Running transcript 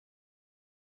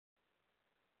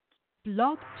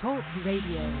Blog Talk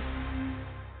Radio.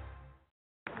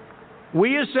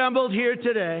 We assembled here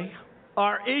today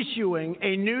are issuing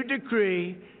a new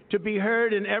decree to be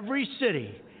heard in every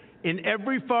city, in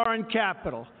every foreign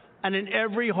capital, and in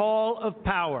every hall of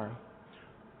power.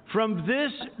 From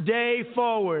this day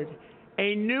forward,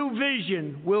 a new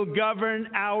vision will govern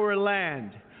our land.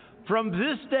 From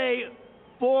this day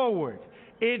forward,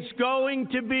 it's going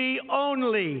to be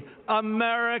only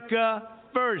America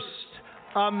first.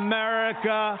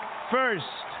 America first.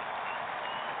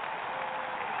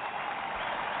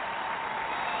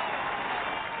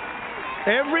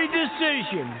 Every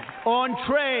decision on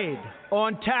trade,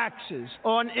 on taxes,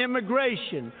 on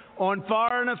immigration, on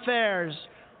foreign affairs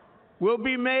will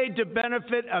be made to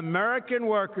benefit American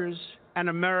workers and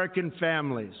American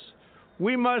families.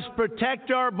 We must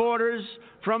protect our borders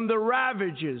from the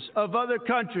ravages of other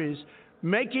countries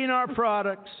making our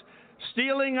products,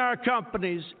 stealing our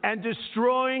companies, and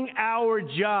destroying our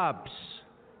jobs.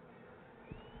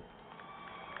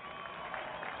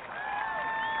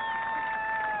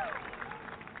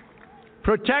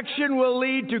 Protection will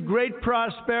lead to great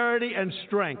prosperity and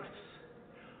strength.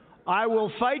 I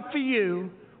will fight for you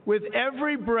with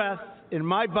every breath in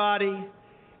my body,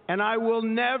 and I will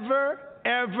never,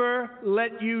 ever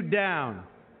let you down.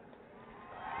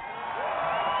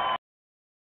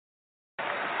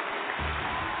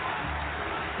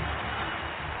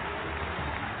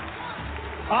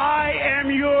 I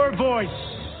am your voice.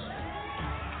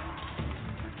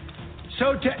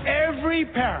 So to every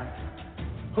parent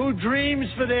who dreams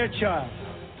for their child,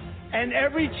 and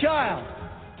every child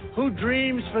who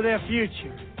dreams for their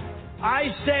future, I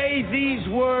say these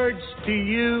words to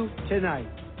you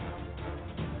tonight.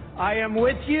 I am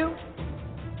with you,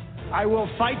 I will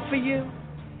fight for you,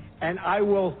 and I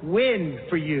will win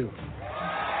for you.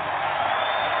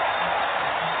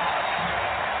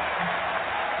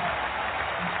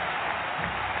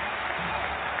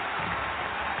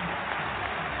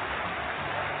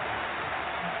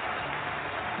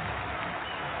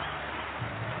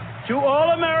 To all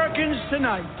Americans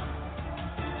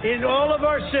tonight, in all of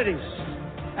our cities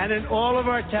and in all of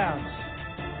our towns,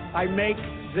 I make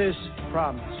this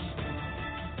promise.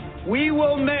 We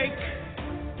will make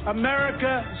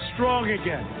America strong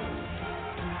again.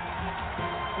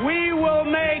 We will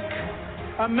make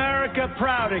America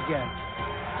proud again.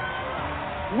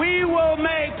 We will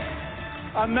make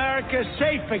America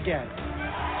safe again.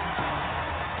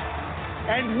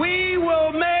 And we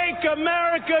will make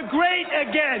America great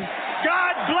again.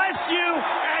 God bless you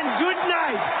and good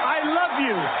night. I love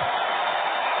you.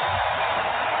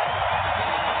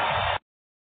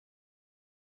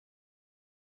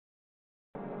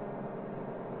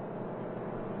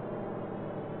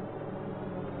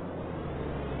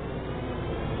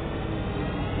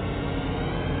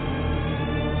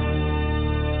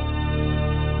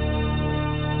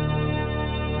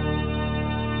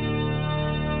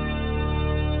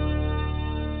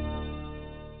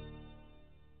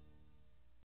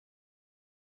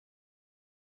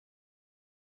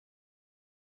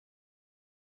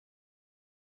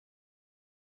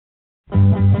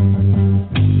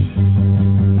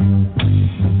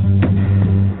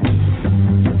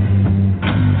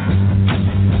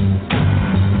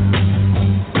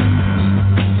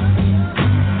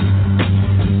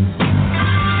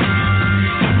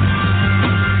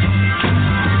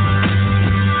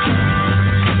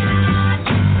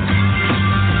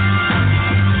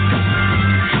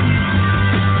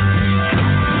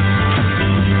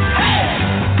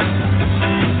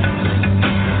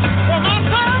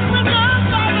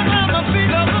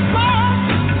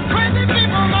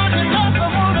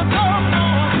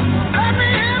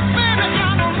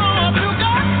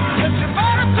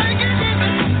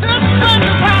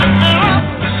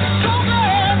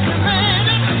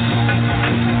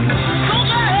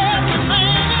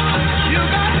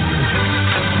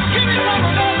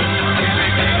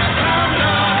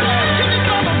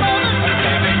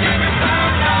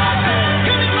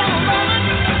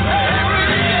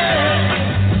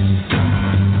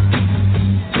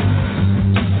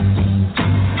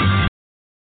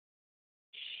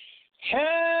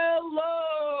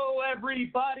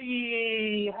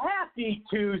 Everybody, happy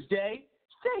Tuesday.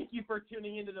 Thank you for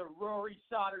tuning into the Rory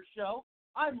Sauter Show.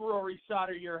 I'm Rory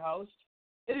Sauter, your host.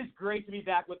 It is great to be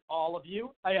back with all of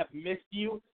you. I have missed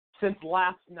you since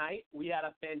last night. We had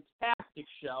a fantastic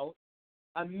show,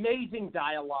 amazing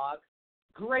dialogue,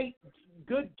 great,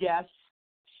 good guests,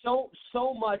 so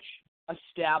much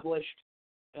established.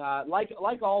 Like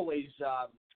always,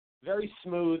 very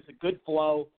smooth, good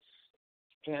flow.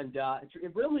 And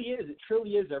it really is. It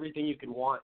truly is everything you can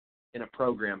want in a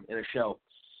program, in a show.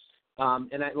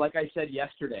 Like I said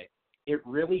yesterday, it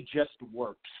really just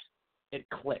works. It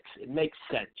clicks. It makes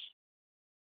sense,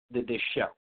 this show.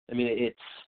 I mean,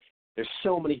 there's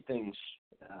so many things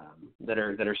that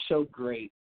are so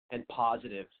great and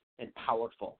positive and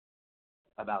powerful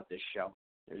about this show.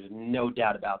 There's no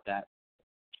doubt about that.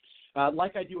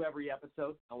 Like I do every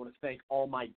episode, I want to thank all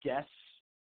my guests,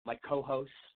 my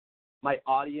co-hosts, my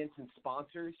audience and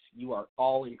sponsors. You are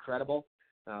all incredible.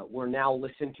 We're now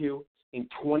listened to in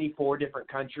 24 different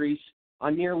countries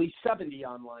on nearly 70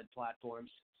 online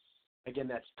platforms. Again,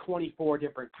 that's 24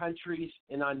 different countries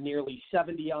and on nearly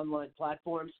 70 online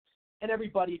platforms. And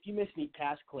everybody, if you miss any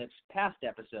past clips, past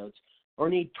episodes, or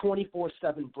need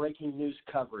 24/7 breaking news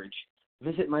coverage,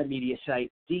 visit my media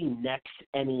site,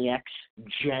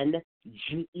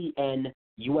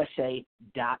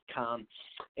 thenextgenusa.com.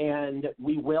 And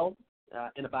we will,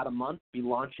 in about a month, be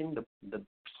launching the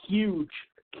huge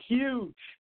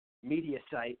media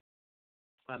site,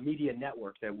 media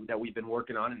network that we've been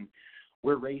working on. And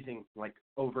we're raising like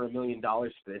over $1 million for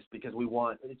this because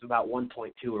it's about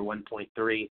 1.2 or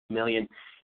 1.3 million.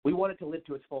 We want it to live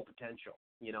to its full potential.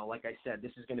 You know, like I said,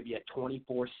 this is going to be a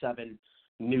 24/7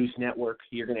 news network.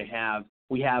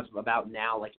 We have about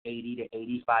now like 80 to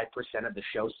 85% of the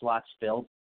show slots filled.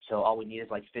 So all we need is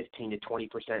like 15 to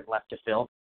 20% left to fill.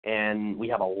 And we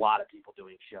have a lot of people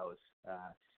doing shows,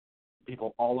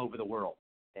 people all over the world.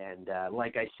 And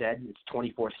like I said, it's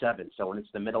 24/7. So when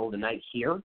it's the middle of the night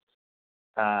here,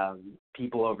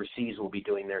 people overseas will be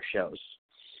doing their shows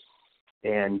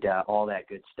and all that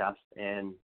good stuff.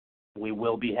 And we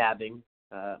will be having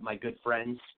my good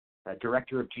friends,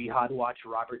 Director of Jihad Watch,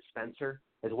 Robert Spencer,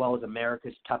 as well as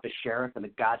America's toughest sheriff and the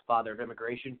godfather of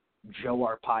immigration, Joe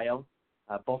Arpaio.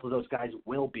 Both of those guys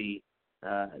will be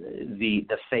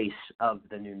the face of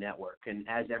the new network. And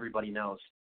as everybody knows,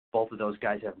 both of those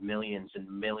guys have millions and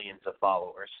millions of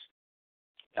followers.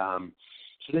 So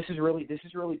this is really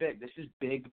big. This is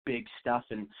big stuff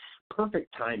and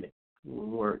perfect timing.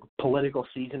 Political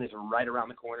season is right around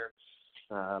the corner.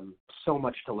 So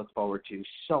much to look forward to.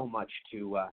 So much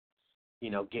to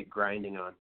get grinding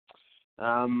on.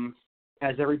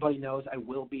 As everybody knows, I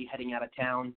will be heading out of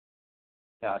town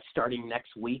starting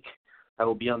next week. I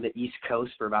will be on the East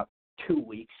Coast for about 2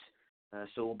 weeks.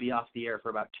 So we'll be off the air for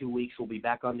about 2 weeks. We'll be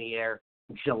back on the air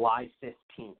July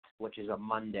 15th, which is a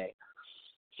Monday.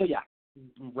 So yeah,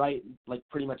 right, like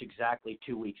pretty much exactly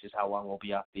 2 weeks is how long we'll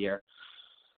be off the air.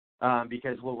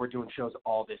 Because we're doing shows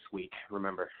all this week,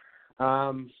 remember.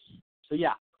 So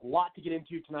yeah, a lot to get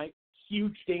into tonight.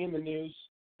 Huge day in the news.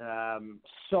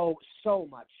 So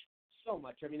much.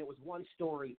 I mean, it was one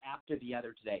story after the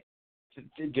other today.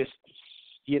 Just,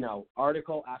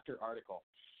 article after article.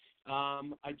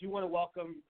 I do want to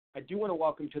welcome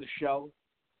to the show,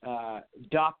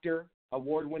 doctor,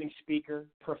 award-winning speaker,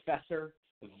 professor,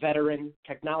 veteran,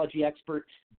 technology expert,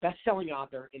 best-selling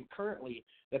author, and currently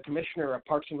the commissioner of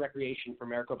Parks and Recreation for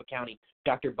Maricopa County,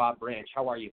 Dr. Bob Branch. How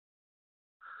are you?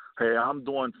 Hey, I'm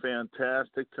doing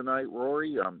fantastic tonight,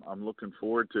 Rory. I'm looking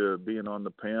forward to being on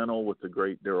the panel with the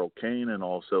great Daryl Kane and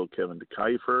also Kevin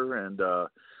DeKuyper. And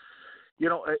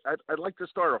I'd like to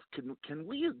start off. Can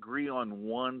we agree on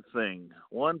one thing,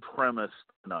 one premise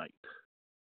tonight?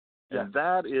 Yeah. And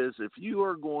that is, if you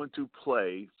are going to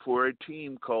play for a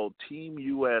team called Team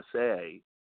USA,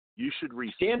 you should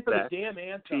stand for the respect damn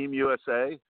anthem. Team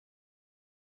USA.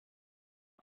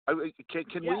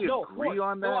 Can we agree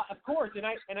on that? Well, of course. And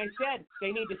I said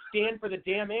they need to stand for the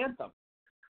damn anthem.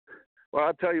 Well,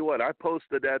 I'll tell you what, I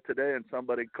posted that today and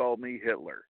somebody called me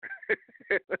Hitler.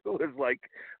 It was like,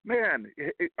 man,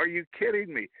 are you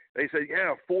kidding me? They said,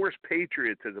 yeah, forced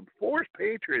patriotism. Forced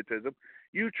patriotism?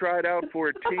 You tried out for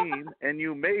a team and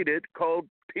you made it called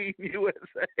Team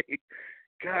USA.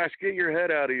 Gosh, get your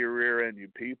head out of your rear end, you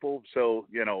people. So,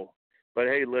 but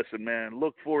hey, listen, man,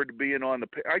 look forward to being on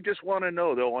I just want to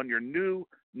know, though, on your new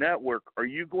network, are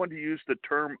you going to use the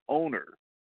term owner?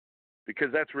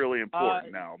 Because that's really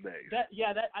important nowadays.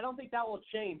 I don't think that will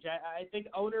change. I think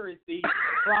owner is the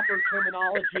proper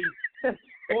terminology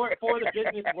for the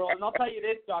business world. And I'll tell you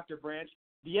this, Dr. Branch,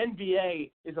 the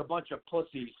NBA is a bunch of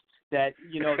pussies that,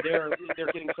 they're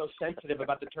getting so sensitive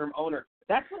about the term owner.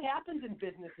 That's what happens in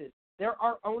businesses. There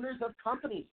are owners of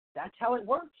companies. That's how it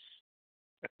works.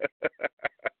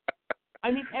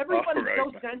 I mean, everybody's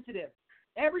so sensitive.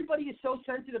 Everybody is so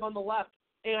sensitive on the left.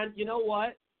 And you know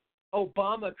what?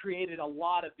 Obama created a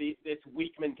lot of this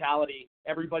weak mentality.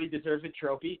 Everybody deserves a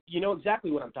trophy. You know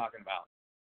exactly what I'm talking about.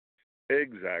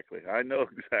 Exactly. I know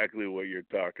exactly what you're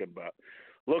talking about.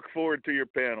 Look forward to your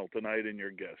panel tonight and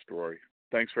your guest, Rory.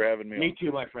 Thanks for having me on. Me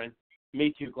too, my friend.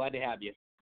 Me too. Glad to have you.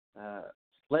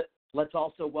 Let's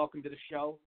also welcome to the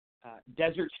show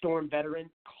Desert Storm veteran,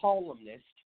 columnist,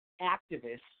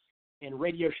 activist, and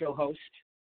radio show host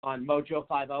on Mojo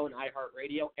 50 and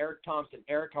iHeartRadio, Eric Thompson.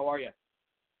 Eric, how are you?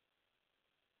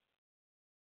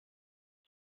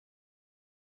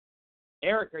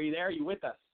 Eric, are you there? Are you with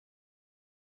us?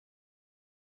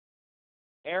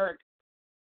 Eric?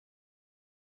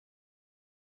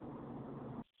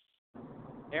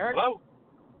 Eric? Hello?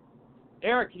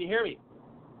 Eric, can you hear me?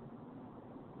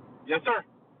 Yes, sir.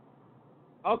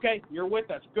 Okay, you're with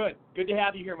us. Good. Good to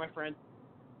have you here, my friend.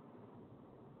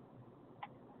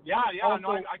 Yeah, Also,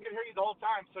 no, I could hear you the whole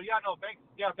time. So, no, thanks.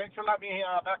 Yeah, thanks for letting me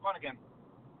back on again.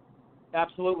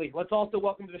 Absolutely. Let's also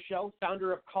welcome to the show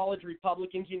founder of College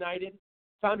Republicans United,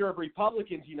 founder of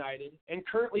Republicans United, and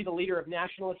currently the leader of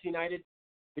Nationalists United,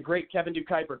 the great Kevin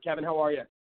Dukuiper. Kevin, how are you?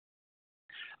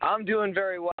 I'm doing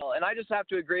very well, and I just have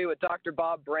to agree with Dr.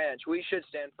 Bob Branch. We should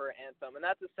stand for an anthem, and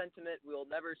that's a sentiment we'll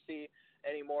never see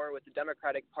anymore with the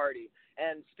Democratic Party.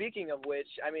 And speaking of which,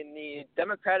 I mean, the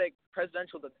Democratic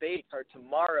presidential debates are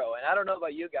tomorrow, and I don't know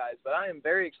about you guys, but I am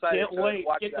very excited Can't to wait.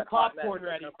 watch Get that the popcorn hot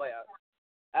mess ready. play out.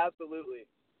 Absolutely.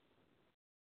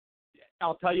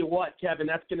 I'll tell you what, Kevin,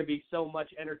 that's going to be so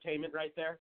much entertainment right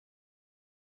there.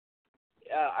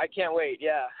 Yeah, I can't wait,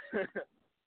 yeah.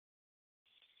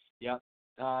 Yeah.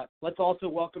 Let's also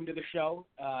welcome to the show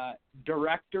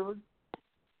director,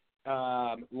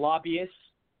 lobbyist,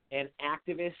 and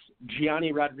activist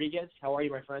Gianni Rodriguez. How are you,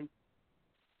 my friend?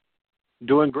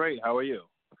 Doing great. How are you?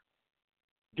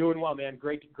 Doing well, man.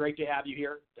 Great to have you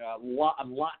here. A lot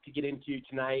to get into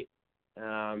tonight.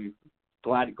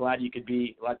 Glad you could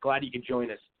join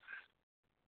us.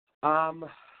 I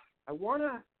want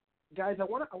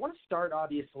to start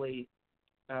obviously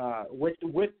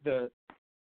with the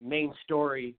main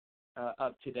story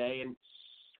of today, and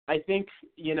I think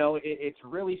it's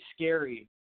really scary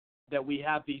that we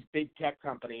have these big tech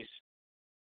companies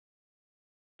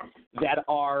that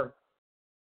are,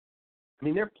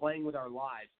 they're playing with our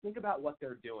lives. Think about what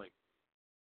they're doing.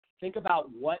 Think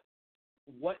about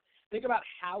think about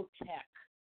how tech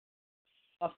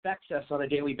affects us on a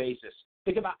daily basis.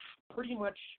 Think about pretty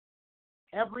much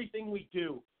everything we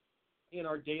do in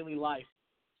our daily life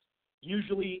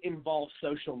usually involves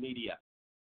social media.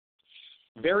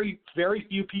 Very, very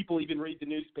few people even read the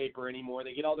newspaper anymore.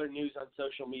 They get all their news on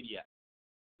social media.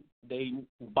 They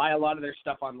buy a lot of their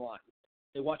stuff online.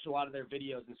 They watch a lot of their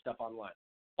videos and stuff online.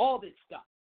 All this stuff.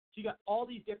 So you got all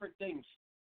these different things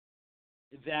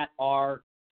that are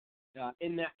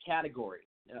in that category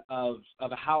of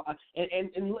how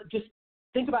and just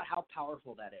think about how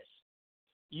powerful that is.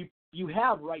 You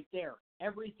have right there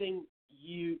anything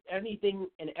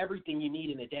and everything you need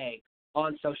in a day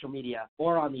on social media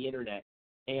or on the internet,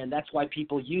 and that's why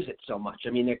people use it so much.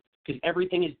 Because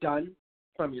everything is done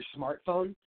from your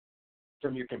smartphone,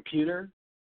 from your computer.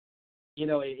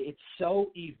 It's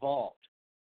so evolved.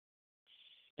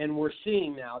 And we're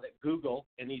seeing now that Google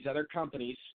and these other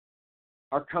companies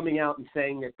are coming out and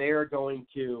saying that they are going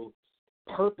to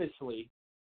purposely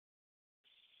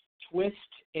twist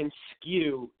and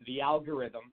skew the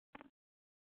algorithm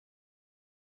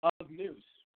of news.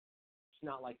 It's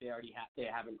not like they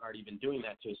haven't already been doing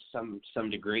that to some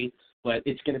degree, but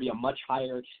it's going to be a much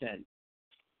higher extent.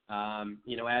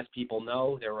 As people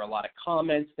know, there were a lot of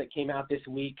comments that came out this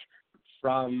week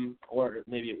from, or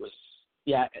maybe it was,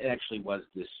 yeah, it actually was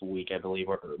this week, I believe,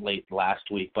 or late last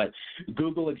week, but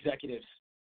Google executives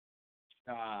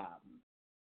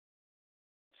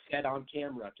said on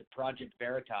camera to Project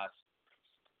Veritas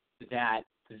that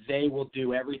they will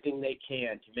do everything they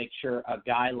can to make sure a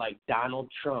guy like Donald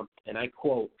Trump, and I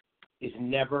quote, is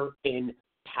never in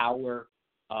power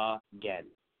again.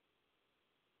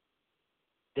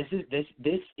 This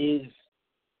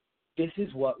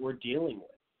is what we're dealing with.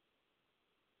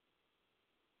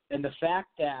 And the fact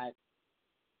that,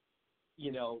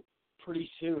 pretty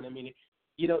soon,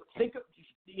 think of,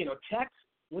 tech,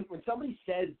 when somebody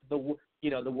says the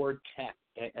word tech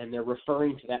and they're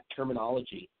referring to that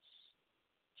terminology,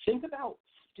 think about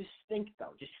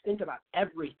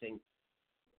everything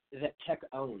that tech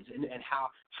owns and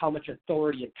how much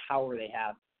authority and power they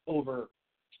have over,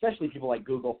 especially people like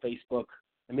Google, Facebook.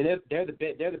 They're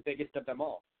the biggest of them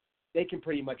all. They can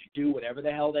pretty much do whatever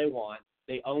the hell they want.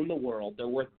 They own the world. They're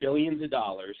worth billions of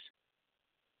dollars.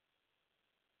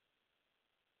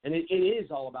 And it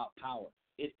is all about power.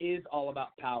 It is all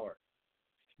about power.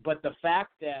 But the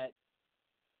fact that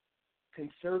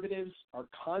conservatives are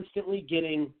constantly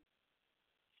getting,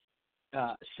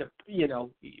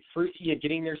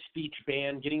 getting their speech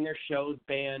banned, getting their shows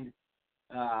banned,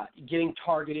 getting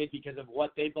targeted because of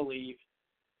what they believe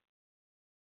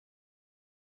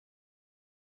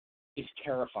is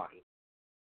terrifying.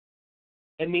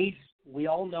 And we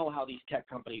all know how these tech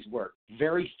companies work.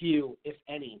 Very few, if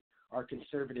any, are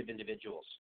conservative individuals.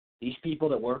 These people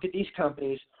that work at these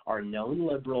companies are known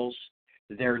liberals.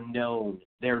 They're known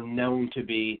to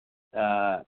be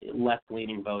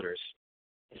left-leaning voters.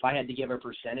 If I had to give a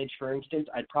percentage, for instance,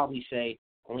 I'd probably say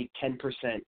only 10%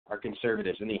 are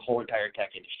conservatives in the whole entire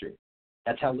tech industry.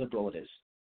 That's how liberal it is.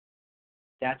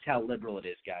 That's how liberal it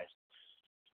is, guys.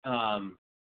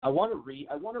 I want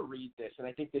to read this, and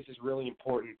I think this is really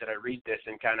important that I read this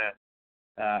and kind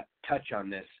of touch on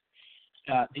this.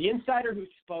 The insider who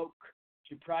spoke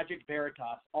to Project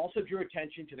Veritas also drew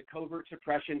attention to the covert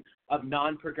suppression of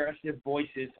non-progressive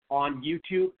voices on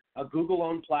YouTube. A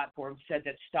Google-owned platform said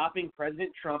that stopping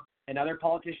President Trump and other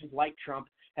politicians like Trump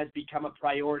has become a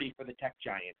priority for the tech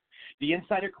giant. The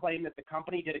insider claimed that the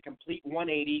company did a complete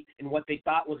 180 in what they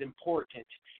thought was important,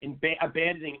 in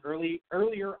abandoning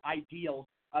earlier ideals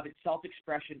of its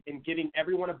self-expression and giving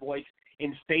everyone a voice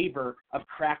in favor of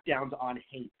crackdowns on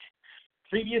hate.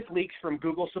 Previous leaks from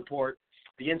Google support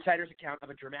the insider's account of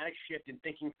a dramatic shift in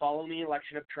thinking following the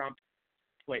election of Trump.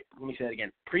 Wait, let me say that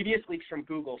again. Previous leaks from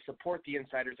Google support the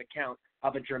insider's account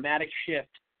of a dramatic shift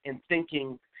in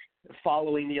thinking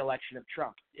following the election of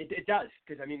Trump. It does,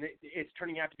 because, I mean, it's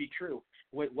turning out to be true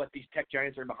what these tech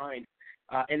giants are behind.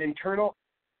 An internal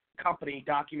company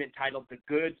document titled The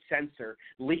Good Censor,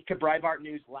 leaked to Breitbart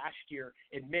News last year,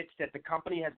 admits that the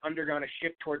company has undergone a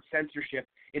shift towards censorship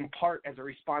in part as a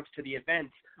response to the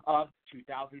events of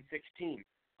 2016,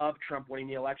 of Trump winning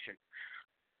the election.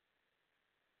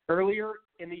 Earlier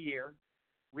in the year,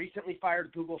 recently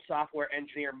fired Google software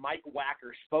engineer Mike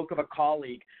Wacker spoke of a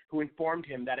colleague who informed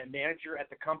him that a manager at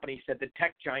the company said the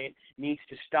tech giant needs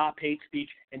to stop hate speech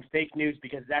and fake news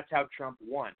because that's how Trump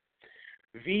won.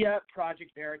 Via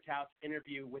Project Veritas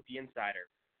interview with the insider,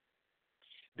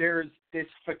 there's this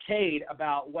facade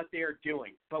about what they are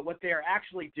doing, but what they are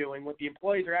actually doing, what the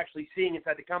employees are actually seeing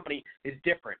inside the company is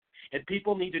different. And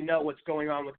people need to know what's going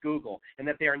on with Google and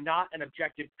that they are not an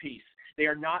objective piece. They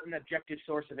are not an objective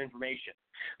source of information.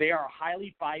 They are a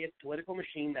highly biased political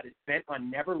machine that is bent on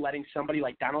never letting somebody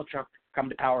like Donald Trump come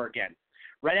to power again.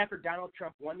 Right after Donald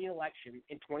Trump won the election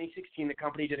in 2016, the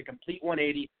company did a complete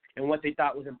 180 in what they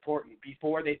thought was important.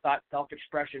 Before, they thought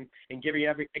self-expression and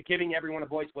giving everyone a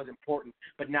voice was important.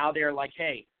 But now they're like,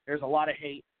 hey, there's a lot of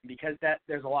hate. Because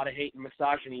there's a lot of hate and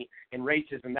misogyny and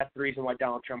racism, that's the reason why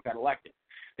Donald Trump got elected.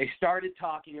 They started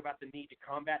talking about the need to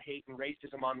combat hate and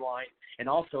racism online and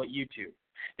also at YouTube.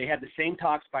 They had the same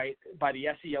talks by the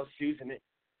SEO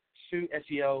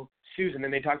Susan,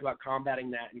 and they talked about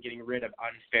combating that and getting rid of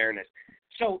unfairness.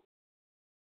 So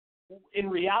in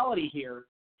reality here,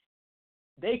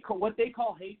 what they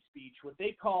call hate speech, what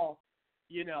they call,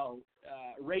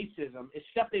 racism is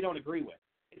stuff they don't agree with.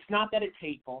 It's not that it's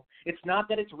hateful. It's not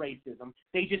that it's racism.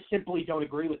 They just simply don't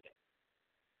agree with it.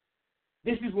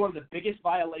 This is one of the biggest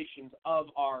violations of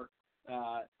our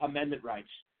amendment rights.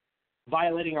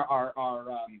 Violating our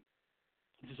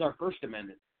this is our First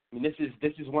Amendment. I mean,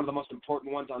 this is one of the most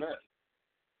important ones on earth.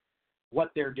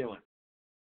 What they're doing,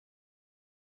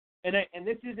 and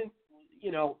this isn't,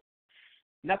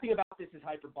 nothing about this is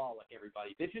hyperbolic.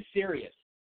 Everybody, this is serious,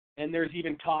 and there's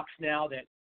even talks now that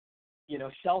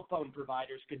cell phone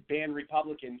providers could ban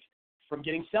Republicans from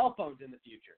getting cell phones in the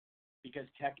future because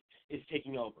tech is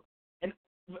taking over. And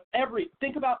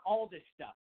think about all this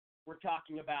stuff. We're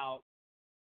talking about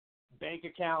bank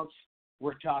accounts.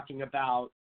 We're talking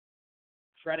about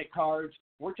credit cards.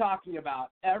 We're talking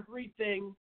about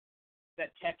everything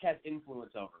that tech has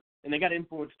influence over. And they got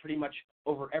influence pretty much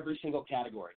over every single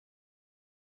category.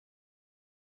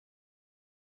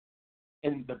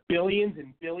 And the billions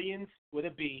and billions, with a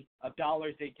B, of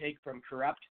dollars they take from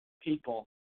corrupt people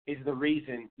is the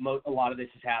reason a lot of this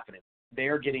is happening.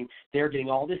 They're getting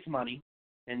all this money,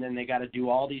 and then they got to do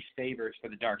all these favors for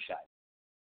the dark side.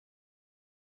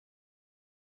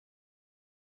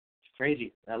 It's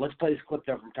crazy. Let's play this clip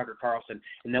though from Tucker Carlson,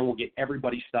 and then we'll get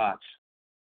everybody's thoughts.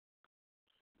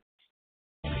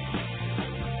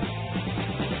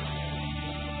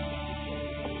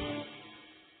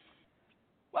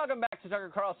 Welcome back to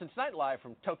Tucker Carlson Tonight, live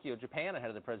from Tokyo, Japan, ahead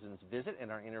of the president's visit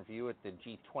and our interview at the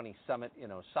G20 summit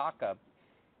in Osaka.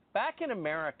 Back in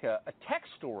America, a tech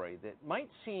story that might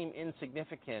seem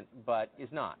insignificant, but is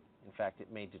not. In fact,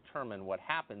 it may determine what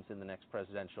happens in the next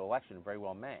presidential election, very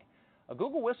well may. A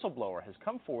Google whistleblower has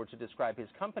come forward to describe his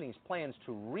company's plans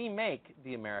to remake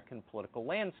the American political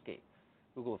landscape.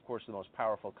 Google, of course, is the most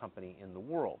powerful company in the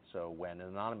world. So when an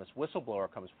anonymous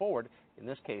whistleblower comes forward, in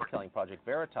this case telling Project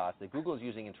Veritas that Google is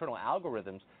using internal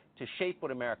algorithms to shape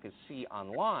what Americans see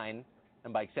online,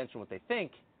 and by extension what they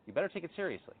think, you better take it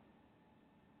seriously.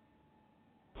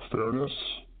 Fairness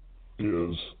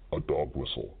is a dog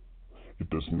whistle. It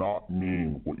does not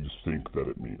mean what you think that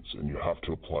it means, and you have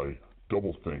to apply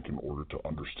doublethink in order to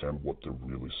understand what they're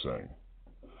really saying.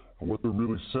 And what they're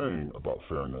really saying about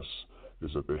fairness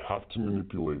is that they have to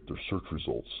manipulate their search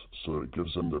results so that it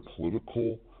gives them their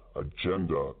political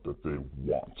agenda that they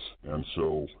want. And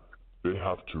so they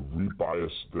have to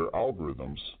rebias their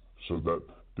algorithms so that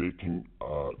they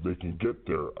can get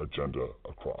their agenda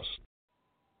across.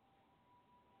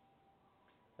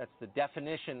 That's the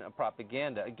definition of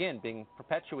propaganda, again, being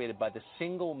perpetuated by the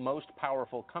single most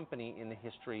powerful company in the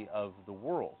history of the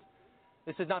world.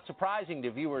 This is not surprising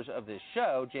to viewers of this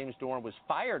show. James Dorn was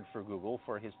fired for Google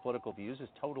for his political views, his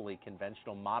totally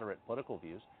conventional, moderate political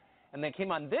views, and then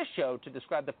came on this show to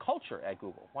describe the culture at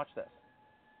Google. Watch this.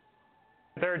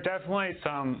 There are definitely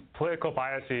some political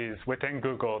biases within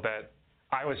Google that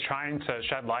I was trying to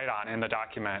shed light on in the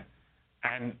document,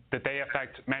 and that they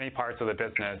affect many parts of the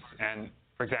business, and,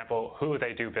 for example, who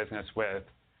they do business with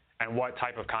and what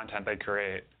type of content they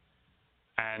create.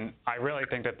 And I really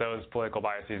think that those political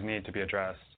biases need to be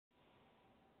addressed.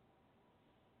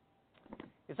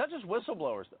 It's not just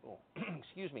whistleblowers, though.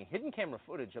 Excuse me. Hidden camera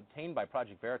footage obtained by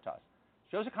Project Veritas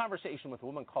shows a conversation with a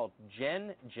woman called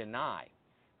Jen Janai.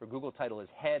 Her Google title is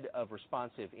Head of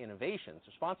Responsible Innovations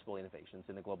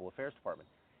in the Global Affairs Department.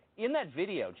 In that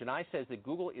video, Janai says that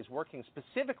Google is working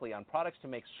specifically on products to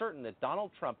make certain that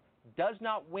Donald Trump does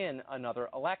not win another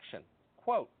election.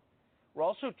 Quote, "We're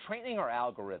also training our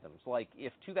algorithms, like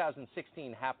if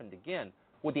 2016 happened again,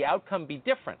 would the outcome be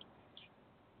different?"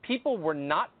 People were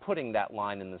not putting that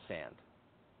line in the sand,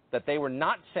 that they were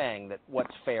not saying that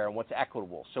what's fair and what's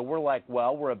equitable. So we're like,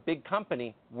 well, we're a big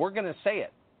company, we're going to say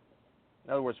it.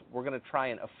 In other words, we're going to try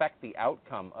and affect the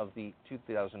outcome of the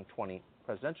 2020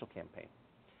 presidential campaign.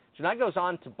 Janai goes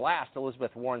on to blast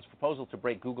Elizabeth Warren's proposal to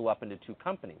break Google up into two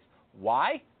companies.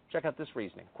 Why? Check out this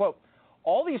reasoning. Quote,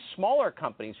 "All these smaller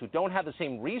companies who don't have the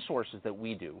same resources that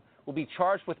we do will be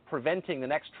charged with preventing the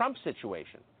next Trump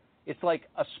situation. It's like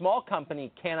a small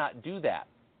company cannot do that."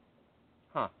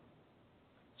 Huh.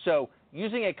 So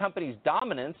using a company's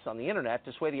dominance on the internet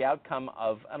to sway the outcome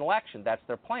of an election, that's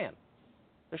their plan.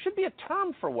 There should be a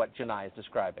term for what Janai is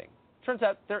describing. Turns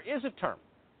out there is a term.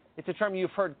 It's a term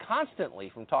you've heard constantly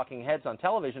from talking heads on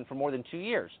television for more than 2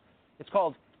 years. It's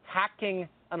called hacking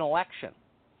an election.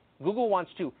 Google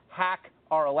wants to hack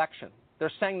our election. They're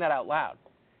saying that out loud.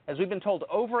 As we've been told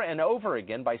over and over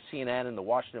again by CNN and the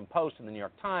Washington Post and the New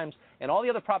York Times and all the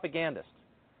other propagandists,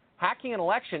 hacking an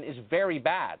election is very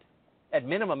bad. At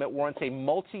minimum, it warrants a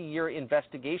multi-year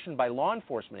investigation by law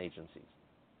enforcement agencies.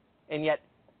 And yet,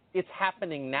 it's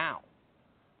happening now.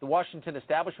 The Washington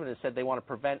establishment has said they want to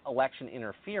prevent election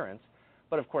interference,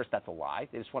 but of course that's a lie.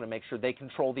 They just want to make sure they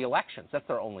control the elections. That's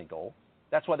their only goal.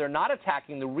 That's why they're not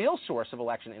attacking the real source of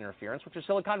election interference, which is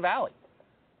Silicon Valley.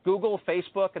 Google,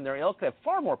 Facebook, and their ilk have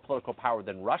far more political power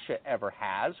than Russia ever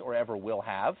has or ever will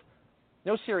have.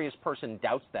 No serious person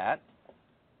doubts that.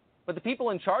 But the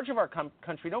people in charge of our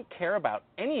country don't care about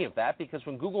any of that, because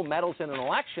when Google meddles in an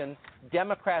election,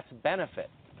 Democrats benefit.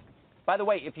 By the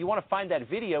way, if you want to find that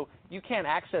video, you can't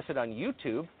access it on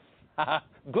YouTube.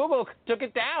 Google took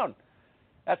it down.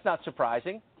 That's not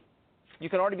surprising. You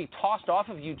can already be tossed off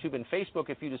of YouTube and Facebook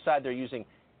if you decide they're using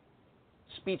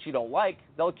speech you don't like.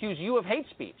 They'll accuse you of hate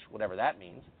speech, whatever that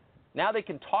means. Now they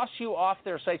can toss you off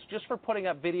their sites just for putting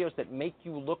up videos that make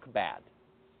you look bad.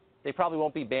 They probably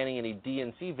won't be banning any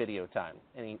DNC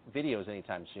videos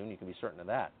anytime soon. You can be certain of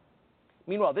that.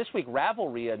 Meanwhile, this week,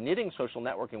 Ravelry, a knitting social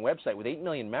networking website with 8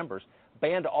 million members,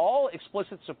 banned all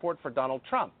explicit support for Donald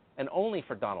Trump, and only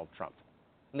for Donald Trump.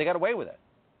 And they got away with it.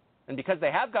 And because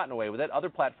they have gotten away with it, other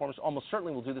platforms almost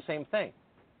certainly will do the same thing.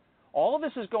 All of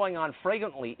this is going on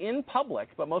flagrantly in public,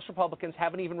 but most Republicans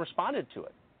haven't even responded to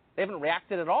it. They haven't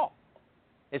reacted at all.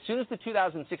 As soon as the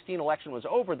 2016 election was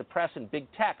over, the press and big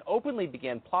tech openly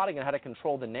began plotting on how to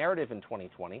control the narrative in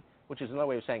 2020, which is another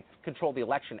way of saying control the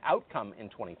election outcome in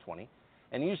 2020,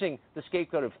 and using the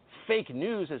scapegoat of fake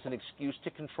news as an excuse to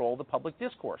control the public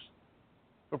discourse.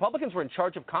 Republicans were in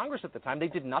charge of Congress at the time. They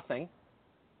did nothing.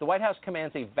 The White House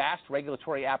commands a vast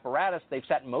regulatory apparatus. They've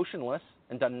sat motionless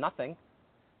and done nothing.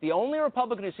 The only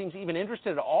Republican who seems even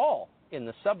interested at all in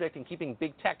the subject and keeping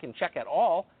big tech in check at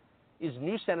all is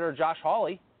new Senator Josh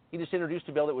Hawley. He just introduced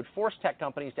a bill that would force tech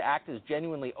companies to act as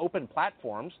genuinely open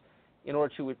platforms in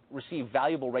order to receive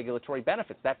valuable regulatory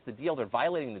benefits. That's the deal. They're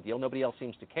violating the deal. Nobody else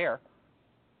seems to care.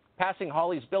 Passing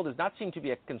Hawley's bill does not seem to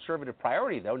be a conservative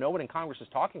priority, though. No one in Congress is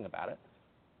talking about it.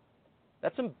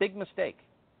 That's a big mistake.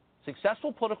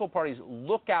 Successful political parties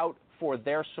look out for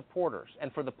their supporters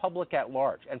and for the public at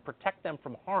large and protect them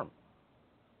from harm.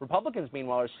 Republicans,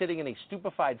 meanwhile, are sitting in a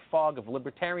stupefied fog of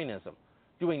libertarianism,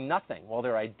 doing nothing while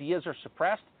their ideas are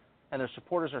suppressed and their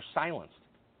supporters are silenced.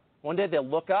 One day they'll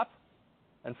look up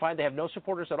and find they have no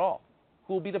supporters at all.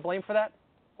 Who will be to blame for that?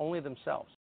 Only themselves.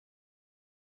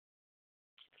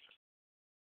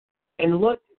 And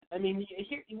look, I mean,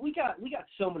 here we got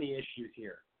so many issues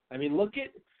here. I mean, look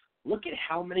at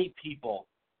how many people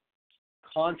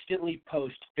constantly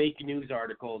post fake news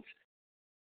articles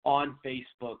on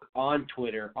Facebook, on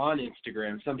Twitter, on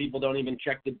Instagram. Some people don't even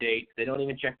check the date. They don't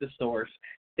even check the source.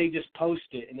 They just post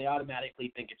it, and they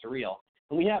automatically think it's real.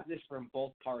 And we have this from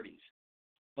both parties.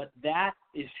 But that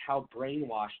is how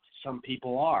brainwashed some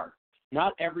people are.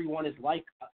 Not everyone is like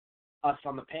us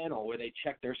on the panel where they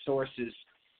check their sources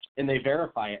and they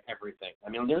verify everything. I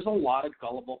mean, there's a lot of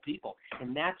gullible people,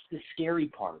 and that's the scary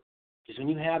part. Because when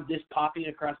you have this popping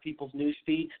across people's news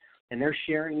feeds and they're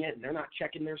sharing it and they're not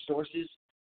checking their sources,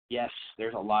 yes,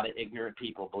 there's a lot of ignorant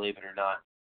people, believe it or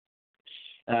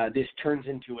not. This turns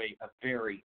into a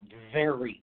very,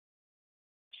 very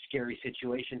scary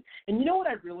situation. And you know what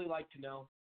I'd really like to know?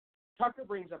 Tucker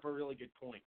brings up a really good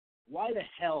point. Why the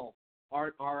hell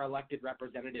aren't our elected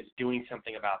representatives doing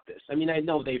something about this? I mean, I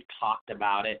know they've talked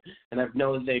about it, and I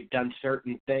know they've done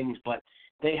certain things, but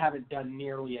they haven't done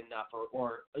nearly enough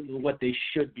or what they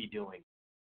should be doing.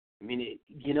 I mean,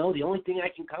 the only thing I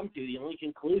can come to, the only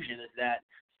conclusion is that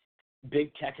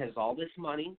big tech has all this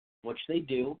money, which they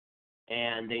do,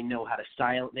 and they know how to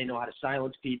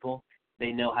silence people.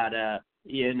 They know how to,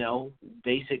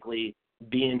 basically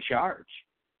be in charge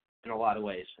in a lot of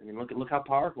ways. I mean, look how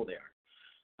powerful they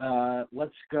are.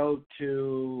 Let's go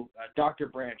to Dr.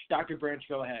 Branch. Dr. Branch,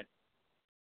 go ahead.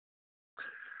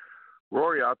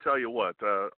 Rory, I'll tell you what.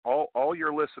 All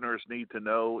your listeners need to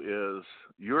know is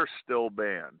you're still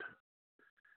banned.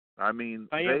 I mean,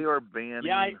 they are banning.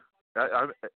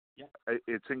 Yeah,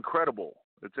 it's incredible.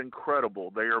 It's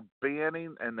incredible. They are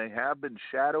banning, and they have been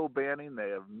shadow banning. They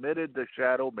have admitted to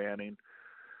shadow banning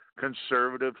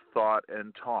conservative thought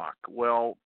and talk.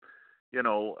 Well,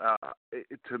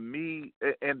 to me,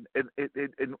 and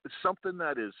something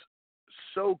that is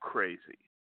so crazy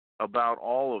about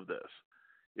all of this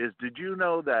is, did you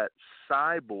know that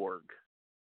cyborg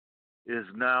is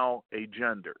now a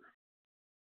gender?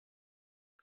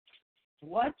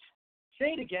 What?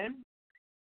 Say it again.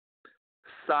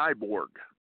 Cyborg.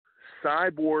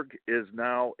 Cyborg is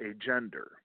now a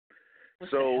gender.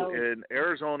 So in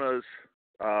Arizona's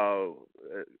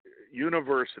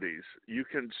universities, you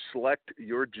can select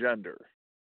your gender,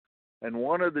 and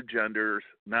one of the genders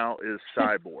now is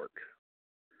cyborg.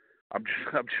 I'm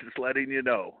just letting you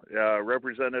know.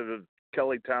 Representative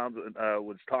Kelly Townsend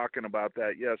was talking about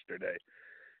that yesterday,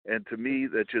 and to me,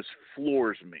 that just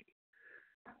floors me.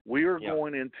 We are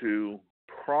going into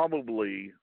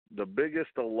probably the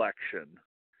biggest election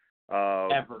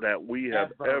that we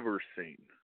have ever seen.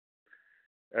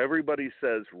 Everybody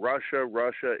says Russia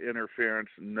interference.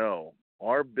 No.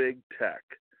 Our big tech,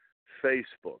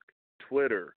 Facebook,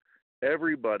 Twitter,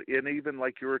 everybody, and even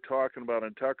like you were talking about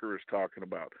and Tucker was talking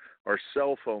about, our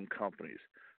cell phone companies,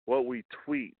 what we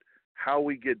tweet, how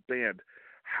we get banned.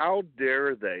 How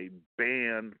dare they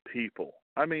ban people?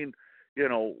 I mean,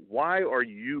 why are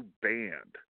you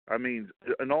banned? I mean,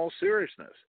 in all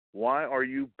seriousness, why are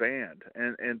you banned?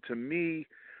 And to me,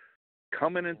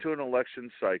 coming into an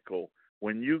election cycle,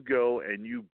 when you go and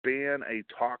you ban a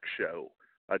talk show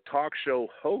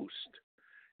host,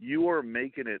 you are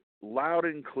making it loud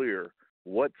and clear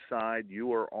what side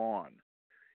you are on.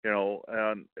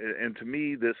 And to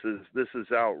me, this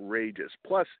is outrageous.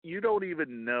 Plus, you don't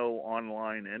even know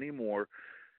online anymore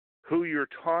who you're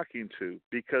talking to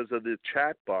because of the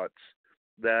chatbots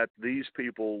that these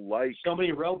people like. So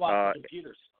many robots and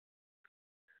computers.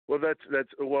 Well,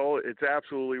 it's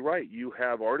absolutely right. You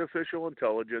have artificial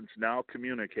intelligence now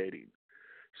communicating,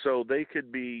 so they could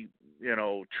be,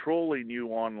 trolling you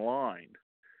online,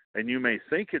 and you may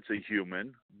think it's a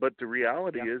human, but the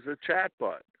reality is a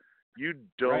chatbot. You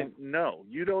don't know.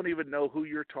 You don't even know who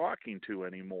you're talking to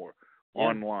anymore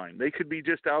online. They could be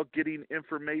just out getting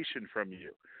information from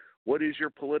you. What is your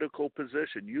political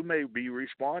position? You may be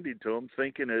responding to them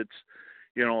thinking it's,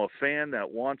 a fan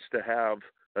that wants to have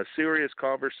a serious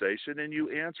conversation, and you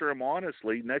answer them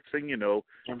honestly. Next thing you know,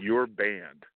 you're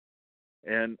banned.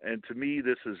 And to me,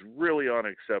 this is really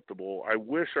unacceptable. I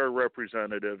wish our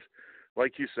representatives,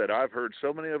 like you said, I've heard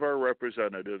so many of our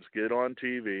representatives get on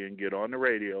TV and get on the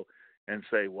radio and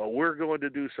say, well, we're going to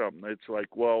do something. It's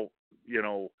like, well,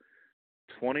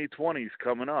 2020 is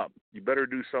coming up. You better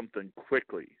do something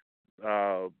quickly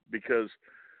because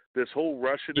this whole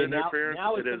Russian interference.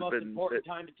 Now is the most important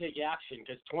time to take action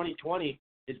because 2020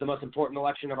 is the most important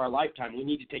election of our lifetime. We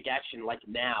need to take action like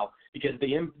now because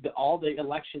all the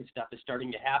election stuff is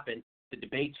starting to happen. The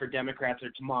debates for Democrats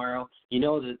are tomorrow. You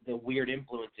know the weird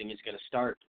influencing is going to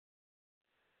start.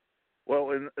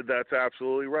 Well, and that's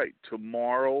absolutely right.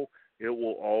 Tomorrow it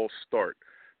will all start.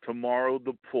 Tomorrow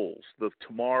the polls.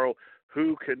 Tomorrow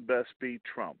who can best beat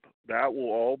Trump. That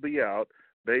will all be out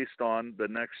based on the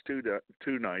next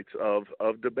two nights of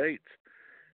debates.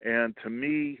 And to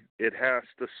me, it has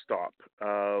to stop.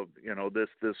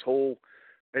 This whole,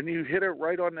 and you hit it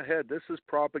right on the head. This is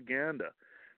propaganda.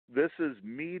 This is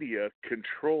media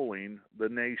controlling the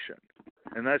nation,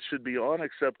 and that should be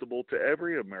unacceptable to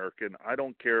every American. I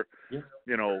don't care,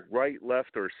 right,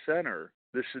 left, or center.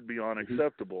 This should be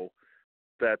unacceptable.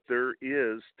 That there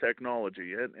is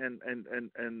technology,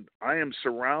 and I am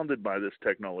surrounded by this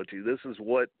technology. This is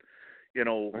what.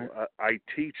 I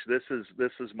teach. This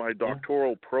is my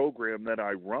doctoral program that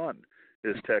I run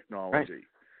is technology,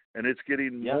 and it's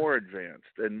getting more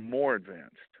advanced and more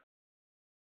advanced.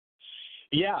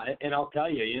 Yeah, and I'll tell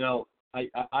you,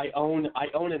 I own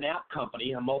an app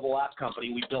company, a mobile app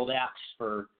company. We build apps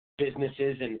for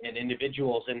businesses and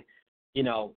individuals, and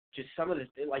just some of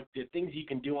the things you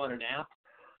can do on an app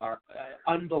are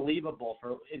unbelievable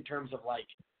in terms of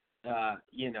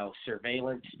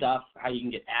surveillance stuff, how you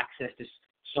can get access to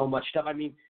so much stuff. I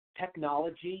mean,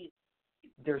 technology,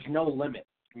 there's no limit.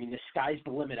 I mean, the sky's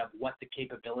the limit of what the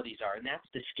capabilities are, and that's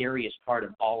the scariest part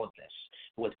of all of this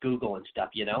with Google and stuff,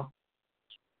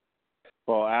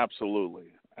 Well,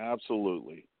 absolutely. And,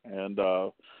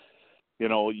 so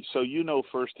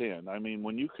firsthand. I mean,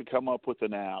 when you could come up with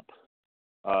an app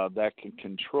that can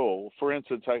control, for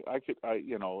instance, I could,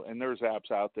 and there's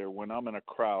apps out there. When I'm in a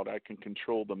crowd, I can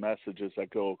control the messages that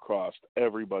go across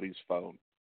everybody's phone,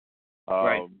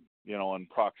 in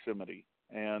proximity.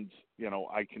 And,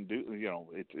 I can do,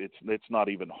 it's not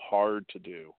even hard to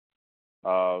do.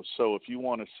 So if you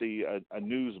want to see a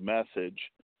news message,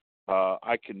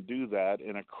 I can do that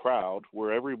in a crowd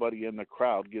where everybody in the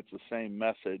crowd gets the same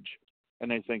message and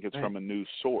they think it's from a news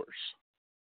source.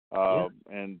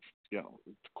 And,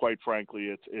 quite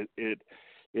frankly, it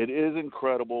is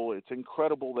incredible. It's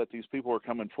incredible that these people are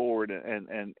coming forward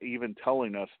and even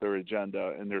telling us their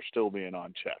agenda, and they're still being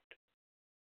unchecked.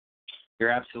 You're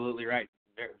absolutely right.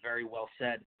 Very, very well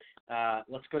said.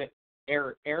 Let's go to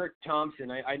Eric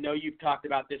Thompson. I know you've talked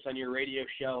about this on your radio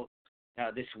show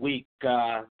this week.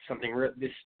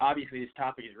 This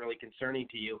topic is really concerning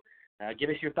to you. Give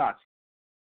us your thoughts.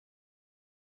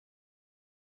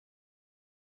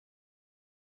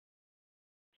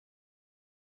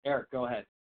 Eric, go ahead.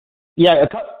 Yeah, a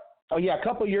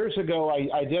couple of years ago,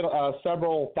 I did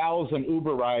several thousand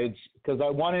Uber rides because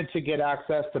I wanted to get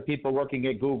access to people working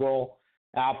at Google,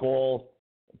 Apple,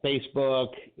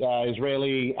 Facebook,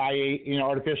 Israeli,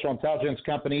 artificial intelligence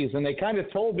companies, and they kind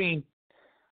of told me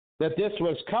that this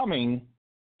was coming.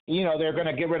 They're going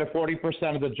to get rid of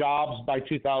 40% of the jobs by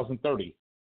 2030.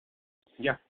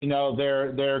 Yeah. They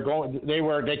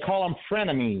call them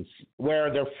frenemies,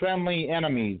 where they're friendly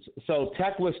enemies. So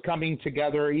tech was coming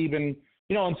together even,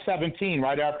 in 2017,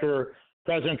 right after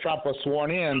President Trump was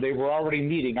sworn in, they were already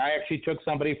meeting. I actually took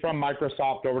somebody from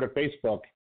Microsoft over to Facebook.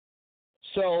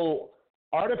 So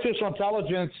artificial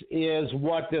intelligence is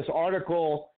what this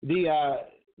article, the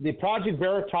Project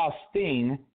Veritas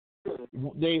thing,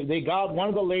 they got one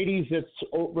of the ladies that's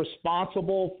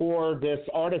responsible for this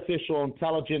artificial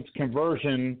intelligence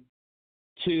conversion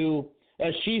to,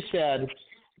 as she said,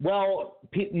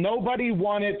 nobody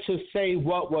wanted to say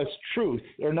what was truth,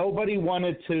 or nobody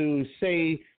wanted to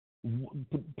say,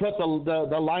 put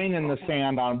the line in the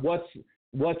sand on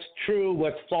what's true,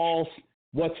 what's false,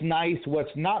 what's nice, what's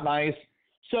not nice.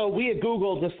 So we at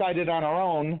Google decided on our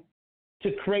own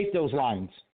to create those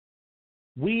lines.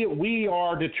 We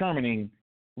are determining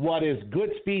what is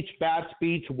good speech, bad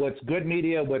speech, what's good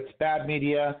media, what's bad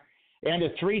media. And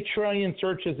at 3 trillion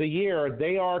searches a year,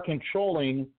 they are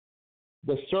controlling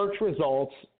the search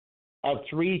results of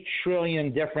 3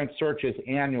 trillion different searches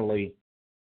annually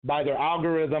by their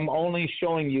algorithm only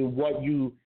showing you what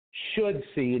you should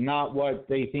see, not what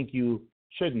they think you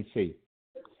shouldn't see.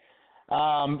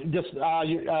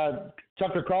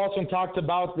 Tucker Carlson talked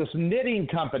about this knitting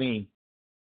company.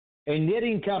 A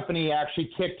knitting company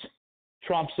actually kicked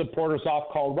Trump supporters off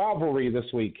called Ravelry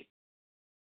this week.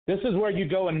 This is where you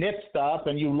go and knit stuff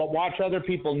and you watch other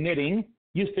people knitting.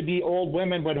 Used to be old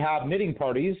women would have knitting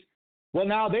parties. Well,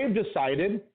 now they've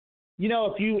decided,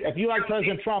 if you like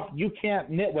President Trump, you can't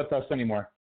knit with us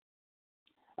anymore.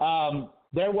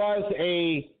 There was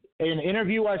an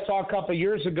interview I saw a couple of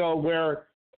years ago where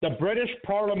the British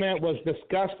Parliament was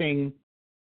discussing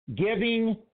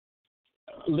giving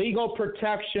legal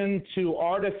protection to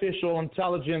artificial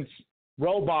intelligence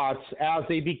robots as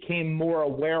they became more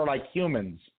aware like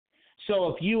humans.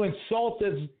 So if you insult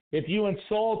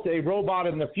a robot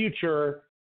in the future,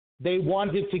 they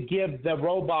wanted to give the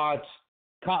robots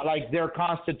like their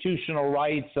constitutional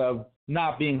rights of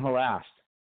not being harassed.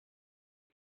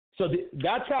 So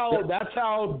that's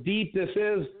how deep this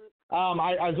is.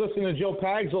 I was listening to Joe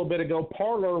Pags a little bit ago.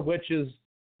 Parler, which is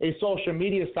a social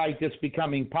media site that's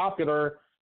becoming popular,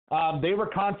 they were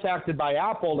contacted by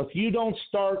Apple. If you don't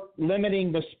start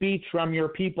limiting the speech from your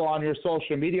people on your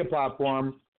social media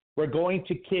platform, we're going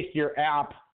to kick your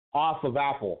app off of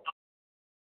Apple.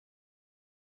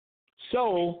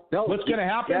 So what's going to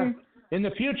happen in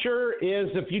the future is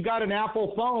if you got an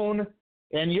Apple phone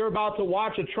and you're about to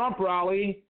watch a Trump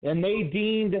rally and they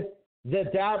deemed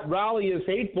that rally is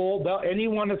hateful,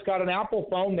 anyone that's got an Apple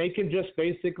phone, they can just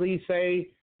basically say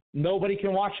nobody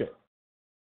can watch it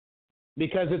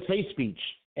because it's hate speech.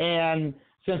 And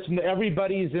since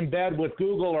everybody's in bed with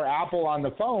Google or Apple on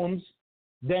the phones,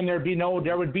 then there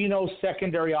would be no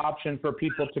secondary option for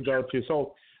people to go to.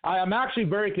 So I'm actually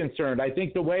very concerned. I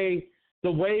think the way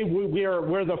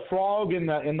we're the frog in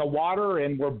the water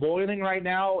and we're boiling right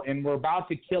now and we're about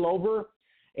to kill over,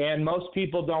 and most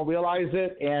people don't realize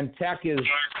it, and tech is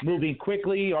moving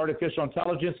quickly, artificial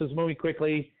intelligence is moving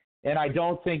quickly, and I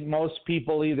don't think most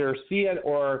people either see it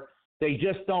or they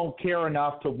just don't care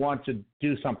enough to want to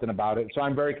do something about it. So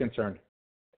I'm very concerned.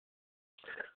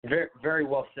 Very, very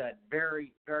well said.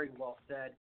 Very, very well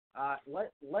said.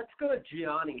 Let's go to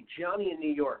Gianni. Gianni in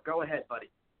New York. Go ahead, buddy.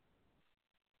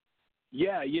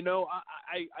 Yeah,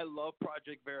 I love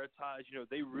Project Veritas.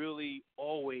 They really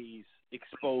always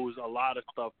expose a lot of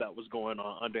stuff that was going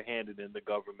on underhanded in the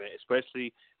government,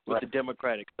 especially with the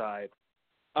Democratic side.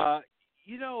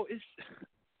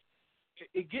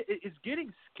 It's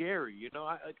getting scary.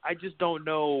 I just don't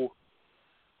know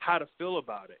how to feel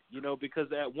about it, because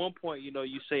at one point,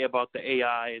 you say about the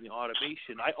AI and the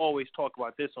automation. I always talk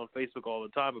about this on Facebook all the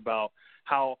time about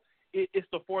how it's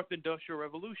the fourth industrial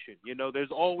revolution.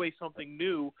 There's always something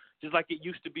new, just like it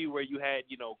used to be where you had,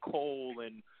 coal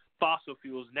and fossil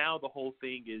fuels. Now the whole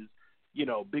thing is,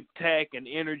 big tech and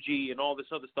energy and all this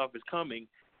other stuff is coming,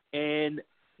 and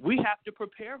we have to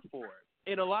prepare for it.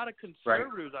 And a lot of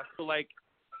conservatives, I feel like,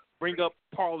 bring up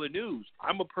Parler News.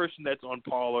 I'm a person that's on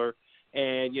Parler,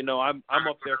 and, I'm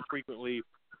up there frequently.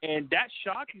 And that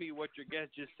shocked me what your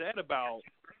guest just said about,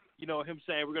 him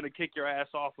saying we're going to kick your ass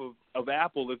off of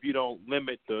Apple if you don't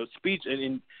limit the speech.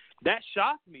 And that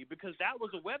shocked me because that was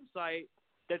a website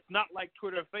that's not like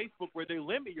Twitter or Facebook where they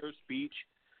limit your speech.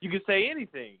 You can say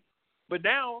anything. But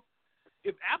now,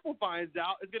 if Apple finds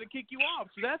out, it's going to kick you off.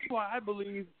 So that's why I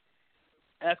believe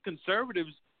as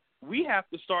conservatives, we have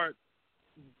to start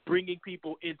bringing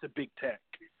people into big tech.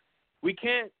 We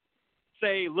can't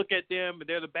say, look at them,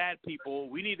 they're the bad people.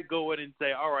 We need to go in and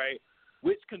say, all right,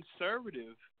 which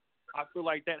conservative I feel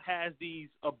like that has these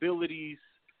abilities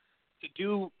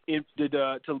to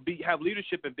have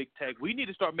leadership in big tech. We need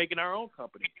to start making our own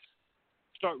companies.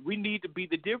 We need to be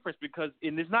the difference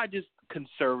and it's not just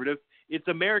conservative, it's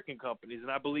American companies.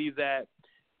 And I believe that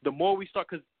the more we start,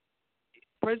 because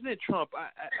President Trump,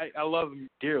 I love him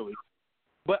dearly,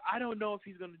 but I don't know if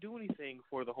he's going to do anything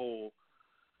for the whole,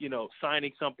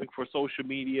 signing something for social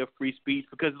media, free speech,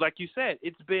 because like you said,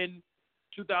 it's been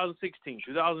 2016,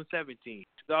 2017,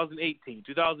 2018,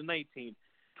 2019,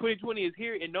 2020 is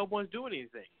here, and no one's doing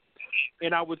anything.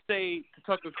 And I would say to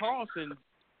Tucker Carlson's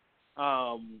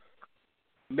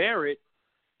merit,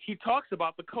 he talks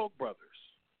about the Koch brothers.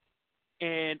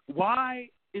 And why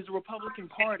is the Republican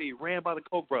Party ran by the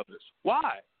Koch brothers?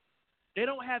 Why? They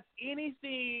don't have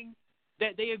anything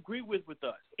that they agree with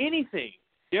us. Anything.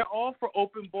 They're all for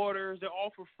open borders. They're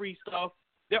all for free stuff.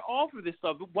 They're all for this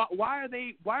stuff. Why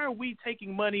are we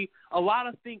taking money? A lot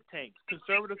of think tanks,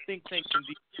 conservative think tanks in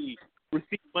D.C.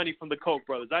 receive money from the Koch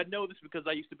brothers. I know this because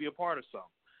I used to be a part of some.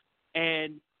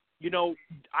 And,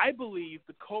 I believe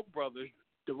the Koch brothers,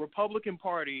 the Republican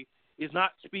Party, is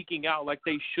not speaking out like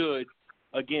they should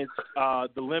against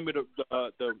the limit of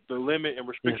the limit and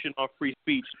restriction on free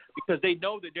speech, because they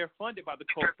know that they're funded by the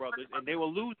Koch brothers and they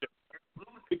will lose it.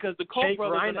 Because the Koch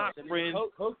brothers are not friends.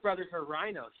 Koch brothers are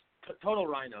rhinos. Total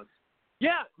rhinos.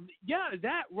 Yeah,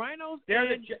 that rhinos. They're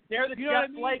the Jeff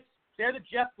Flakes. They're the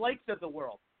Jeff Flakes of the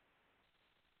world.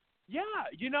 Yeah,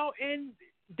 and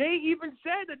they even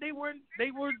said that they were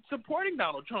supporting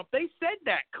Donald Trump. They said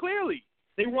that clearly.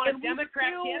 They want a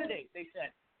Democrat candidate. They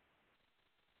said.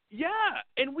 Yeah,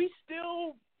 and we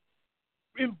still,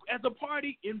 as a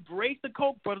party, embrace the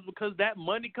Koch brothers because that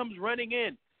money comes running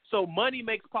in. So money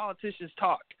makes politicians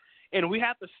talk, and we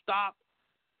have to stop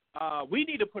we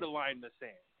need to put a line in the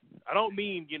sand. I don't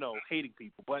mean, hating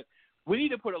people, but we need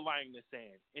to put a line in the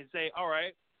sand and say, all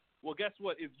right, well, guess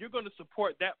what? If you're going to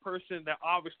support that person that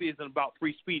obviously isn't about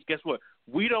free speech, guess what?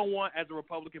 We don't want, as a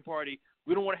Republican Party,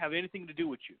 we don't want to have anything to do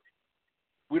with you.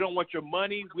 We don't want your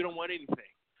money. We don't want anything.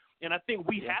 And I think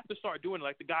we have to start doing it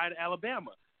like the guy in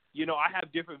Alabama. I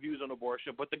have different views on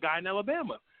abortion, but the guy in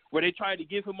Alabama, where they tried to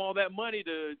give him all that money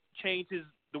to change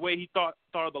the way he thought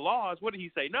of the laws, what did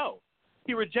he say? No.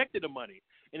 He rejected the money.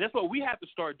 And that's what we have to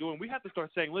start doing. We have to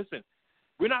start saying, listen,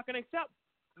 we're not going to accept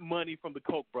money from the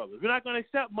Koch brothers. We're not going to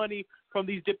accept money from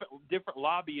these different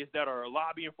lobbyists that are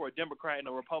lobbying for a Democrat and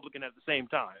a Republican at the same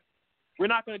time. We're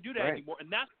not going to do that anymore,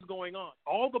 and that's what's going on.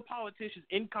 All the politicians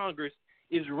in Congress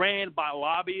is ran by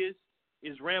lobbyists,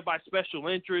 is ran by special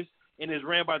interests, and is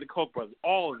ran by the Koch brothers,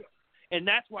 all of them. And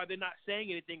that's why they're not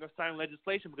saying anything or signing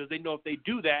legislation, because they know if they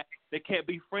do that, they can't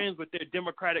be friends with their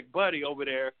Democratic buddy over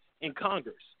there in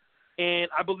Congress. And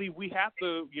I believe we have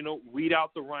to, weed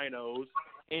out the rhinos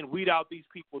and weed out these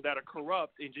people that are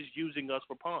corrupt and just using us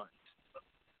for pawns.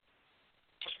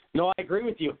 No, I agree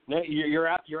with you.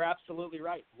 You're absolutely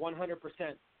right, 100%.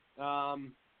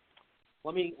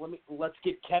 Let's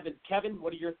get Kevin. Kevin,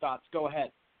 what are your thoughts? Go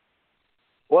ahead.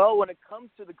 Well, when it comes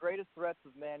to the greatest threats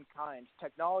of mankind,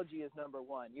 technology is number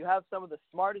one. You have some of the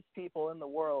smartest people in the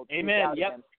world Amen. Yep.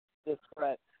 against this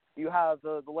threat. You have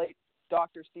the late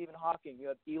Dr. Stephen Hawking. You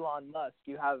have Elon Musk.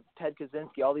 You have Ted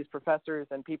Kaczynski, all these professors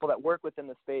and people that work within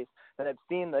the space that have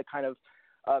seen the kind of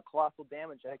colossal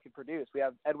damage that it could produce. We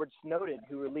have Edward Snowden,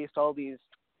 who released all these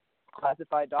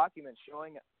classified documents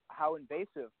showing how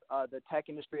invasive the tech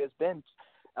industry has been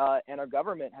and our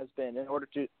government has been in order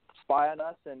to spy on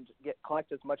us and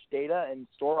collect as much data and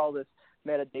store all this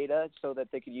metadata so that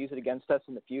they could use it against us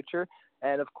in the future.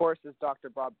 And of course, as Dr.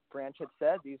 Bob Branch had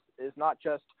said, these is not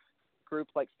just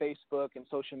groups like Facebook and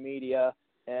social media,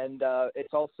 and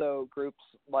it's also groups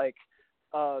like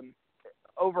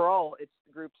overall it's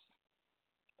groups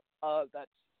that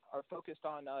are focused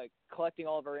on collecting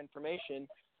all of our information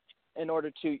in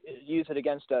order to use it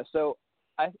against us. So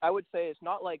I would say it's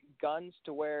not like guns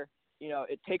to where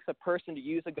it takes a person to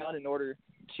use a gun in order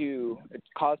to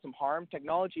cause some harm.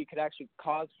 Technology could actually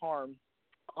cause harm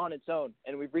on its own,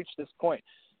 and we've reached this point.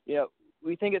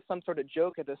 We think it's some sort of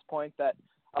joke at this point that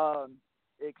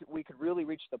we could really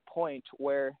reach the point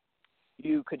where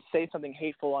you could say something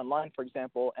hateful online, for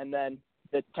example, and then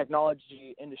the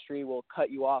technology industry will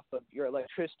cut you off of your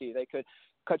electricity. They could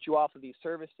cut you off of these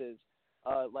services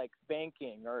like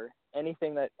banking or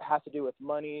anything that has to do with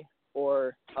money,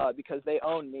 or because they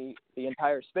own the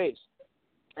entire space.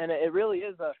 And it really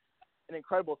is an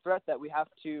incredible threat that we have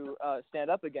to stand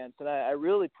up against. And I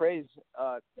really praise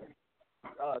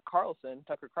Tucker Carlson,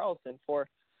 for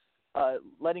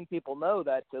letting people know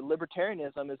that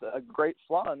libertarianism is a great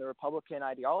flaw in the Republican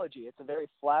ideology. It's a very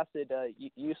flaccid,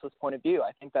 useless point of view.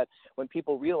 I think that when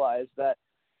people realize that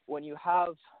when you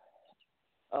have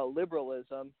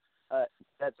liberalism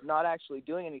that's not actually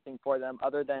doing anything for them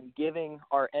other than giving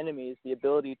our enemies the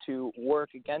ability to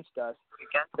work against us,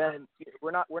 then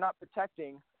we're not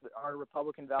protecting our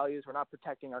Republican values. We're not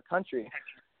protecting our country,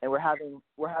 and we're having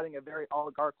a very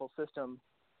oligarchical system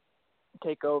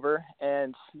take over,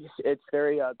 and it's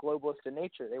very globalist in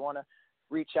nature. They want to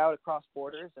reach out across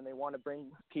borders, and they want to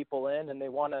bring people in, and they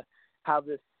want to have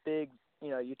this big,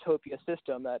 utopia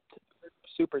system that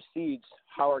supersedes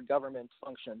how our government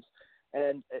functions.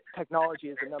 And technology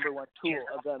is the number one tool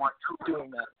of them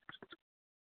doing that.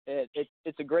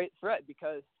 It's a great threat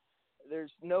because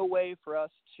there's no way for us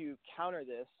to counter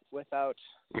this without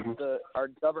our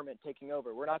government taking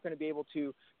over. We're not going to be able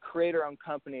to create our own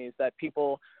companies that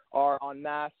people are en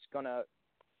masse going to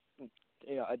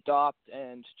adopt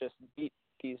and just beat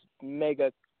these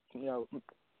mega,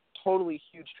 totally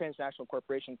huge transnational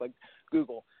corporations like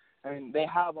Google. I mean, they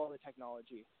have all the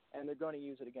technology, and they're going to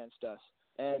use it against us.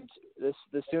 And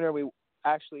the sooner we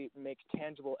actually make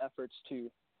tangible efforts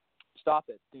to stop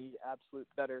it, the absolute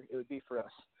better it would be for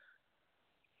us.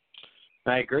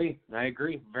 I agree.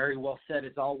 Very well said,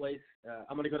 as always.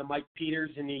 I'm going to go to Mike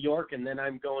Peters in New York, and then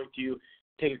I'm going to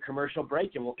take a commercial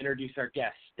break, and we'll introduce our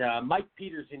guest. Mike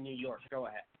Peters in New York. Go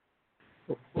ahead.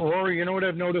 Rory, you know what?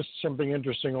 I've noticed something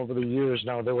interesting over the years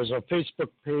now. There was a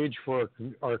Facebook page for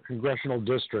our congressional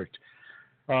district,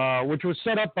 which was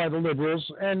set up by the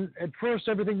liberals, and at first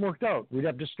everything worked out. We'd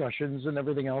have discussions and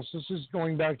everything else. This is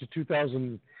going back to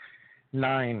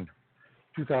 2008,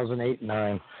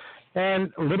 2009.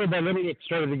 And little by little it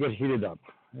started to get heated up.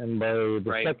 And by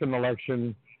the second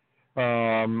election,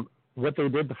 what they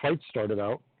did, the fight started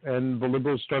out, and the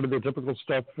liberals started their typical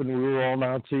stuff, and we were all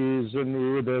Nazis, and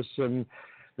we were this, and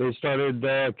They started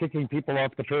kicking people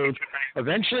off the page.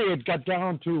 Eventually, it got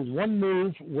down to one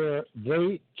move where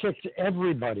they kicked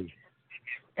everybody.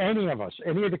 Any of us,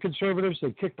 any of the conservatives,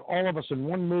 they kicked all of us in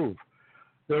one move.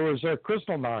 There was a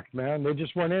crystal knock, man. They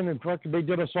just went in and they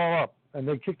did us all up, and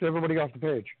they kicked everybody off the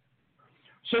page.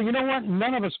 So you know what?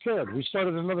 None of us cared. We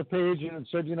started another page and it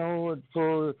said,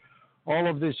 for all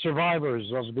of the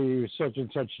survivors of the such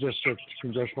and such district,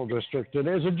 congressional district, and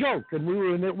as a joke, and we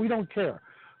were in it. We don't care.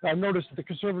 I noticed that the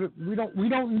conservative, we don't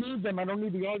need them. I don't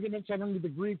need the arguments. I don't need the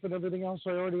grief and everything else.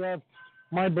 I already have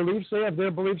my beliefs. They have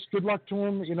their beliefs. Good luck to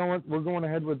them. You know what? We're going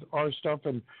ahead with our stuff.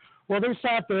 And well, they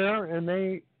sat there and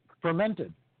they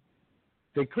fermented.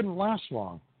 They couldn't last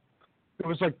long. It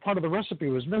was like part of the recipe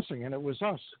was missing, and it was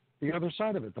us, the other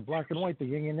side of it, the black and white, the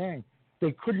yin and yang.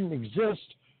 They couldn't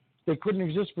exist. They couldn't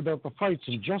exist without the fights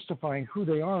and justifying who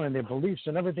they are and their beliefs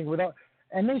and everything without.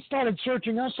 And they started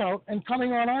searching us out and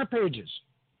coming on our pages.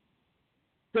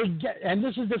 And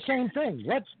this is the same thing.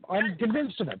 I'm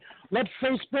convinced of it. Let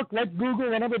Facebook, let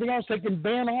Google, and everything else. They can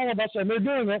ban all of us, and they're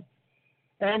doing it.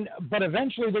 But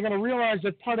eventually, they're going to realize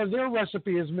that part of their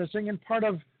recipe is missing, and part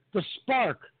of the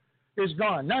spark is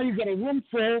gone. Now you've got a room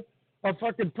full of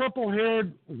fucking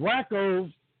purple-haired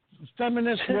wacko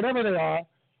feminists, whatever they are,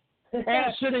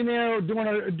 all sitting there doing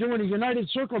a United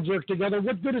Circle jerk together.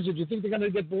 What good is it? Do you think they're going to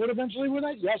get bored eventually with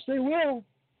it? Yes, they will.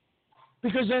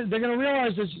 Because they're going to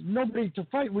realize there's nobody to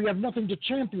fight. We have nothing to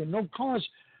champion, no cause,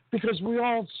 because we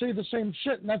all say the same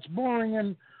shit, and that's boring.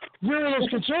 And we're those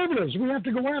conservatives. We have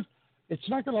to go after. It's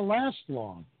not going to last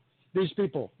long, these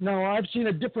people. Now, I've seen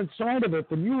a different side of it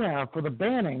than you have for the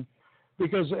banning,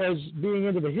 because as being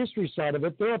into the history side of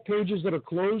it, there are pages that are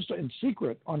closed and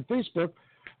secret on Facebook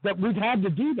that we've had to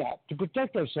do that to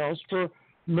protect ourselves for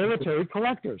military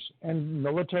collectors and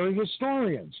military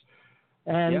historians.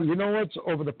 And you know what?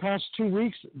 Over the past 2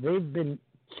 weeks, they've been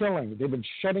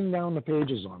shutting down the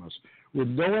pages on us with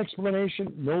no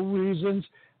explanation, no reasons.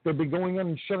 They've been going in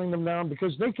and shutting them down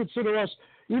because they consider us,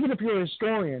 even if you're a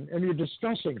historian and you're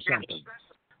discussing something.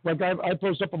 Like I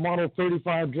post up a Model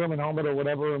 35 German helmet or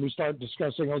whatever, and we start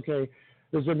discussing, okay,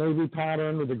 there's a Navy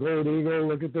pattern with the Gold Eagle.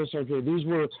 Look at this. Okay, these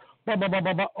were blah, blah, blah,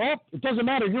 blah, blah. Oh, it doesn't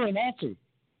matter. You're a Nazi.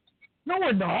 No,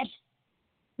 we're not.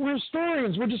 We're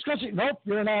historians. We're discussing. Nope,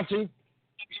 you're a Nazi.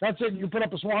 That's it. You put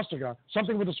up a swastika,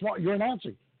 something with a swastika. You're a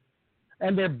Nazi.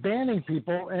 And they're banning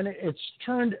people, and it's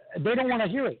turned. They don't want to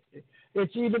hear it.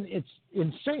 It's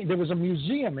insane. There was a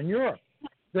museum in Europe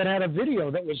that had a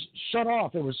video that was shut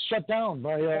off. It was shut down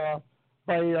by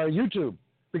YouTube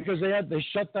because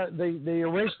they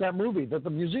erased that movie that the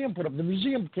museum put up. The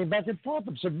museum came back and fought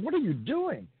them. Said, "What are you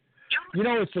doing?"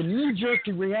 It's a knee-jerk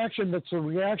reaction. That's a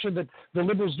reaction that the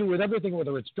liberals do with everything,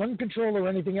 whether it's gun control or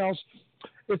anything else.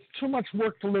 It's too much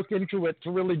work to look into it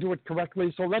to really do it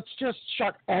correctly. So let's just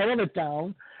shut all of it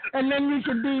down, and then we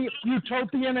can be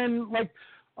utopian and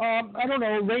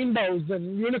rainbows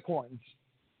and unicorns.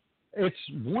 It's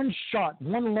one shot,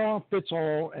 one law fits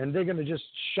all, and they're going to just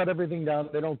shut everything down.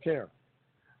 They don't care.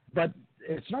 But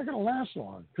it's not going to last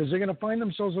long because they're going to find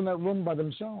themselves in that room by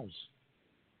themselves.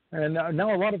 And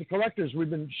now a lot of the collectors, we've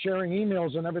been sharing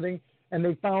emails and everything, and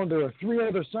they found there are 3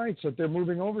 other sites that they're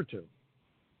moving over to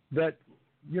that,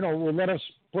 will let us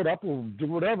put up, we'll do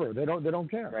whatever. They don't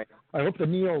care. Right. I hope the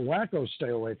neo-wackos stay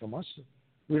away from us.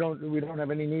 We don't have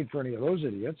any need for any of those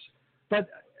idiots. But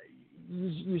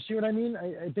you see what I mean?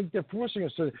 I think they're forcing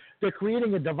us to. They're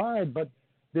creating a divide, but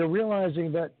they're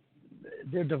realizing that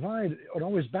their divide, it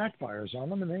always backfires on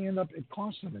them, and it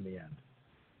costs them in the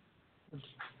end.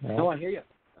 No, I hear you.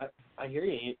 I hear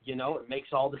you. It makes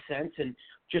all the sense. And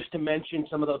just to mention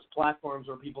some of those platforms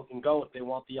where people can go if they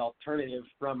want the alternative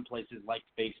from places like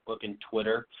Facebook and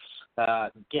Twitter.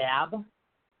 Gab,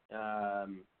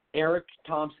 Eric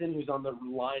Thompson, who's on the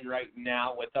line right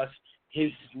now with us,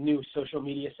 his new social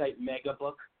media site,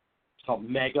 Megabook. It's called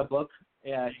Megabook.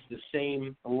 It's the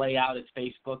same layout as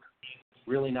Facebook.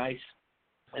 Really nice.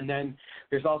 And then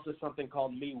there's also something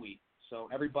called MeWe. So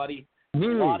everybody, a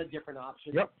lot of different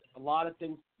options. Yep. A lot of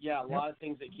things, a lot of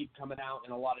things that keep coming out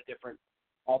and a lot of different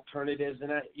alternatives.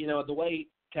 And, the way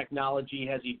technology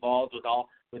has evolved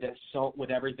with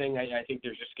everything, I think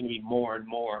there's just going to be more and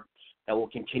more that will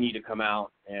continue to come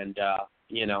out and,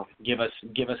 give us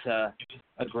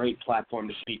a great platform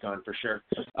to speak on for sure.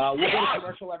 We'll go to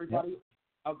commercial, everybody. Yep.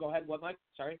 Oh, go ahead. What, Mike?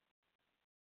 Sorry.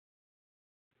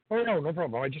 Oh, no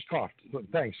problem. I just coughed.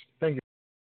 Thanks. Thank you.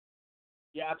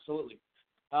 Yeah, absolutely.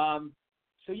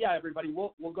 Everybody,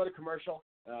 we'll go to commercial.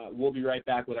 We'll be right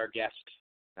back with our guest,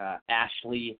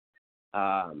 Ashley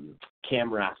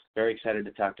Kamrath. Very excited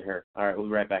to talk to her. All right, we'll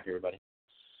be right back, everybody.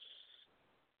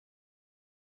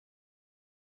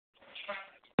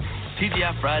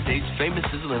 TGI Friday's famous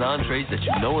sizzling entrees that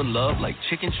you know and love, like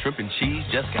chicken, shrimp, and cheese,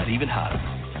 just got even hotter.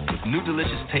 With new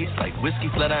delicious tastes like whiskey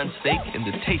flat iron steak and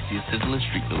the tastiest sizzling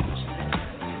street noodles.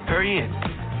 Hurry in.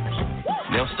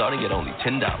 Now starting at only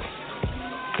 $10.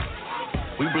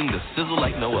 We bring the sizzle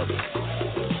like no other.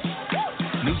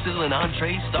 New sizzling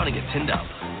entrees starting at $10.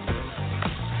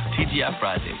 TGI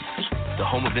Fridays, the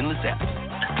home of endless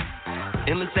apps.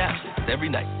 Endless apps every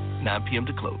night, 9 p.m.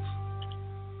 to close.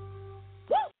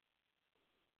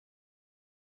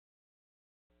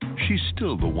 She's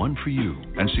still the one for you,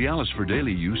 and Cialis for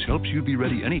daily use helps you be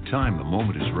ready anytime the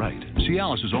moment is right.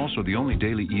 Cialis is also the only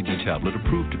daily ED tablet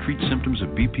approved to treat symptoms of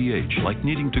BPH, like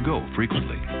needing to go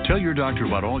frequently. Tell your doctor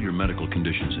about all your medical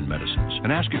conditions and medicines,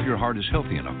 and ask if your heart is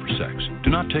healthy enough for sex. Do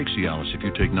not take Cialis if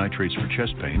you take nitrates for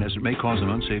chest pain, as it may cause an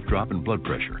unsafe drop in blood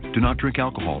pressure. Do not drink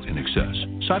alcohol in excess.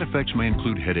 Side effects may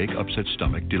include headache, upset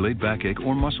stomach, delayed backache,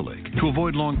 or muscle ache. To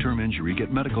avoid long-term injury,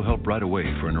 get medical help right away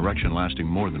for an erection lasting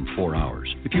more than 4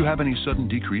 hours. If you have any sudden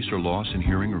decrease or loss in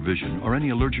hearing or vision, or any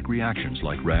allergic reactions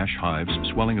like rash, hives,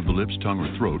 swelling of the lips, tongue,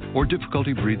 or throat, or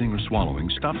difficulty breathing or swallowing,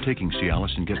 stop taking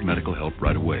Cialis and get medical help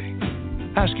right away.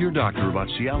 Ask your doctor about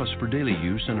Cialis for daily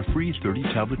use and a free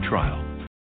 30-tablet trial.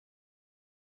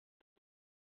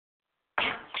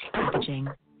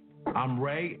 I'm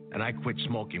Ray, and I quit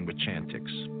smoking with Chantix.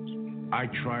 I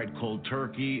tried cold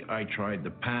turkey, I tried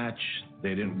the patch, they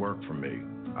didn't work for me.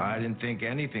 I didn't think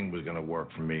anything was going to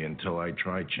work for me until I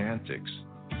tried Chantix.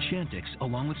 Chantix,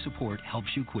 along with support, helps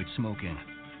you quit smoking.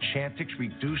 Chantix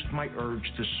reduced my urge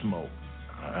to smoke.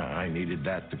 I needed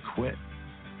that to quit.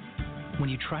 When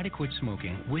you try to quit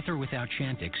smoking, with or without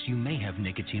Chantix, you may have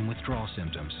nicotine withdrawal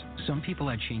symptoms. Some people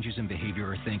had changes in behavior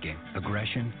or thinking,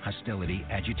 aggression, hostility,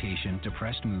 agitation,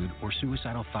 depressed mood, or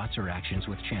suicidal thoughts or actions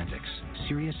with Chantix.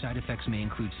 Serious side effects may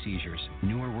include seizures,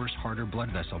 new or worse heart or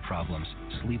blood vessel problems,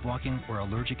 sleepwalking, or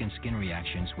allergic and skin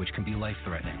reactions, which can be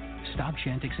life-threatening. Stop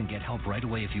Chantix and get help right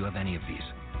away if you have any of these.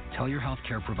 Tell your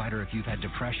healthcare provider if you've had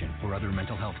depression or other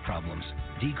mental health problems.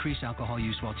 Decrease alcohol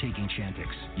use while taking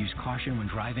Chantix. Use caution when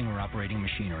driving or operating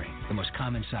machinery. The most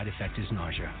common side effect is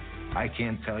nausea. I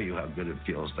can't tell you how good it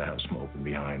feels to have smoking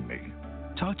behind me.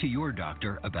 Talk to your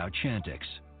doctor about Chantix.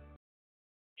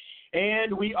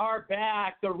 And we are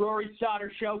back. The Rory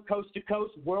Sauter Show, coast to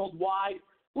coast, worldwide.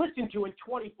 Listened to in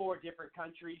 24 different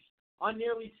countries on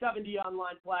nearly 70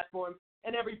 online platforms.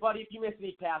 And everybody, if you missed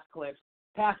any past clips,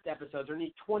 past episodes, or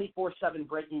need 24/7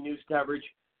 breaking news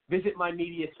coverage, visit my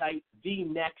media site,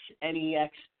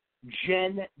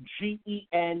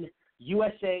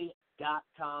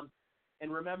 GenUSA.com.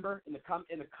 And remember, in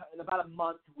about a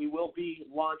month, we will be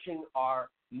launching our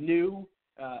new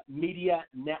media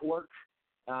network,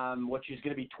 which is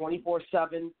going to be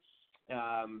 24/7.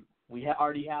 We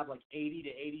already have like 80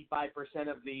 to 85%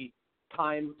 of the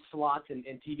time slots and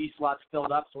TV slots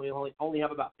filled up, so we only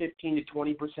have about 15 to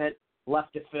 20%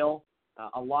 left to fill.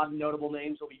 A lot of notable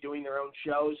names will be doing their own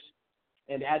shows.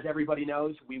 And as everybody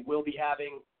knows, we will be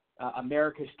having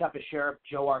America's Toughest Sheriff,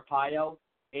 Joe Arpaio,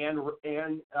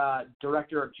 and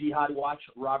Director of Jihad Watch,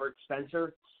 Robert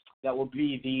Spencer, that will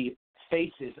be the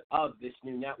faces of this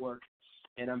new network.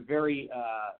 And I'm very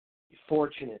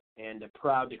fortunate and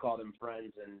proud to call them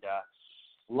friends and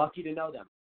lucky to know them.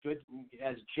 Good,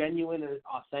 as genuine and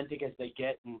authentic as they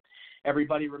get. And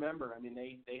everybody remember, I mean,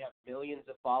 they have millions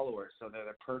of followers, so they're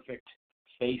the perfect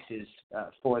faces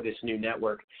for this new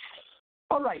network.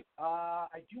 All right,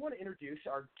 I do want to introduce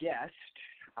our guest.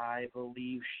 I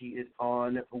believe she is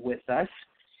on with us.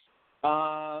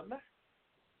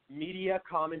 Media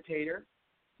commentator,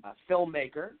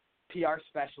 filmmaker, PR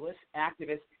specialist,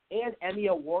 activist, and Emmy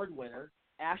Award winner,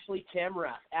 Ashley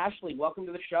Kamrath. Ashley, welcome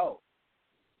to the show.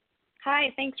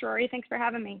 Hi, thanks, Rory. Thanks for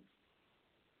having me.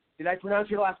 Did I pronounce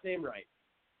your last name right?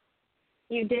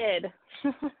 You did.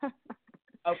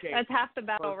 Okay. That's half the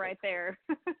battle right there.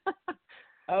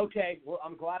 Okay. Well,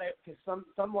 I'm glad because some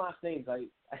last names I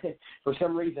for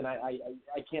some reason I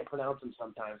can't pronounce them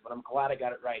sometimes, but I'm glad I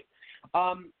got it right.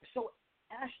 So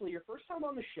Ashley, your first time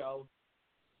on the show,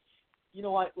 you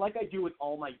know what? Like I do with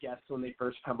all my guests when they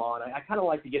first come on, I kind of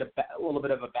like to get a little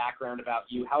bit of a background about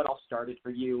you, how it all started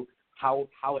for you. How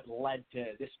it led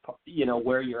to this, you know,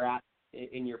 where you're at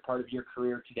in your part of your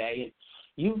career today.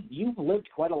 And you've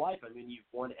lived quite a life. I mean, you've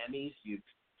won Emmys. You've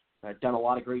done a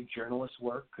lot of great journalist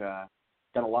work, done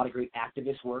a lot of great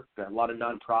activist work, a lot of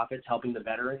nonprofits helping the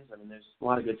veterans. I mean, there's a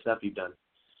lot of good stuff you've done.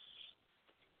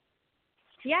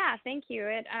 Yeah, thank you.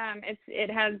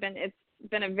 It's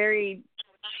been a very,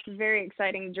 very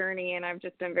exciting journey, and I've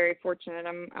just been very fortunate.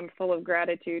 I'm full of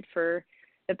gratitude for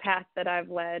the path that I've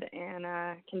led and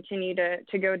continue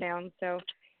to go down. So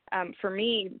for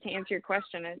me, to answer your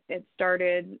question, it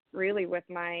started really with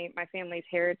my family's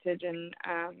heritage and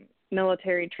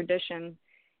military tradition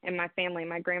in my family.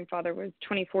 My grandfather was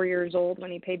 24 years old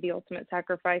when he paid the ultimate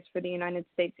sacrifice for the United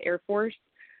States Air Force.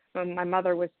 My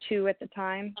mother was 2 at the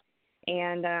time,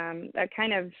 and that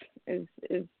kind of is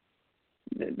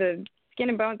the skin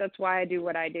and bones. That's why I do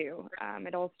what I do.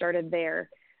 It all started there.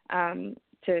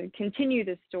 To continue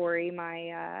the story,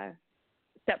 my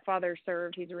stepfather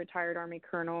served. He's a retired Army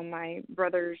colonel. My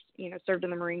brothers, served in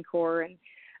the Marine Corps, and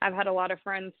I've had a lot of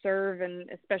friends serve, and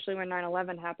especially when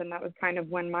 9/11 happened, that was kind of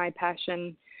when my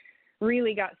passion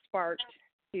really got sparked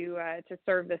to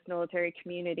serve this military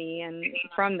community. And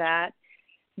from that,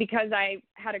 because I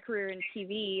had a career in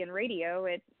TV and radio,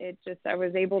 I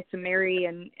was able to marry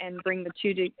and bring the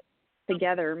two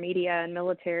together, media and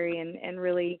military, and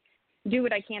really do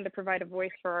what I can to provide a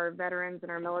voice for our veterans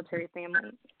and our military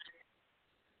families.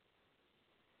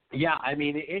 Yeah, I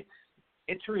mean,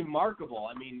 it's remarkable.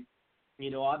 I mean,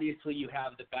 obviously you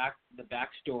have the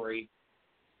backstory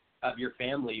of your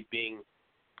family being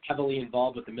heavily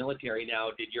involved with the military. Now,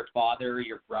 did your father,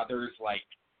 your brothers,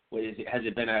 has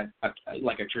it been a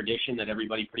tradition that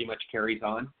everybody pretty much carries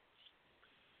on?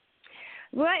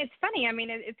 Well, it's funny. I mean,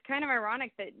 it's kind of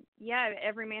ironic that,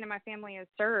 every man in my family has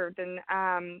served. And,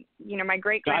 my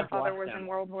great-grandfather was in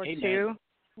World War II.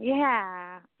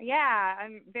 Yeah.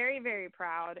 I'm very, very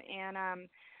proud. And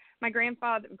my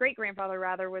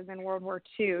great-grandfather, was in World War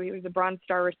II. He was a Bronze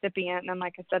Star recipient. And then,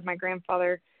 like I said, my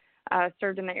grandfather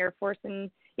served in the Air Force.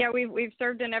 And, we've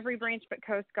served in every branch but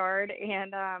Coast Guard.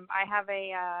 And I have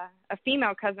a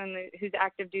female cousin who's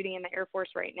active duty in the Air Force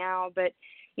right now. But,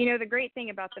 the great thing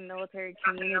about the military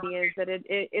community is that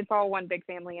it's all one big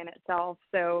family in itself.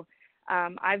 So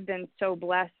I've been so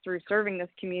blessed through serving this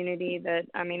community that,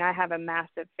 I have a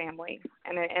massive family,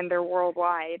 and they're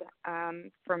worldwide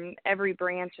from every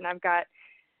branch. And I've got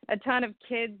a ton of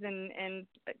kids and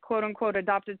quote-unquote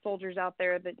adopted soldiers out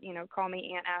there that, call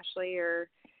me Aunt Ashley, or,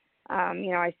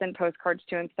 I send postcards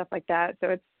to and stuff like that.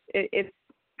 So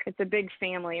it's a big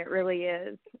family. It really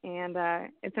is. And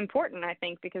it's important, I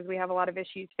think, because we have a lot of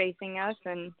issues facing us,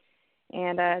 and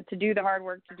to do the hard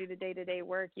work, to do the day-to-day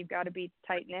work, you've got to be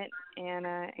tight-knit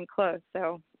and close.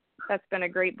 So that's been a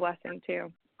great blessing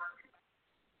too.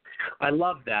 I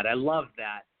love that.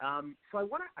 So I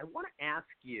want to ask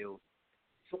you,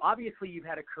 so obviously you've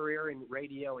had a career in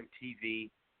radio and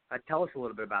TV. Tell us a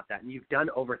little bit about that. And you've done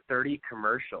over 30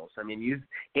 commercials. I mean, you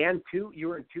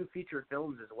were in 2 feature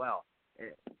films as well.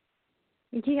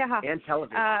 Yeah. And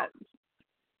television.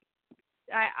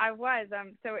 I was.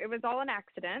 So it was all an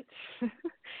accident,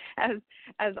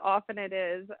 as often it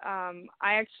is. I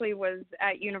actually was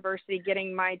at university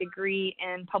getting my degree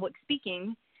in public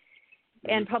speaking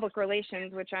and public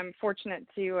relations, which I'm fortunate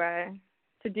to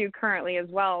do currently as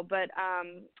well. But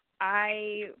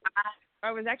I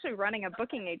was actually running a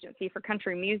booking agency for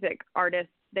country music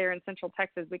artists there in Central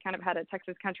Texas. We kind of had a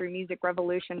Texas country music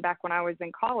revolution back when I was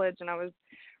in college, and I was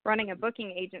running a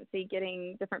booking agency,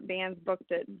 getting different bands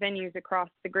booked at venues across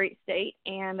the great state.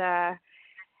 And I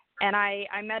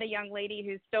met a young lady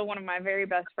who's still one of my very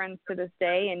best friends to this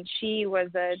day, and she was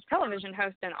a television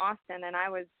host in Austin, and I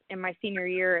was in my senior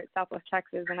year at Southwest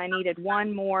Texas, and I needed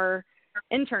one more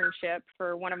internship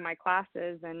for one of my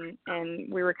classes,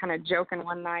 and we were kind of joking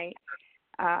one night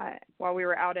while we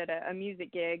were out at a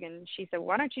music gig, and she said,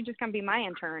 "Why don't you just come be my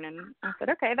intern?" And I said,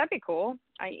 "Okay, that'd be cool."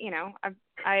 I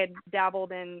had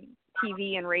dabbled in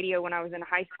TV and radio when I was in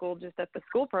high school, just at the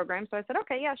school program, so I said,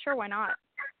 "Okay, yeah, sure, why not?"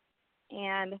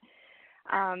 And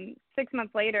 6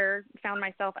 months later, found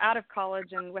myself out of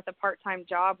college and with a part-time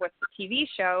job with the TV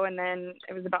show. And then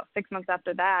it was about 6 months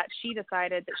after that, she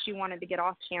decided that she wanted to get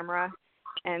off camera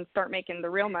and start making the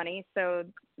real money. So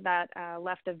that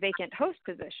left a vacant host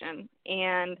position.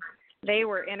 And they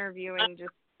were interviewing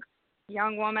just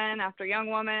young woman after young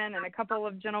woman and a couple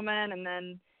of gentlemen. And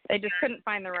then they just couldn't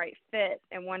find the right fit.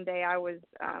 And one day I was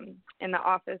in the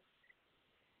office.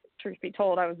 Truth be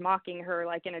told, I was mocking her,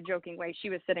 like, in a joking way. She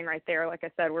was sitting right there. Like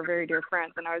I said, we're very dear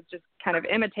friends, and I was just kind of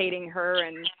imitating her.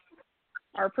 And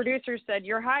our producer said,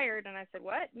 "You're hired." And I said,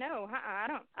 "What? No, I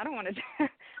don't want to. I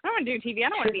don't want to do TV. I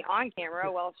don't want to be on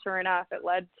camera." Well, sure enough, it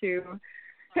led to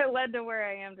where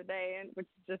I am today, and which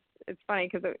is just, it's funny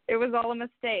because it was all a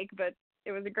mistake, but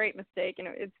it was a great mistake, and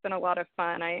it's been a lot of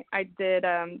fun. I did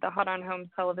the Hot on Home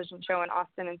television show in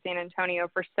Austin and San Antonio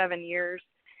for 7 years.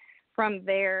 From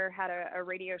there, had a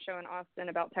radio show in Austin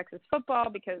about Texas football,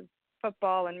 because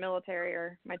football and military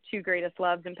are my two greatest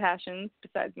loves and passions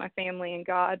besides my family and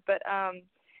God. But,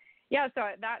 yeah, so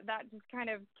that just kind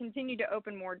of continued to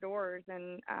open more doors,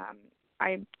 and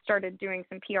I started doing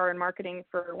some PR and marketing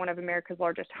for one of America's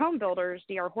largest home builders,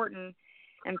 D.R. Horton,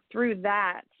 and through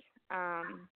that,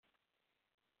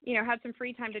 had some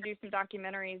free time to do some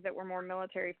documentaries that were more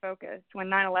military focused. When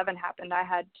 9/11 happened, I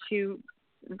had two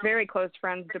very close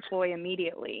friends deploy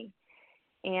immediately,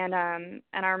 and I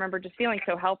remember just feeling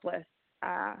so helpless,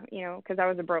 because I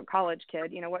was a broke college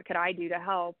kid. What could I do to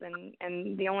help?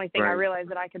 And the only thing I realized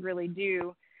that I could really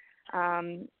do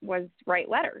was write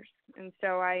letters. And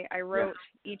so I wrote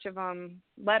each of them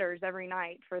letters every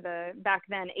night for the back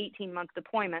then 18-month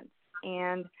deployments.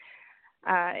 And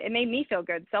it made me feel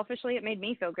good. Selfishly, it made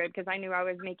me feel good because I knew I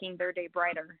was making their day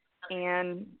brighter.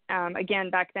 And again,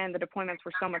 back then the deployments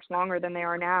were so much longer than they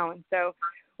are now. And so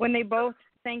when they both,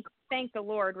 thank the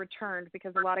Lord, returned,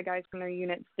 because a lot of guys from their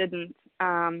units didn't,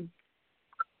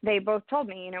 they both told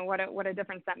me, what a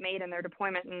difference that made in their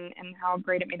deployment and how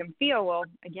great it made them feel. Well,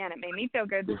 again, it made me feel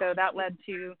good. So that led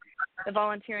to the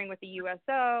volunteering with the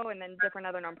USO and then different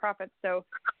other nonprofits. So,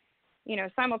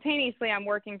 simultaneously I'm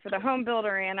working for the home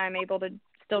builder and I'm able to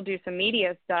still do some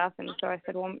media stuff. And so I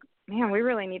said, well, man, we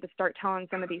really need to start telling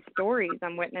some of these stories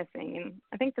I'm witnessing. And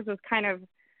I think this was kind of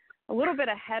a little bit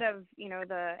ahead of,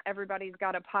 the everybody's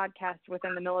got a podcast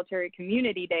within the military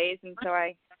community days. And so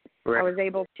I was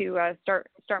able to start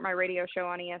my radio show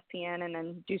on ESPN and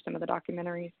then do some of the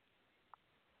documentaries.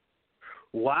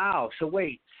 Wow. So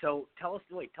tell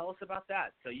us about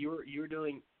that. So you were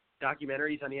doing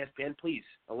documentaries on ESPN. Please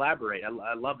elaborate.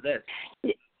 I love this.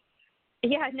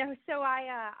 Yeah, no. So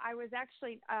I was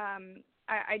actually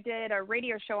I did a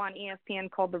radio show on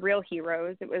ESPN called The Real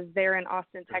Heroes. It was there in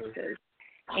Austin, Texas,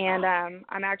 and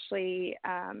I'm actually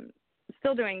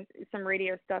still doing some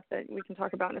radio stuff that we can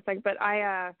talk about in a second. But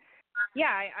I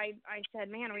said,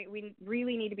 man, we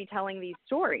really need to be telling these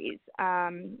stories.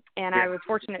 And I was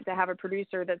fortunate to have a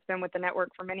producer that's been with the network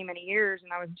for many, many years.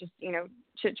 And I was just,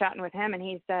 chit-chatting with him. And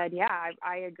he said, yeah,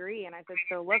 I agree. And I said,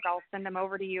 so look, I'll send them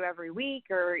over to you every week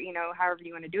or, however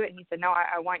you want to do it. And he said, no,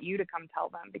 I want you to come tell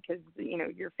them because,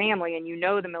 your family and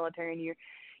the military and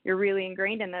you're really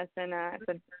ingrained in this. And I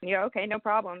said, yeah, okay, no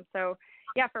problem. So,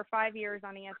 yeah, for 5 years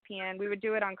on ESPN. We would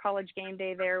do it on College Game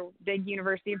Day there, big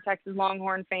University of Texas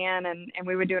Longhorn fan, and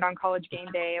we would do it on College Game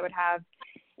Day. I would have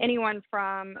anyone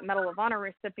from a Medal of Honor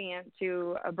recipient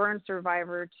to a burn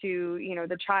survivor to,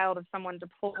 the child of someone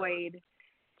deployed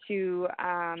to,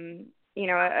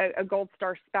 a Gold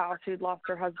Star spouse who'd lost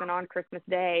her husband on Christmas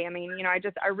Day. I mean,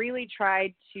 I really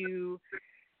tried to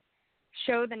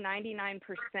show the 99%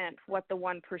 what the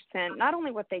 1%, not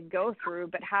only what they go through,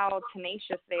 but how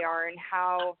tenacious they are and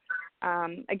how,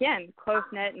 again,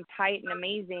 close-knit and tight and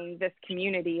amazing this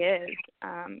community is.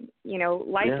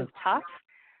 Life is tough.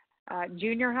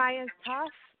 Junior high is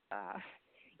tough.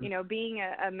 Being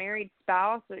a married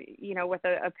spouse, with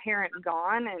a parent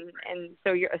gone. And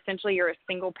so you're a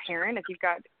single parent. If you've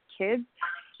got kids,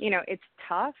 it's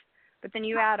tough. But then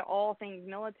you add all things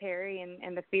military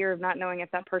and the fear of not knowing if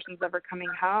that person's ever coming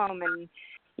home. And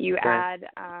you add,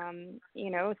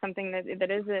 something that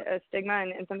is a stigma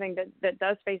and something that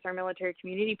does face our military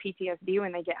community, PTSD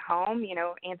when they get home,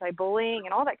 anti-bullying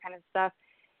and all that kind of stuff.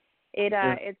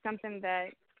 It's something that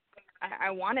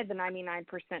I wanted the 99%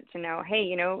 to know,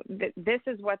 hey, this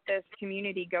is what this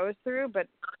community goes through, but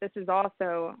this is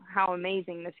also how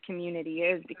amazing this community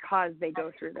is because they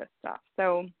go through this stuff.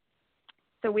 So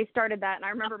we started that, and I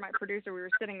remember my producer, we were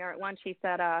sitting there at lunch, he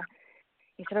said,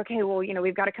 okay, well,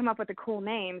 we've got to come up with a cool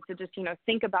name, so just,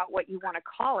 think about what you want to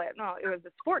call it. No, it was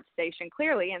a sports station,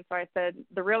 clearly, and so I said,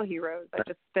 The Real Heroes. I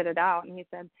just spit it out, and he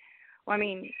said, well, I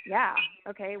mean, yeah,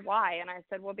 okay, why? And I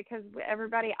said, well, because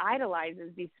everybody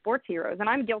idolizes these sports heroes, and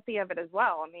I'm guilty of it as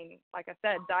well. I mean, like I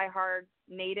said, diehard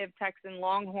native Texan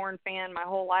Longhorn fan my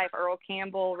whole life, Earl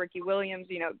Campbell, Ricky Williams,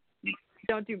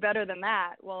 don't do better than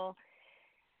that. Well,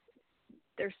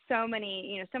 there's so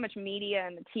many, so much media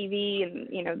and the TV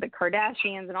and, the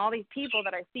Kardashians and all these people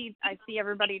that I see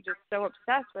everybody just so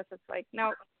obsessed with. It's like,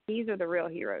 no, these are the real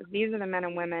heroes. These are the men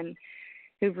and women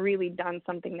who've really done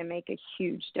something to make a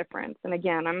huge difference. And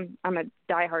again, I'm a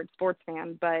diehard sports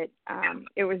fan, but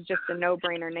it was just a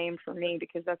no-brainer name for me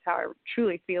because that's how I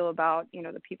truly feel about,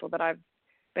 the people that I've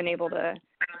been able to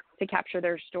capture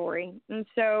their story. And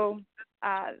so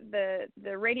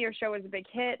the radio show was a big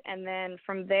hit, and then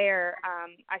from there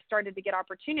I started to get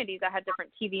opportunities. I had different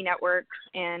TV networks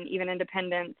and even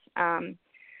independent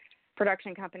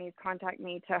production companies contact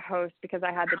me to host because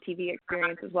I had the TV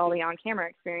experience as well, the on-camera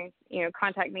experience,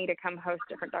 contact me to come host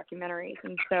different documentaries.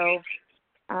 And so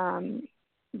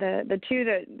the two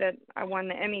that I won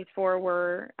the Emmys for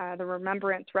were the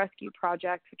Remembrance Rescue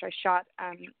Project, which I shot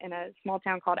in a small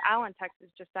town called Allen, Texas,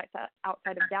 just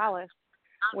outside of Dallas,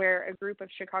 where a group of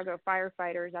Chicago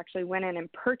firefighters actually went in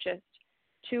and purchased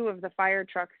 2 of the fire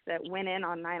trucks that went in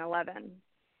on 9/11.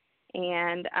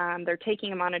 And they're taking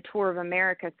them on a tour of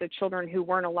America, so children who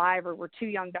weren't alive or were too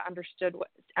young to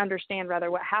understand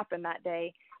what happened that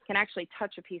day can actually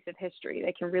touch a piece of history.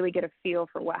 They can really get a feel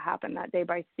for what happened that day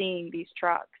by seeing these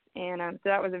trucks. And so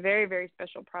that was a very, very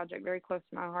special project, very close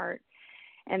to my heart.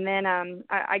 And then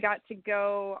I got to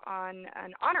go on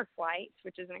an honor flight,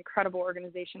 which is an incredible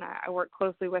organization I work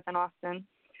closely with in Austin,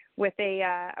 with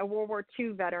a World War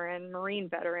II veteran, Marine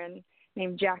veteran,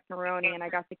 named Jack Maroney, and I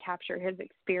got to capture his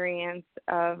experience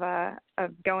of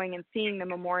going and seeing the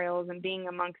memorials and being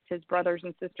amongst his brothers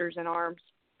and sisters in arms.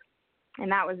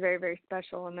 And that was very, very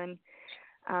special. And then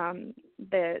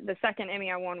the second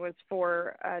Emmy I won was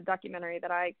for a documentary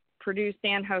that I produced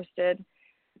and hosted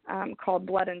called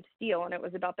Blood and Steel, and it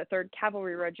was about the 3rd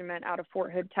Cavalry Regiment out of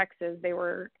Fort Hood, Texas. They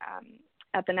were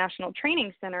at the National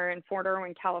Training Center in Fort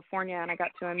Irwin, California, and I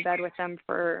got to embed with them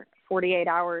for 48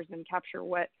 hours and capture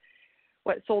what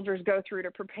soldiers go through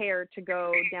to prepare to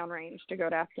go downrange, to go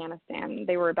to Afghanistan.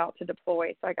 They were about to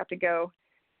deploy, so I got to go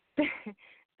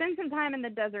spend some time in the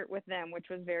desert with them, which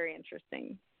was very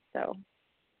interesting. So,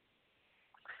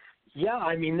 yeah,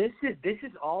 I mean, this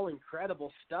is all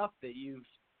incredible stuff that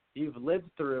you've lived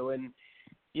through, and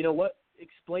you know what?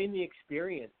 Explain the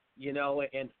experience,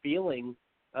 and feeling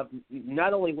of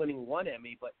not only winning 1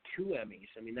 Emmy but 2 Emmys.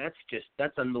 I mean,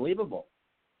 that's unbelievable.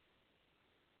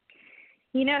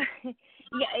 Yeah,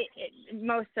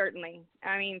 most certainly.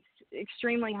 I mean,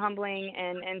 extremely humbling,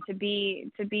 and to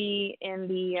be in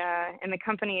the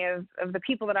company of the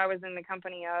people that I was in the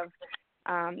company of,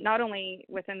 not only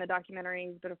within the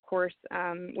documentaries, but of course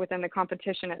within the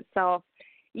competition itself.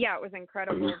 Yeah, it was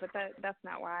incredible, but that's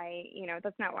not why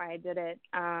I did it.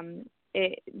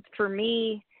 For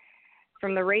me,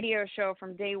 from the radio show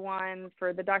from day one,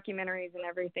 for the documentaries and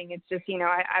everything, it's just,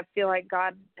 I feel like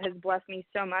God has blessed me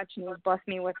so much, and he's blessed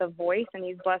me with a voice, and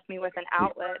he's blessed me with an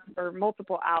outlet or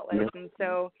multiple outlets. And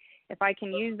so if I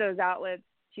can use those outlets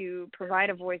to provide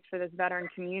a voice for this veteran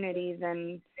community,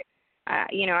 then,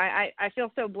 I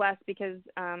feel so blessed because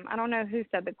I don't know who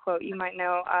said the quote. You might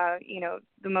know,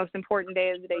 the most important day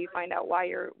is the day you find out why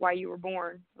you were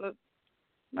born.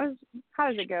 How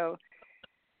does it go?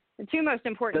 The 2 most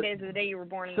important days are the day you were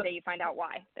born and the day you find out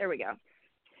why. There we go.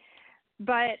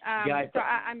 But so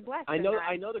I'm blessed. I know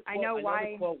the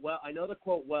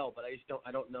quote well, but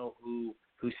I don't know who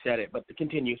said it. But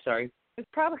continue. Sorry. It's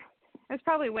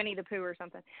probably Winnie the Pooh or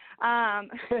something.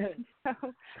 So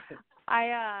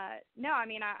I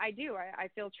do. I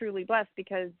feel truly blessed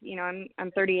because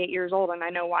I'm 38 years old and I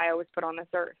know why I was put on this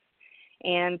earth.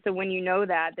 And so when you know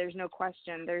that, there's no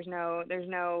question, there's no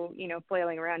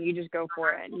flailing around. You just go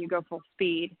for it and you go full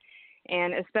speed.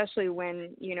 And especially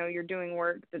when, you're doing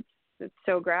work that's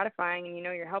so gratifying and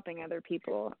you're helping other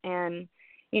people. And,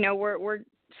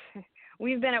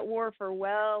 we've been at war for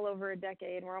well over a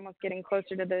decade. We're almost getting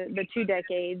closer to the 2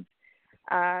 decades,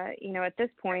 at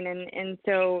this point. And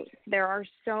so there are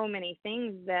so many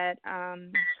things that are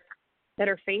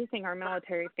facing our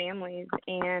military families.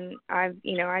 And I've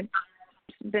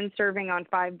been serving on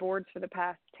 5 boards for the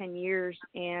past 10 years,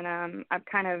 and I've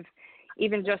kind of,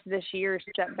 even just this year,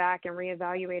 stepped back and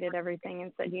reevaluated everything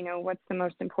and said, what's the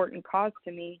most important cause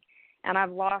to me? And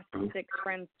I've lost 6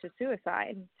 friends to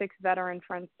suicide, 6 veteran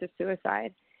friends to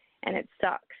suicide, and it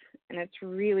sucks, and it's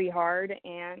really hard,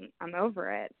 and I'm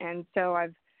over it. And so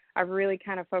I've really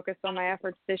kind of focused on my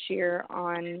efforts this year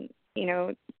on,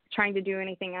 trying to do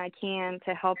anything I can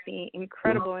to help the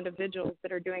incredible individuals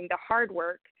that are doing the hard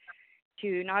work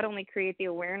to not only create the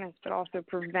awareness, but also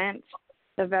prevent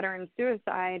the veteran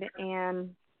suicide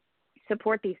and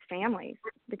support these families,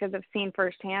 because I've seen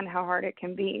firsthand how hard it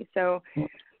can be. So,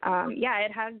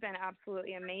 it has been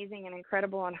absolutely amazing and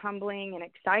incredible and humbling and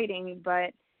exciting.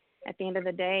 But at the end of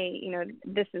the day,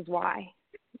 this is why,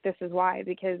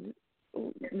 because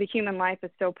the human life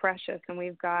is so precious, and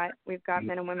we've got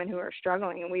men and women who are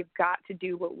struggling, and we've got to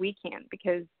do what we can,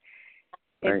 because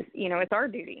it's our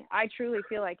duty. I truly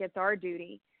feel like it's our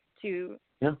duty to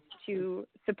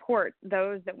support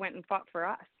those that went and fought for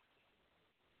us.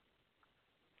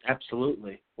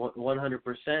 Absolutely, 100%.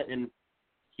 And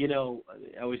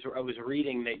I was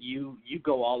reading that you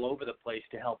go all over the place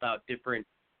to help out different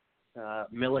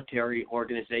military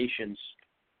organizations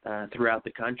throughout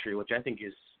the country, which I think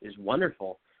is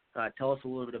wonderful. Tell us a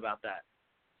little bit about that.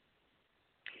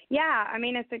 Yeah, I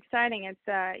mean, it's exciting. It's,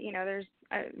 there's,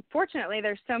 fortunately,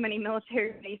 there's so many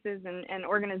military bases and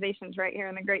organizations right here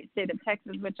in the great state of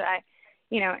Texas, which I,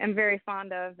 am very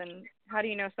fond of. And how do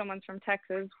you know someone's from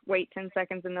Texas? Wait 10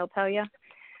 seconds and they'll tell you.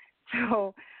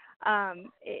 So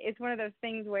it's one of those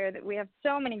things where that we have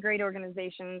so many great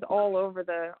organizations all over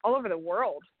the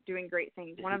world doing great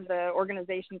things. One of the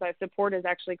organizations I support is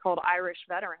actually called Irish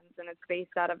Veterans, and it's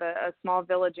based out of a small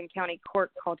village in County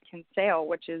Cork called Kinsale,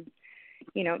 which is,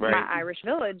 right. My Irish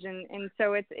village, and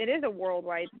so it is a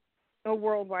worldwide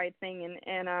thing,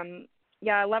 and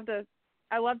I love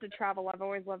to travel. I've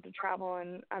always loved to travel,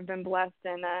 and I've been blessed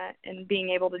in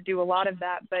being able to do a lot of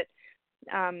that. But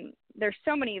there's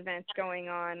so many events going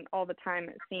on all the time,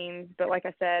 it seems. But like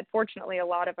I said, fortunately, a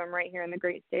lot of them right here in the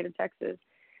great state of Texas.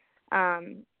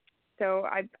 So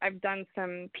I've done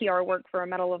some PR work for a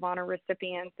Medal of Honor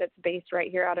recipient that's based right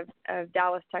here out of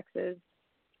Dallas, Texas.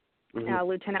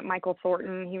 Lieutenant Michael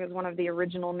Thornton, he was one of the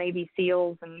original Navy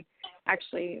SEALs and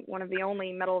actually one of the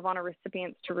only Medal of Honor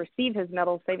recipients to receive his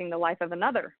medal, saving the life of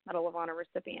another Medal of Honor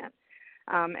recipient.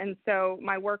 And so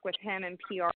my work with him in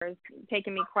PR has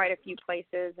taken me quite a few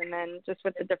places, and then just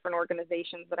with the different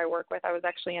organizations that I work with. I was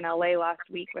actually in LA last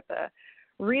week with a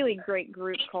really great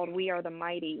group called We Are the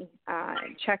Mighty.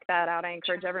 Check that out. I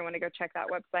encourage everyone to go check that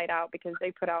website out because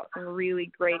they put out some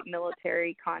really great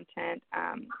military content,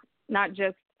 not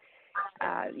just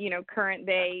current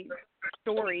day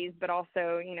stories, but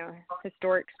also,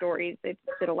 historic stories. They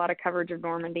did a lot of coverage of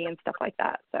Normandy and stuff like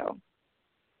that. So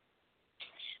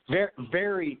very,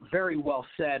 very, very well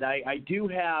said. I do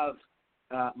have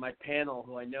my panel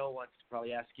who I know wants to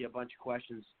probably ask you a bunch of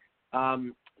questions.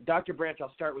 Dr. Branch,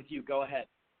 I'll start with you. Go ahead.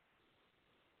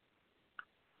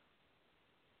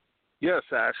 Yes,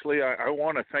 Ashley, I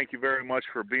want to thank you very much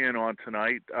for being on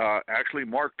tonight. Actually,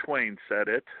 Mark Twain said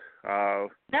it.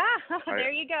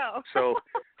 There you go.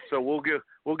 so we'll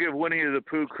give Winnie the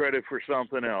Pooh credit for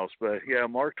something else, but yeah,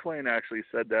 Mark Twain actually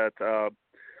said that.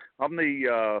 I'm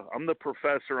the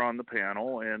professor on the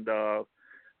panel, and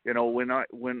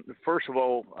when first of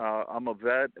all, I'm a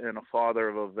vet and a father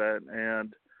of a vet,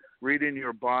 and reading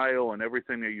your bio and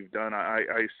everything that you've done,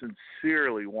 I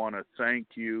sincerely want to thank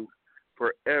you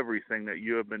for everything that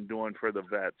you have been doing for the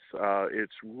vets.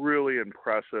 It's really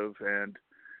impressive, and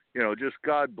just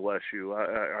God bless you.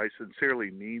 I sincerely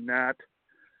mean that.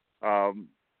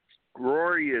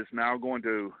 Rory is now going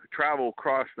to travel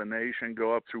across the nation,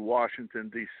 go up through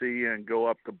Washington, D.C., and go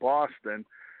up to Boston.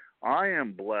 I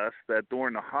am blessed that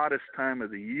during the hottest time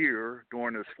of the year,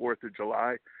 during this 4th of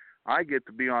July, I get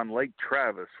to be on Lake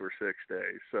Travis for 6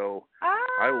 days. So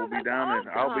I will be down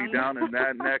I'll be down in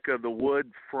that neck of the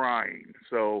wood frying.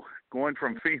 So going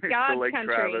from Phoenix to Lake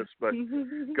Travis, but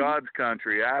God's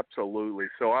country, absolutely.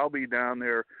 So I'll be down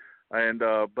there, and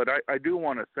but I do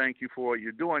want to thank you for what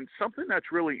you're doing. Something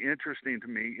that's really interesting to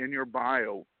me in your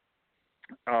bio,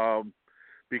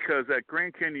 because at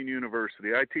Grand Canyon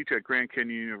University, I teach at Grand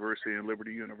Canyon University and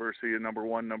Liberty University, number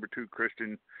 1, number 2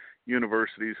 Christian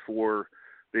universities for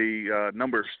the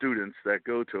number of students that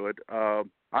go to it.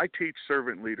 I teach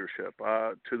servant leadership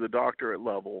to the doctorate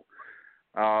level.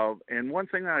 And one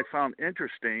thing that I found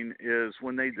interesting is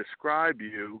when they describe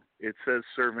you, it says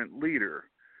servant leader.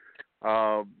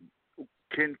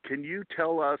 Can you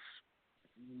tell us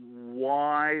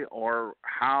why or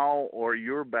how or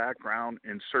your background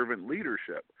in servant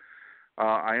leadership?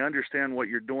 I understand what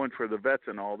you're doing for the vets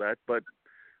and all that, but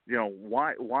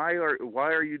why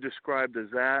are you described as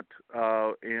that?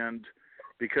 And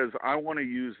because I want to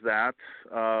use that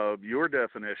your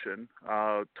definition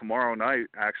tomorrow night,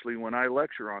 actually, when I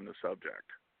lecture on the subject.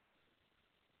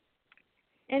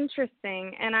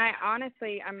 Interesting. And I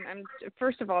honestly, I'm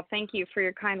first of all, thank you for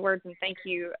your kind words, and thank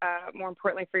you, more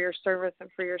importantly, for your service and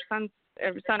for your son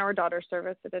or daughter's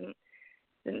service. It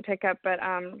didn't pick up, but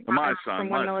my son, from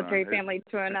one my military son. family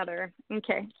to another.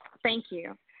 Okay, thank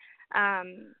you.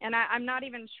 And I'm not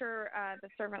even sure the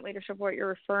servant leadership what you're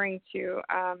referring to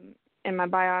in my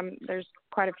bio. There's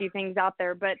quite a few things out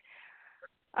there, but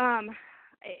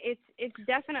it's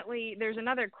definitely, there's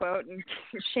another quote, and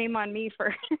shame on me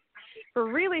for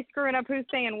really screwing up who's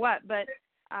saying what, but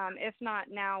if not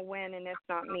now, when, and if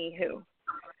not me, who?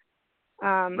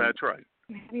 That's right.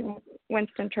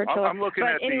 Winston Churchill. I'm looking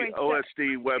at the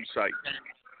OSD website.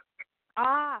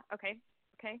 Okay.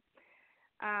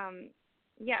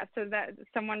 Yeah, so that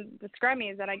someone described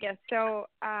me as that, I guess. So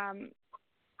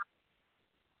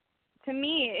to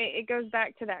me, it goes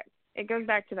back to that. It goes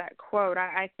back to that quote.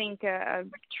 I think a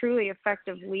truly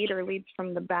effective leader leads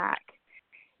from the back,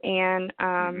 and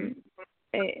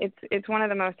it's one of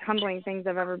the most humbling things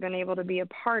I've ever been able to be a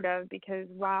part of, because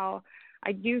while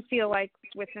I do feel like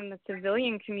within the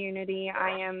civilian community, I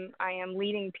am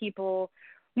leading people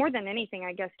more than anything,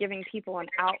 I guess, giving people an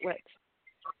outlet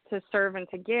to serve and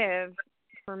to give.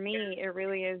 For me, it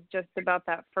really is just about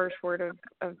that first word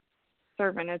of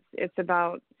servant. It's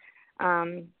about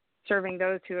serving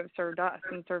those who have served us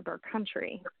and served our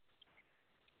country.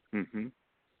 Mm-hmm.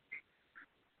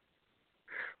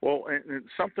 Well, and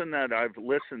something that I've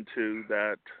listened to,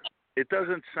 that it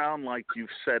doesn't sound like you've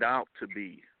set out to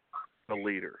be a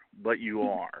leader, but you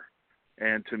are.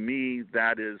 And to me,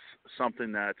 that is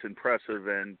something that's impressive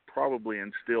and probably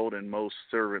instilled in most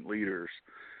servant leaders.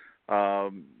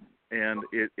 And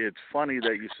it's funny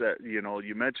that you said,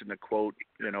 you mentioned the quote,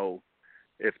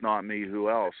 if not me, who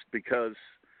else? Because,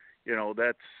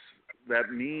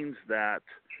 that means that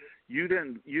you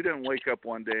didn't wake up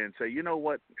one day and say, you know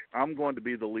what, I'm going to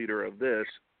be the leader of this.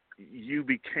 You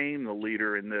became the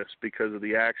leader in this because of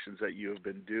the actions that you have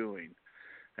been doing.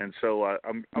 And so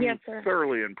I'm yes,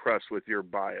 thoroughly impressed with your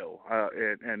bio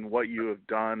and what you have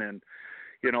done. And,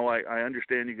 I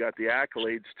understand you got the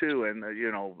accolades too. And,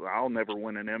 I'll never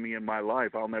win an Emmy in my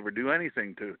life. I'll never do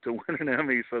anything to win an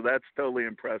Emmy. So that's totally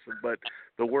impressive. But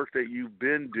the work that you've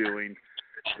been doing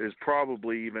is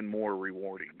probably even more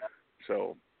rewarding.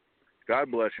 So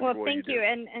God bless you. Well, for thank what you.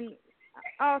 And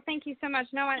oh, thank you so much.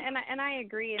 No, and I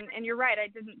agree. And you're right. I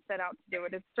didn't set out to do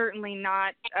it. It's certainly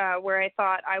not where I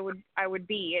thought I would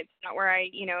be. It's not where I,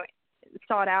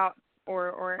 sought out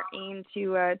or aimed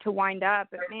to wind up.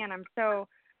 But man, I'm so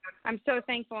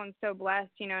thankful and so blessed,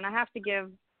 and I have to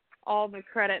give all the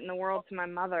credit in the world to my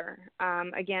mother,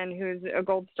 again, who's a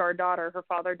Gold Star daughter. Her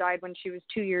father died when she was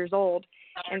 2 years old,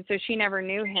 and so she never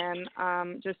knew him,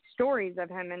 just stories of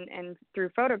him and through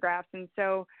photographs. And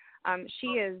so she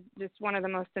is just one of the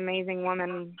most amazing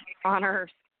women on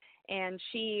earth. And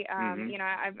she,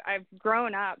 I've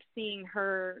grown up seeing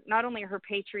her, not only her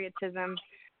patriotism,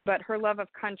 but her love of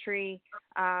country,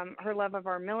 her love of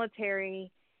our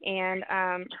military, and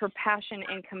her passion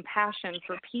and compassion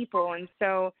for people. And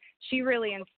so she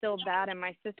really instilled that in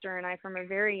my sister and I from a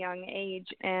very young age,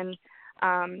 and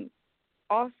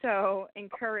also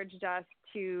encouraged us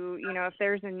to, if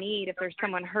there's a need, if there's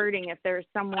someone hurting, if there's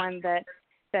someone that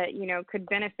could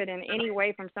benefit in any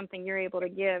way from something you're able to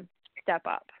give, step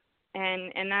up.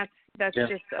 And that's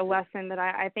just a lesson that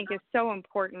I think is so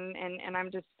important, and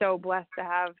I'm just so blessed to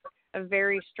have a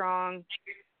very strong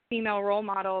female role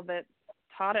model that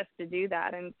taught us to do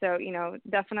that. And so,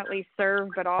 definitely serve,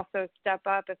 but also step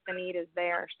up if the need is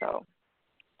there. So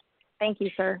thank you,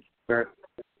 sir. Very,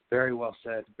 very well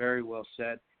said. Very well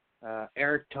said.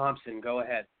 Eric Thompson, go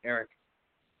ahead. Eric.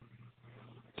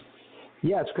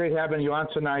 Yeah, it's great having you on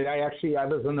tonight. I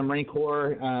was in the Marine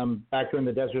Corps back during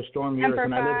the Desert Storm years,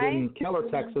 and I lived in Keller,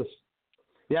 Texas.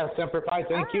 Yeah, Semper Fi,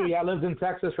 thank you. Yeah, I lived in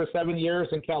Texas for 7 years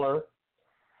in Keller.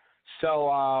 So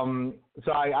I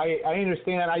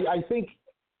understand.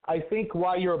 I think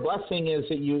why you're a blessing is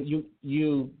that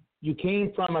you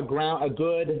came from a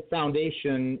good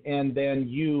foundation, and then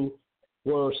you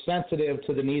were sensitive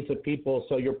to the needs of people.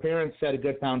 So your parents set a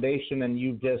good foundation, and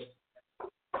you just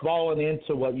fallen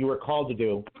into what you were called to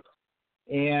do.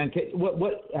 And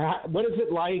what is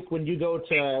it like when you go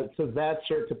to vets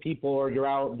or to people, or you're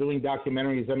out doing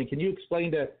documentaries? I mean, can you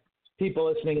explain to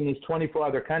people listening in these 24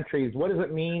 other countries, what does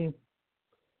it mean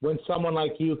when someone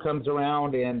like you comes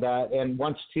around and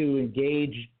wants to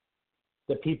engage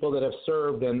the people that have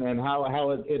served, and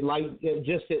how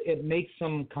it makes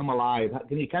them come alive?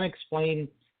 Can you kind of explain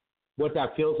what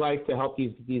that feels like to help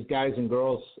these guys and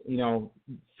girls,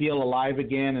 feel alive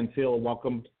again and feel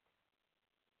welcomed?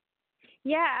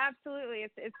 Yeah, absolutely.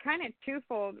 It's kind of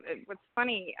twofold. What's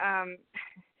funny, I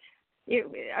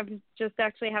was just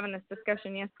actually having this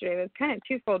discussion yesterday. It's kind of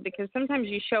twofold, because sometimes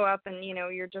you show up and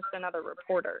you're just another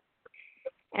reporter,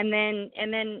 and then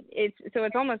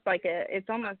it's almost like it's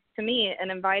almost to me an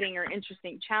inviting or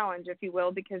interesting challenge, if you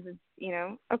will, because it's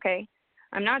okay,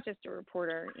 I'm not just a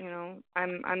reporter.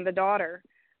 I'm the daughter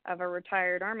of a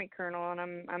retired Army colonel,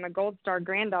 and I'm a Gold Star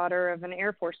granddaughter of an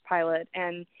Air Force pilot,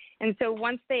 and so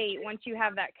once you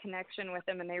have that connection with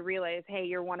them and they realize, hey,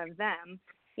 you're one of them,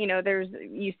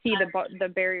 you see the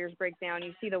barriers break down,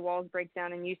 you see the walls break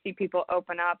down, and you see people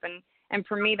open up, and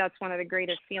for me that's one of the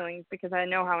greatest feelings, because I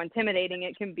know how intimidating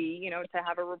it can be, to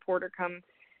have a reporter come,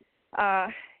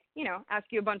 ask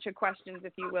you a bunch of questions,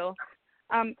 if you will.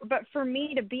 But for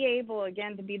me to be able,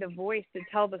 again, to be the voice to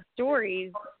tell the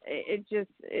stories, it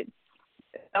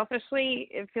selfishly,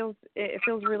 it feels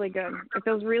really good. It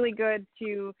feels really good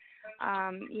to,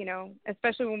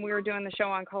 especially when we were doing the show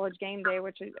on College Game Day,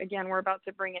 which is, again, we're about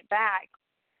to bring it back,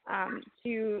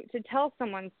 to tell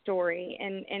someone's story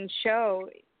and show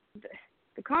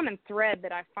common thread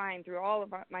that I find through all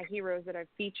of my heroes that I've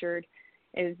featured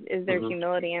is their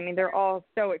humility. I mean, they're all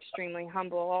so extremely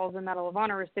humble. All the Medal of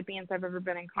Honor recipients I've ever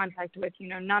been in contact with,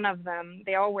 none of them,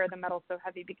 they all wear the medal so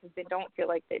heavy because they don't feel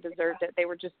like they deserved it. They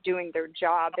were just doing their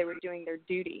job. They were doing their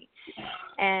duty.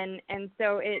 And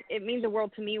so it means the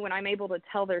world to me when I'm able to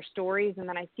tell their stories, and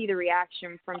then I see the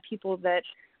reaction from people that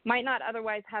might not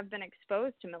otherwise have been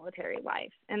exposed to military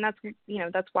life. And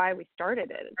that's why we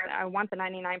started it. I want the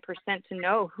 99% to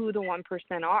know who the 1%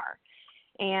 are.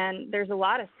 And there's a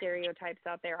lot of stereotypes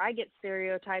out there. I get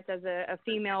stereotyped as a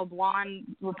female blonde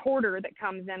reporter that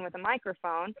comes in with a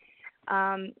microphone,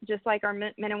 just like our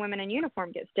men and women in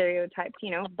uniform get stereotyped,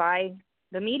 by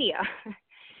the media,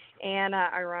 and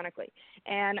ironically.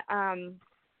 And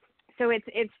so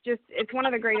it's one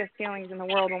of the greatest feelings in the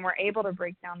world when we're able to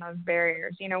break down those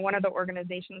barriers. One of the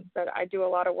organizations that I do a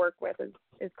lot of work with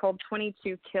is called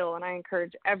 22 Kill, and I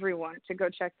encourage everyone to go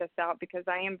check this out because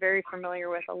I am very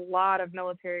familiar with a lot of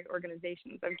military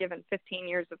organizations. I've given 15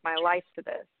 years of my life to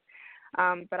this.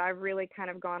 But I've really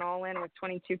kind of gone all in with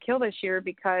 22 Kill this year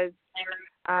because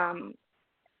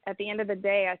at the end of the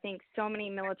day, I think so many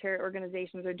military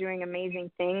organizations are doing amazing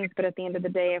things, but at the end of the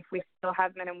day, if we still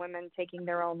have men and women taking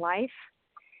their own life,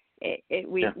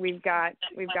 we've got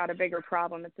a bigger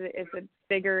problem. It's a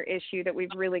bigger issue that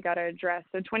we've really got to address.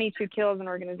 So 22 Kill is an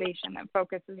organization that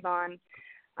focuses on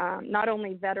not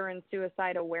only veteran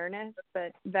suicide awareness,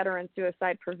 but veteran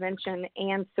suicide prevention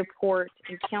and support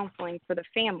and counseling for the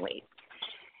families.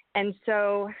 And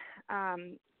so,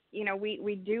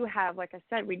 we do have, like I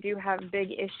said, we do have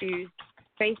big issues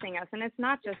facing us, and it's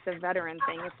not just a veteran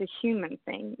thing; it's a human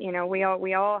thing. We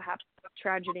all have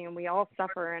tragedy, and we all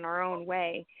suffer in our own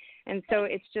way. And so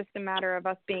it's just a matter of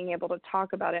us being able to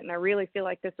talk about it. And I really feel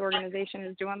like this organization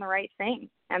is doing the right thing,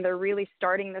 and they're really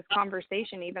starting this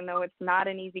conversation, even though it's not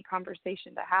an easy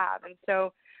conversation to have. And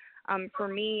so, for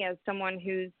me, as someone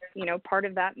who's part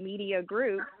of that media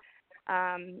group,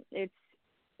 it's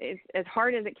as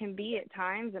hard as it can be at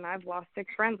times, and I've lost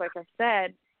 6 friends, like I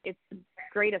said, it's the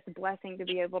greatest blessing to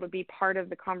be able to be part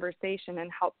of the conversation and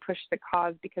help push the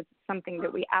cause because it's something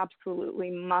that we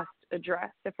absolutely must address.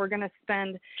 If we're going to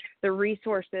spend the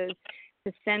resources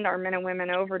to send our men and women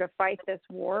over to fight this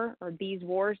war or these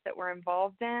wars that we're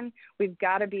involved in, we've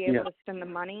got to be able to spend the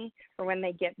money for when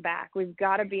they get back. We've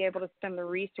got to be able to spend the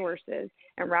resources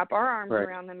and wrap our arms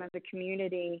around them as a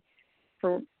community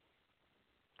for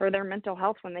their mental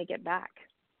health when they get back.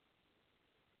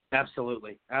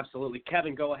 Absolutely.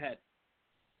 Kevin, go ahead.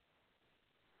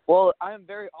 Well, I am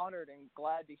very honored and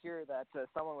glad to hear that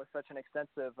someone with such an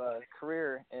extensive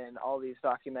career in all these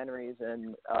documentaries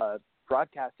and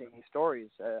broadcasting these stories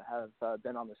have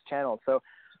been on this channel. So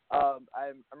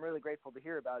I'm really grateful to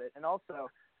hear about it. And also,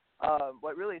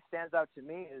 what really stands out to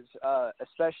me is,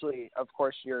 especially, of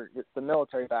course, the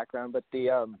military background, but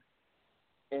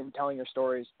in telling your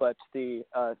stories, but the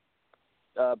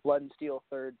Blood and Steel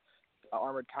 3rd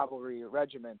Armored Cavalry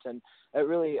Regiment. And it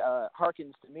really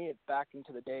harkens to me back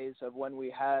into the days of when we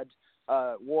had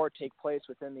war take place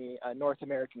within the North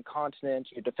American continent,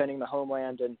 you're defending the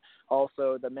homeland, and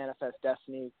also the Manifest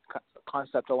Destiny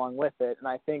concept along with it. And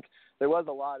I think there was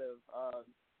a lot of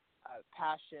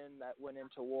passion that went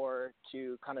into war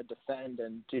to kind of defend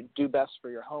and to do best for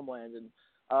your homeland. And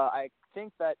I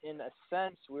think that in a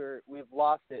sense we've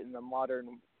lost it in the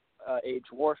modern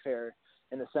age warfare,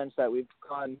 in the sense that we've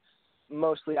gone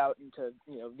mostly out into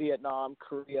Vietnam,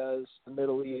 Korea's, the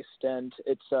Middle East, and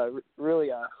it's really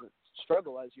a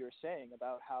struggle, as you were saying,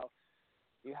 about how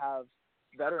you have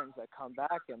veterans that come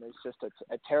back and there's just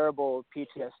a terrible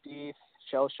PTSD,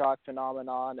 shell shock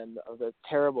phenomenon, and the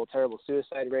terrible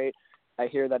suicide rate. I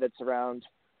hear that it's around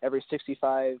every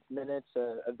 65 minutes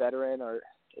a veteran or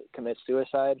commit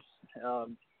suicide.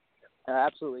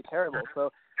 Absolutely terrible.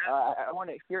 So I want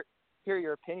to hear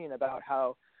your opinion about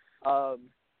how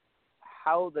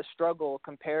the struggle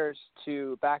compares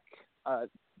to back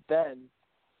then,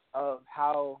 of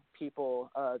how people,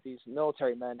 these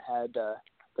military men, had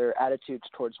their attitudes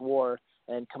towards war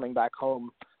and coming back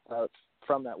home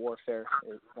from that warfare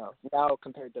now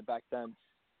compared to back then.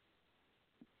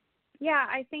 Yeah,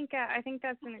 I think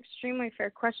that's an extremely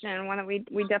fair question, and one that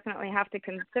we definitely have to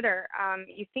consider.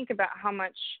 You think about how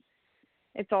much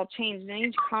it's all changed, and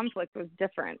each conflict was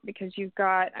different because you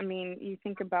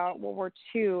think about World War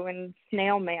II and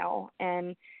snail mail,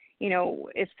 and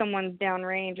if someone's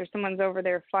downrange or someone's over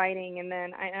there fighting, and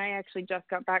then I actually just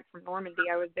got back from Normandy.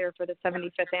 I was there for the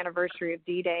 75th anniversary of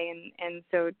D-Day, and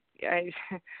so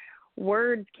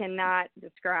words cannot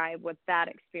describe what that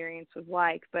experience was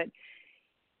like, but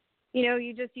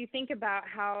you think about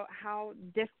how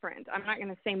different. I'm not going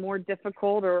to say more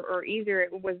difficult or easier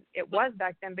it was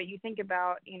back then, but you think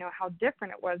about how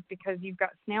different it was because you've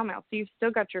got snail mail, so you've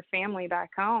still got your family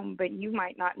back home, but you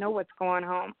might not know what's going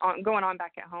on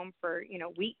back at home for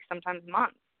weeks, sometimes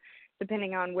months,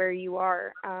 depending on where you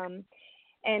are.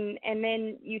 And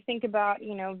then you think about,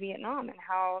 Vietnam and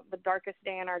how the darkest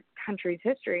day in our country's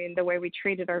history and the way we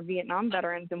treated our Vietnam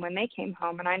veterans and when they came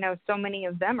home. And I know so many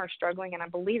of them are struggling, and I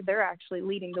believe they're actually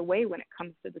leading the way when it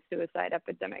comes to the suicide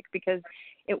epidemic because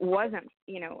it wasn't,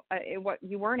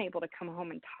 you weren't able to come home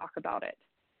and talk about it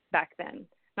back then.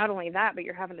 Not only that, but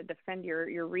you're having to defend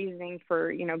your reasoning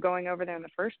for, going over there in the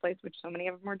first place, which so many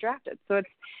of them were drafted. So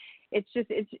it's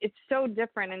so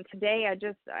different. And today I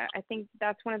think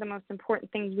that's one of the most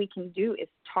important things we can do is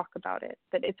talk about it,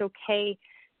 that it's okay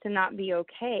to not be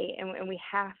okay. And we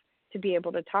have to be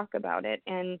able to talk about it.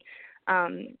 And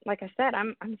like I said,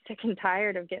 I'm sick and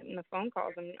tired of getting the phone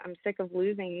calls. I'm sick of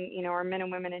losing, our men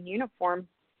and women in uniform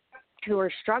who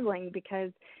are struggling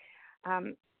because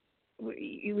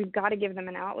we've got to give them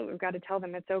an outlet. We've got to tell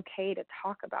them it's okay to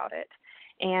talk about it.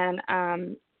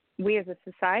 And we as a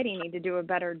society need to do a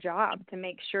better job to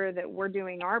make sure that we're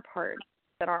doing our part,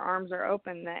 that our arms are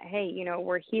open, that, hey,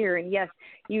 we're here. And yes,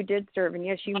 you did serve. And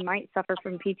yes, you might suffer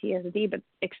from PTSD, but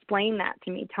explain that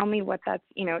to me. Tell me what that's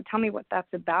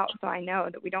about. So I know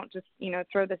that we don't just,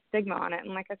 throw the stigma on it.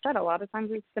 And like I said, a lot of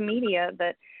times it's the media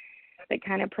that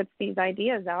kind of puts these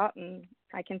ideas out. And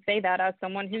I can say that as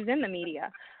someone who's in the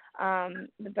media.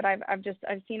 But I've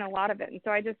seen a lot of it. And so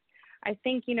I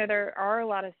think, there are a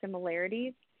lot of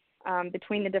similarities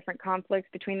between the different conflicts,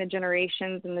 between the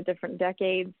generations and the different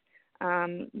decades.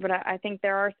 But I think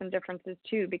there are some differences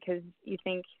too, because you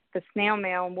think the snail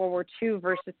mail in World War II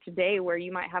versus today, where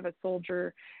you might have a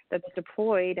soldier that's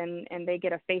deployed and they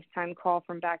get a FaceTime call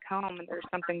from back home and there's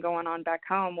something going on back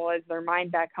home. Well, is their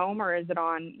mind back home or is it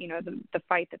on, the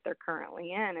fight that they're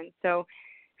currently in? And so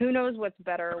who knows what's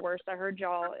better or worse? I heard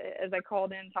y'all, as I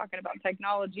called in, talking about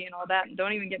technology and all that, and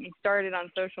don't even get me started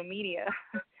on social media.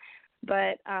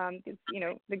 But it's,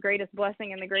 the greatest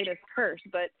blessing and the greatest curse.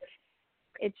 But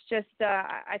it's just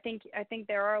I think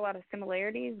there are a lot of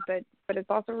similarities, but it's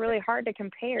also really hard to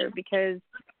compare because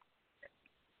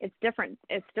it's different.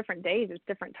 It's different days. It's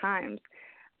different times.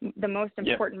 The most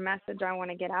important message I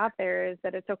want to get out there is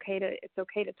that it's okay to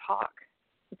talk.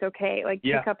 It's okay.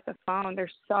 Pick up the phone.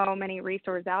 There's so many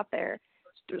resources out there.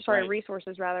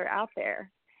 Resources out there.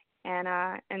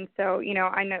 And so,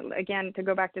 I know, again, to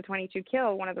go back to 22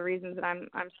 Kill, one of the reasons that I'm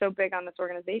so big on this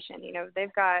organization,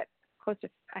 they've got close to,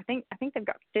 I think they've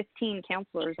got 15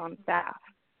 counselors on staff.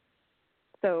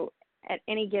 So at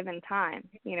any given time,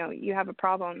 you have a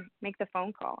problem, make the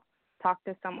phone call, talk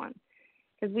to someone,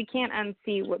 because we can't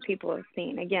unsee what people have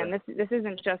seen. Again, this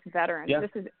isn't just veterans. Yeah.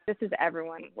 This is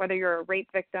everyone, whether you're a rape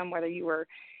victim, whether you were,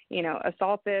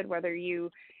 assaulted, whether you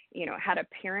had a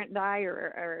parent die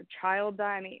or a child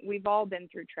die. I mean, we've all been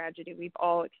through tragedy. We've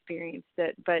all experienced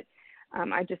it. But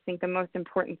I just think the most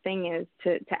important thing is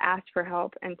to ask for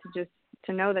help and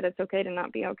to know that it's okay to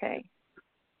not be okay.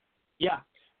 Yeah.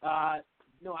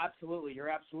 No, absolutely. You're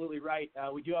absolutely right.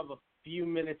 We do have a few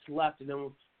minutes left, and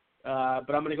then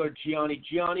but I'm going to go to Gianni.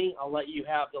 Gianni, I'll let you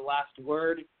have the last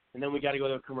word, and then we got to go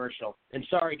to a commercial. And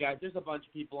sorry, guys, there's a bunch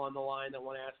of people on the line that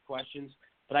want to ask questions,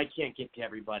 but I can't get to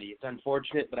everybody. It's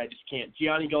unfortunate, but I just can't.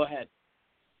 Gianni, go ahead.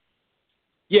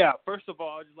 Yeah, first of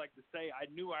all, I'd just like to say I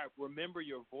knew I remember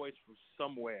your voice from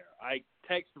somewhere. I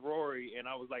texted Rory, and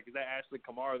I was like, is that Ashley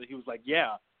Kamara? And he was like,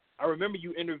 yeah. I remember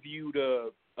you interviewed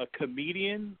a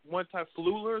comedian one time,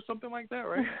 Flula or something like that,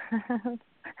 right?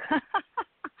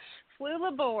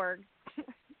 Flula Borg.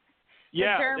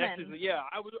 Yeah, German. I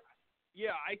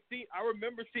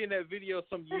remember seeing that video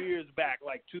some years back,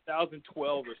 like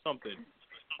 2012 or something.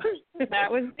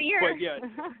 That was the year. But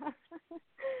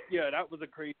yeah, that was a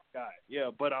crazy guy.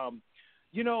 Yeah, but I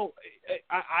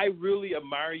really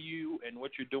admire you and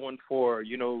what you're doing for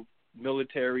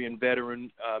military and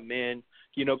veteran men.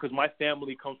 Because my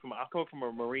family I come from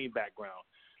a Marine background.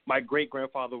 My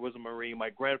great-grandfather was a Marine. My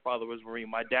grandfather was a Marine.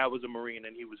 My dad was a Marine,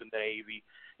 and he was in the Navy.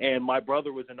 And my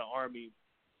brother was in the Army.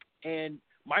 And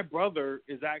my brother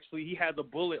is actually, he has a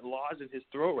bullet lodged in his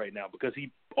throat right now because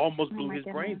he almost blew his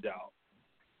brains out.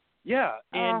 Yeah,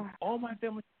 and all my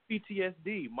family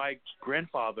PTSD. My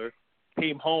grandfather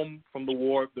came home from the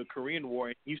war, the Korean War,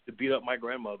 and he used to beat up my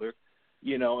grandmother.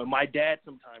 And my dad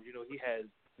sometimes, he has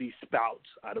these spouts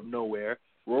out of nowhere.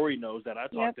 Rory knows that. I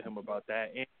talked to him about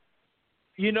that. And,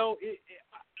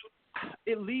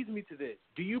 it leads me to this.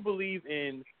 Do you believe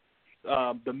in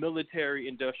the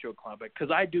military-industrial complex?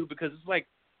 Because I do, because it's like,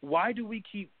 why do we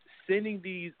keep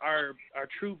sending our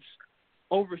troops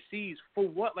overseas for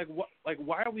what? Like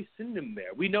why are we sending them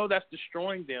there? We know that's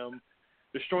destroying them,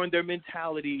 destroying their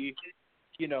mentality,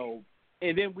 you know.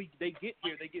 And then they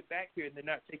get back here, and they're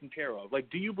not taken care of. Like,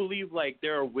 do you believe like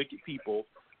there are wicked people,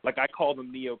 like I call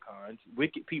them neocons,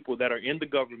 wicked people that are in the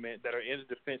government, that are in the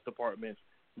Defense Department,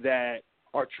 that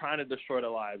are trying to destroy the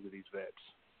lives of these vets?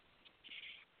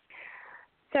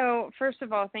 So, first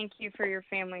of all, thank you for your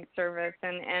family service,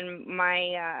 and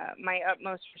my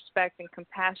utmost respect and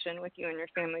compassion with you and your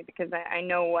family, because I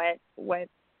know what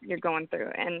you're going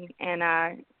through, and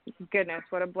goodness,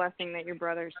 what a blessing that your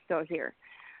brother's still here.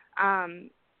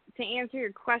 To answer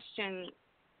your question,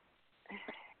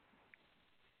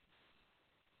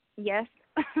 yes.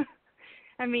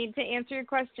 I mean, to answer your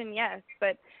question, yes,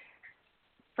 but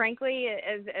frankly,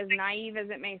 as naive as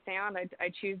it may sound,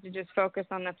 I choose to just focus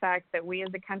on the fact that we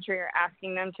as a country are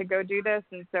asking them to go do this,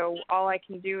 and so all I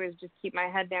can do is just keep my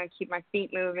head down, keep my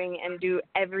feet moving, and do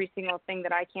every single thing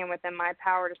that I can within my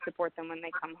power to support them when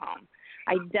they come home.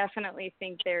 I definitely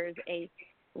think there's a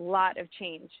lot of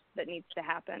change that needs to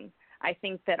happen. I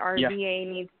think that our VA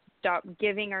needs to stop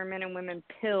giving our men and women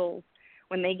pills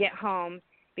when they get home,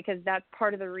 because that's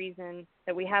part of the reason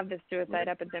that we have this suicide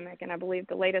epidemic, and I believe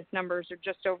the latest numbers are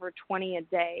just over 20 a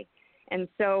day. And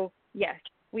so, yes,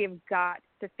 we have got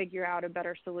to figure out a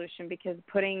better solution, because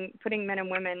putting men and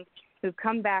women who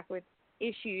come back with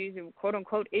issues,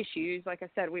 quote-unquote issues, like I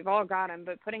said, we've all got them,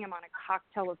 but putting them on a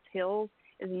cocktail of pills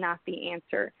is not the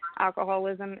answer.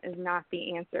 Alcoholism is not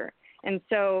the answer. And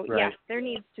so, yes, there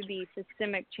needs to be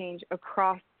systemic change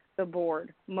across the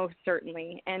board, most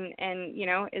certainly. And you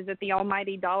know, is it the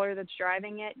almighty dollar that's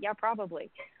driving it? Yeah, probably.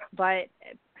 But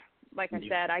like I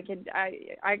said, I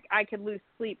could lose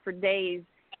sleep for days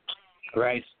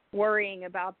worrying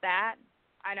about that.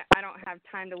 I don't have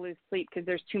time to lose sleep because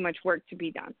there's too much work to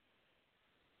be done.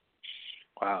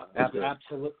 Wow.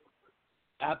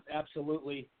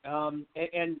 Absolutely.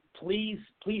 And please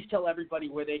tell everybody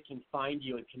where they can find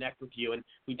you and connect with you. And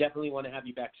we definitely want to have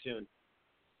you back soon.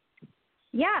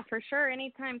 Yeah, for sure.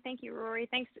 Anytime. Thank you, Rory.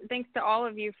 Thanks to all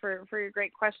of you for your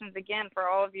great questions, again, for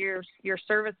all of your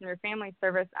service and your family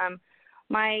service.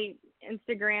 My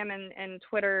Instagram and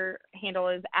Twitter handle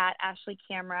is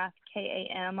 @AshleyKamrath,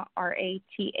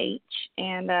 KAMRATH.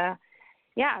 And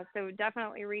yeah, so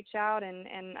definitely reach out,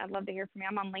 and I'd love to hear from you.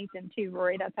 I'm on LinkedIn too,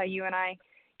 Rory. That's how you and I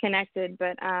connected.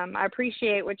 But I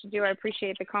appreciate what you do. I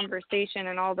appreciate the conversation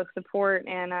and all the support.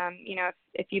 And you know,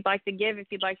 if you'd like to give,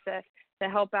 if you'd like to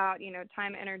help out, you know,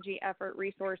 time, energy, effort,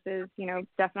 resources, you know,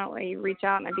 definitely reach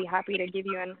out, and I'd be happy to give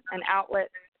you an outlet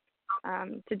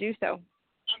to do so.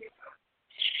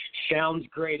 Sounds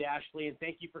great, Ashley, and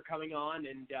thank you for coming on,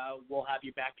 and we'll have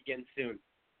you back again soon.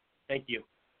 Thank you.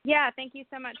 Yeah, thank you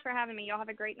so much for having me. Y'all have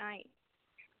a great night.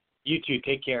 You too.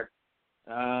 Take care.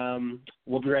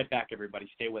 We'll be right back, everybody.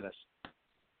 Stay with us.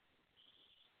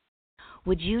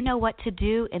 Would you know what to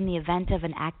do in the event of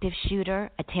an active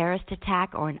shooter, a terrorist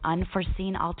attack, or an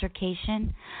unforeseen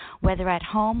altercation? Whether at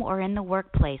home or in the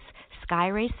workplace,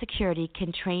 Skyray Security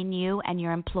can train you and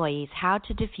your employees how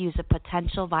to defuse a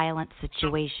potential violent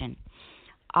situation.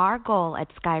 Our goal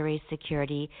at Skyray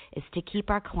Security is to keep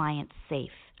our clients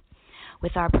safe.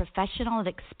 With our professional and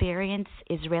experienced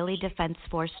Israeli Defense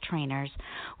Force trainers,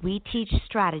 we teach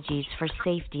strategies for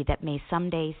safety that may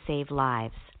someday save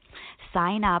lives.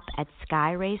 Sign up at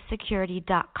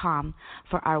skyraysecurity.com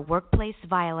for our workplace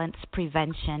violence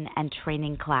prevention and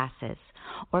training classes,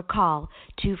 or call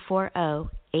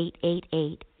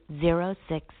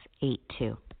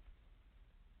 240-888-0682.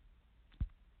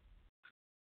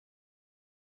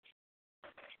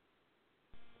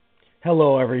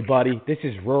 Hello, everybody. This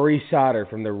is Rory Sauter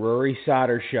from The Rory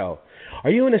Sauter Show.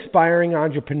 Are you an aspiring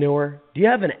entrepreneur? Do you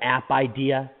have an app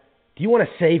idea? Do you want to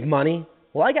save money?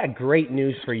 Well, I got great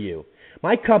news for you.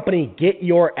 My company,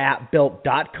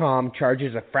 GetYourAppBuilt.com,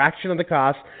 charges a fraction of the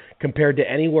cost compared to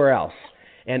anywhere else.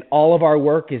 And all of our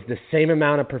work is the same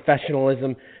amount of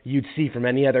professionalism you'd see from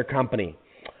any other company.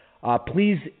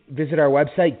 Please visit our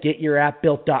website,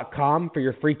 GetYourAppBuilt.com, for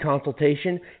your free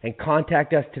consultation and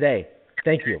contact us today.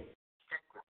 Thank you.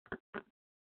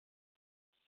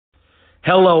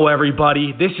 Hello,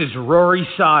 everybody. This is Rory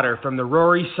Sauter from The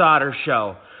Rory Sauter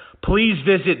Show. Please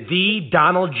visit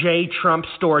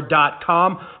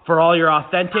thedonaldjtrumpstore.com for all your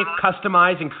authentic,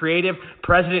 customized, and creative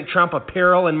President Trump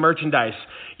apparel and merchandise.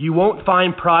 You won't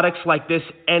find products like this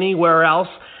anywhere else,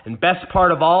 and best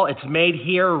part of all, it's made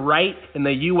here right in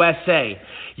the USA.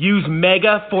 Use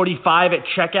MEGA45 at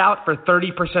checkout for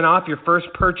 30% off your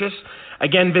first purchase.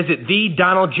 Again, visit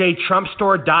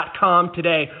thedonaldjtrumpstore.com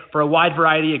today for a wide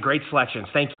variety of great selections.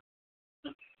 Thank you.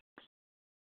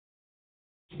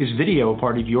 Is video a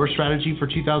part of your strategy for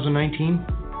 2019?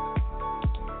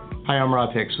 Hi, I'm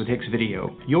Rob Hicks with Hicks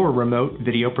Video, your remote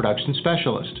video production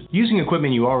specialist. Using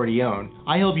equipment you already own,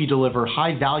 I help you deliver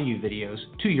high-value videos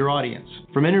to your audience.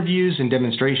 From interviews and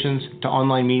demonstrations to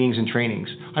online meetings and trainings,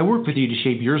 I work with you to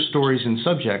shape your stories and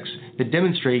subjects that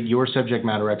demonstrate your subject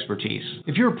matter expertise.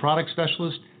 If you're a product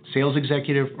specialist, sales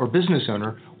executive, or business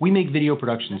owner, we make video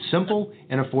production simple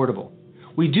and affordable.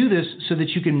 We do this so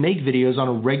that you can make videos on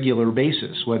a regular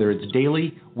basis, whether it's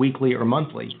daily, weekly, or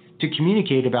monthly, to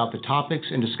communicate about the topics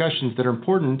and discussions that are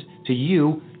important to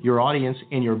you, your audience,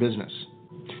 and your business.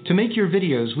 To make your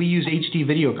videos, we use HD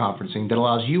video conferencing that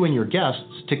allows you and your guests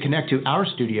to connect to our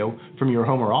studio from your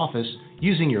home or office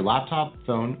using your laptop,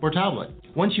 phone, or tablet.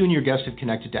 Once you and your guests have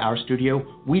connected to our studio,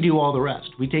 we do all the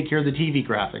rest. We take care of the TV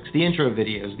graphics, the intro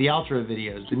videos, the outro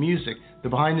videos, the music, the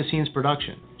behind-the-scenes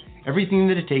production. Everything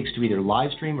that it takes to either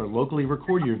live stream or locally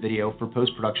record your video for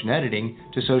post-production editing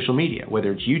to social media,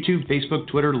 whether it's YouTube, Facebook,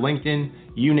 Twitter, LinkedIn,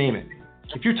 you name it.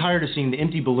 If you're tired of seeing the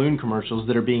empty balloon commercials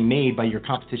that are being made by your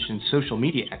competition's social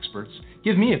media experts,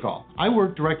 give me a call. I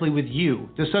work directly with you,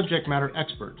 the subject matter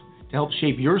expert, to help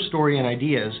shape your story and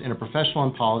ideas in a professional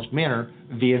and polished manner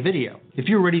via video. If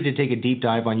you're ready to take a deep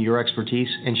dive on your expertise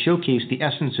and showcase the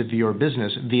essence of your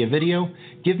business via video,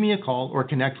 give me a call or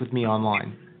connect with me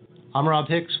online. I'm Rob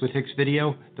Hicks with Hicks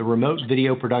Video, the remote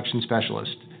video production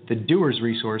specialist, the doer's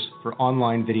resource for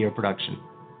online video production.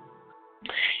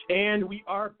 And we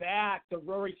are back. The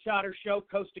Rory Sauter Show,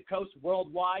 coast to coast,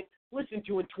 worldwide. Listened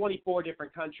to in 24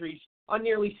 different countries on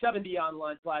nearly 70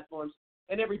 online platforms.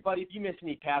 And everybody, if you miss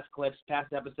any past clips,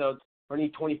 past episodes, or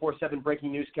need 24/7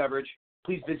 breaking news coverage,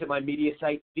 please visit my media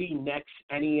site,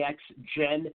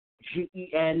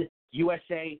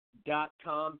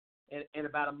 thenextgenusa.com. In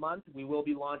about a month, we will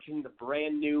be launching the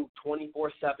brand new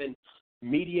 24/7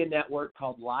 media network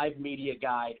called Live Media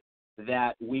Guide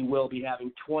that we will be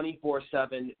having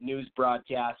 24/7 news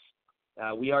broadcasts.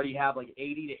 We already have like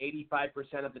 80 to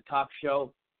 85% of the talk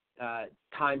show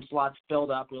time slots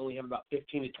filled up. We only have about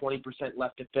 15 to 20%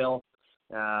 left to fill.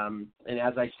 And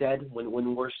as I said, when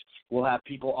we'll have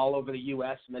people all over the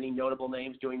U.S., many notable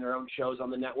names doing their own shows on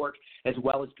the network, as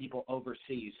well as people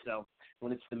overseas. So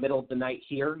when it's the middle of the night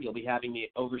here, you'll be having the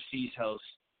overseas hosts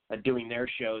doing their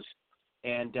shows.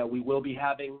 And we will be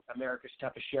having America's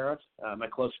Toughest Sheriff, my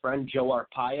close friend Joe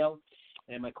Arpaio,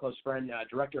 and my close friend,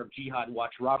 Director of Jihad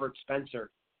Watch, Robert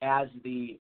Spencer, as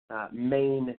the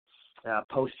main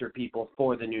poster people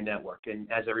for the new network.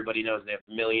 And as everybody knows, they have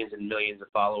millions and millions of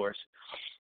followers.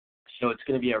 So it's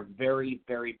going to be a very,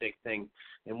 very big thing.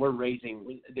 And we're raising,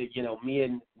 me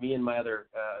and my other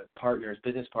partners,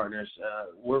 business partners,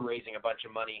 we're raising a bunch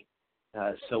of money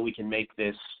so we can make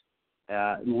this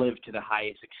live to the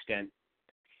highest extent.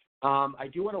 I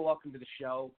do want to welcome to the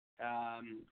show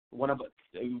one of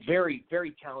a very,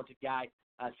 very talented guy,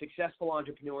 successful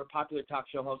entrepreneur, popular talk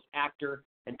show host, actor,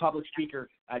 and public speaker,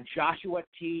 Joshua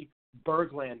T.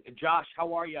 Bergland. Josh,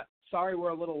 how are you? Sorry we're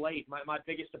a little late. My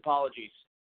biggest apologies.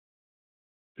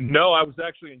 No, I was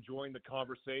actually enjoying the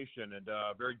conversation and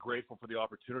very grateful for the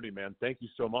opportunity, man. Thank you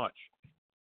so much.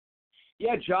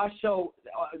 Yeah, Josh, so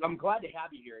I'm glad to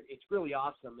have you here. It's really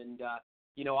awesome. And,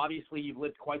 obviously you've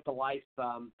lived quite the life,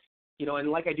 and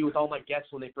like I do with all my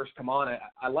guests when they first come on,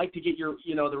 I like to get your,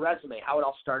 the resume, how it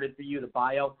all started for you, the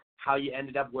bio, how you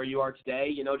ended up where you are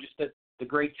today, just the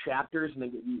great chapters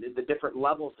and the different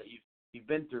levels that you've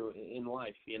been through in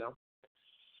life,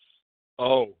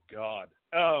 Oh, God.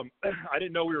 I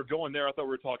didn't know we were going there. I thought we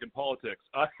were talking politics.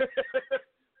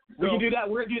 We can do that.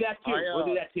 We're going to do that too. We'll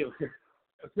do that too.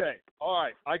 Okay. All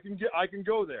right. I can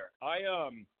go there.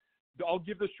 I'll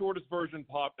give the shortest version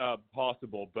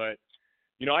possible, but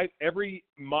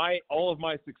all of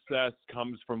my success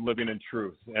comes from living in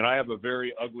truth, and I have a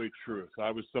very ugly truth.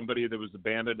 I was somebody that was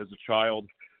abandoned as a child.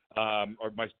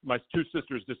 Or my two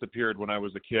sisters disappeared when I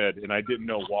was a kid, and I didn't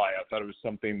know why. I thought it was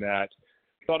something that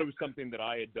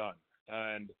I had done.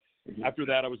 And after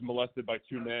that, I was molested by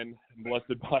two men,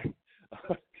 molested by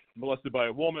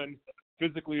a woman,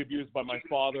 physically abused by my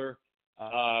father.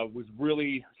 Was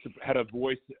really had a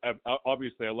voice.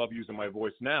 Obviously, I love using my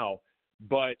voice now,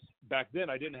 but back then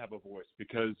I didn't have a voice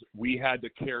because we had to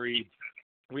carry.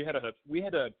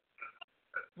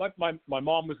 My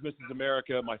mom was Mrs.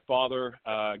 America. My father,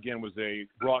 again, was a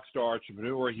rock star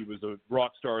entrepreneur. He was a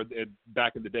rock star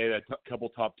back in the day. That couple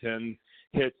top 10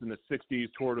 hits in the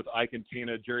 60s, toured with Ike and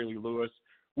Tina, Jerry Lee Lewis.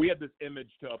 We had this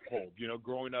image to uphold,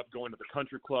 growing up, going to the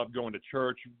country club, going to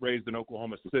church, raised in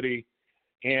Oklahoma City.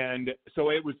 And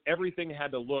so everything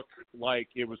had to look like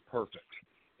it was perfect.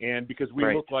 And because we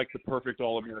looked like the perfect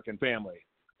all-American family.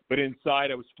 But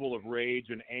inside, I was full of rage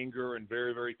and anger and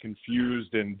very, very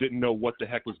confused and didn't know what the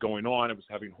heck was going on. I was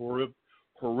having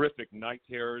horrific night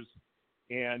terrors.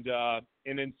 And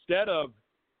instead of,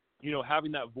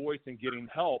 having that voice and getting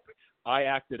help, I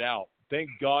acted out. Thank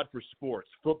God for sports.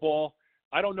 Football,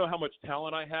 I don't know how much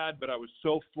talent I had, but I was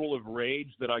so full of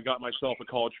rage that I got myself a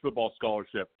college football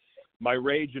scholarship. My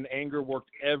rage and anger worked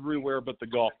everywhere but the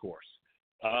golf course.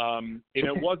 And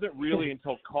it wasn't really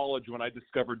until college when I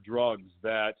discovered drugs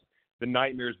that the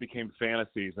nightmares became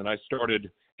fantasies. And I started,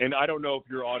 and I don't know if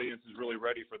your audience is really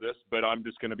ready for this, but I'm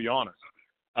just going to be honest.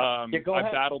 I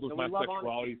battled with my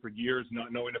sexuality for years,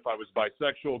 not knowing if I was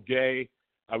bisexual, gay.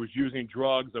 I was using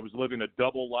drugs. I was living a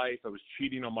double life. I was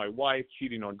cheating on my wife,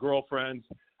 cheating on girlfriends.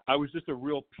 I was just a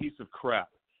real piece of crap.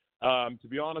 To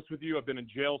be honest with you, I've been in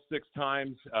jail 6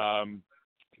 times.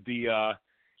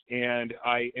 And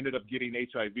I ended up getting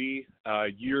HIV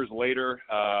years later,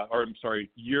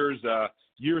 years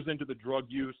into the drug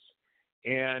use,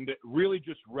 and really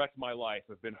just wrecked my life.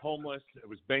 I've been homeless. I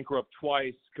was bankrupt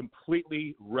twice,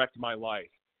 completely wrecked my life.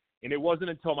 And it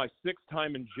wasn't until my 6th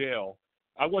time in jail,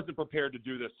 I wasn't prepared to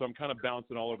do this, so I'm kind of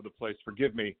bouncing all over the place.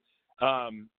 Forgive me.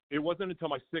 It wasn't until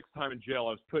my 6th time in jail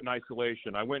I was put in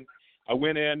isolation. I went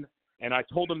in, and I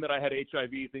told them that I had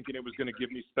HIV, thinking it was going to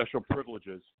give me special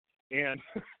privileges. And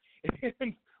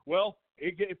well,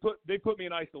 they put me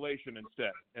in isolation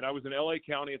instead. And I was in L.A.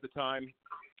 County at the time.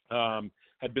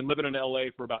 Had been living in L.A.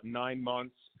 for about 9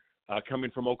 months, coming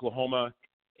from Oklahoma.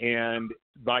 And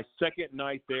my second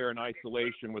night there in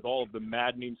isolation, with all of the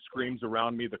maddening screams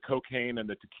around me, the cocaine and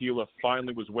the tequila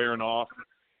finally was wearing off.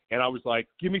 And I was like,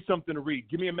 give me something to read.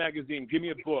 Give me a magazine. Give me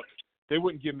a book. They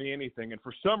wouldn't give me anything. And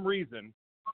for some reason,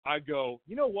 I go,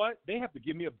 you know what? They have to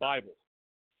give me a Bible.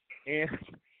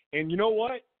 And you know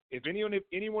what? If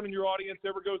anyone in your audience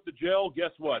ever goes to jail,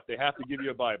 guess what? They have to give you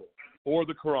a Bible or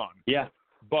the Quran. Yeah.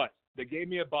 But they gave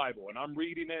me a Bible, and I'm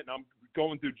reading it, and I'm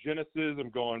going through Genesis. I'm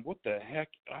going, what the heck?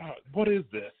 What is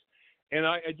this? And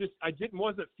I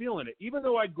wasn't feeling it. Even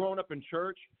though I'd grown up in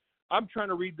church, I'm trying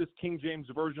to read this King James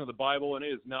version of the Bible, and it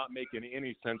is not making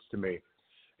any sense to me.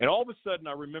 And all of a sudden,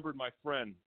 I remembered my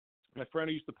friend I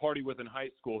used to party with in high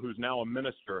school, who's now a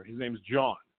minister. His name's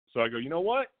John. So I go, you know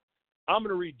what? I'm going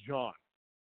to read John.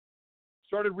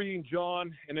 Started reading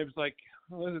John, and it was like,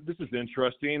 oh, this is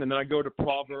interesting. And then I go to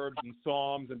Proverbs and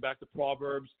Psalms and back to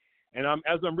Proverbs. And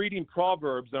as I'm reading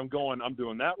Proverbs, I'm going, I'm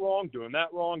doing that wrong, doing that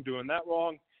wrong, doing that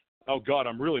wrong. Oh, God,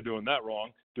 I'm really doing that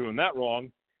wrong, doing that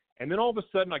wrong. And then all of a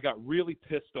sudden, I got really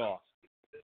pissed off.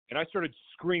 And I started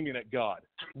screaming at God,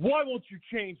 why won't you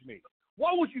change me?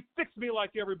 Why won't you fix me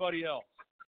like everybody else?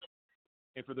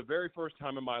 And for the very first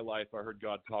time in my life, I heard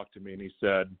God talk to me, and he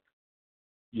said,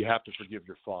 you have to forgive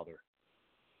your father.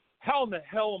 How in the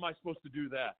hell am I supposed to do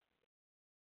that?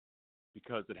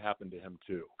 Because it happened to him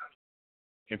too.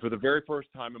 And for the very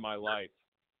first time in my life,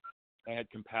 I had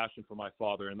compassion for my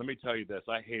father. And let me tell you this,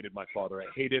 I hated my father. I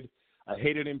hated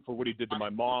him for what he did to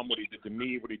my mom, what he did to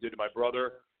me, what he did to my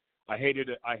brother. I hated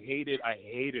him.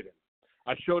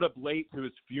 I showed up late to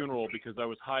his funeral because I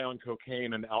was high on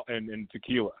cocaine and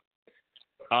tequila.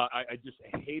 I just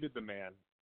hated the man.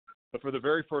 But for the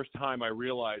very first time, I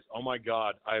realized, oh, my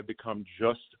God, I have become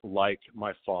just like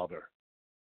my father.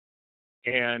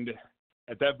 And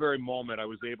at that very moment, I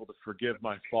was able to forgive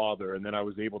my father, and then I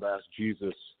was able to ask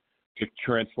Jesus to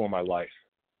transform my life.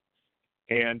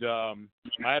 And I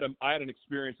had an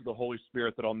experience with the Holy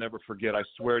Spirit that I'll never forget. I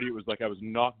swear to you, it was like I was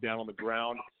knocked down on the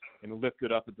ground and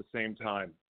lifted up at the same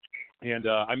time. And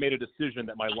I made a decision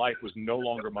that my life was no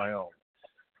longer my own.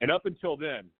 And up until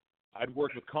then, I'd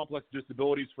worked with complex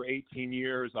disabilities for 18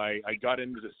 years. I got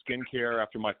into the skincare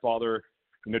after my father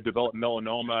developed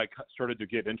melanoma. I started to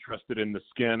get interested in the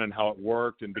skin and how it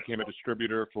worked, and became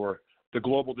the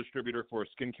global distributor for a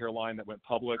skincare line that went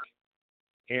public.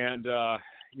 And,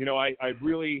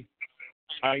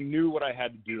 I knew what I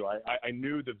had to do. I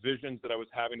knew the visions that I was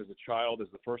having as a child. As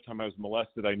the first time I was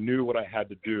molested, I knew what I had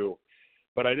to do,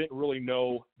 but I didn't really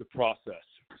know the process.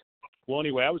 Well,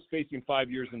 anyway, I was facing 5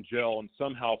 years in jail, and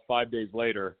somehow 5 days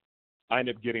later, I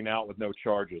ended up getting out with no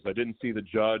charges. I didn't see the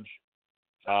judge.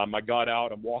 I got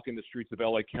out. I'm walking the streets of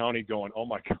L.A. County going, oh,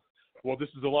 my God, well, this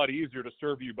is a lot easier to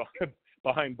serve you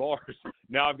behind bars.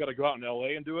 Now I've got to go out in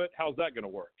L.A. and do it? How's that going to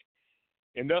work?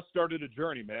 And thus started a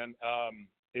journey, man.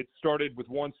 It started with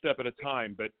one step at a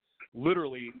time, but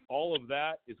literally all of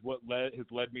that is what has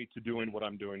led me to doing what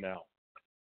I'm doing now.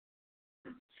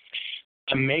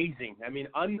 Amazing. I mean,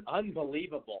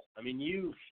 unbelievable. I mean,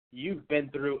 you've been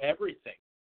through everything,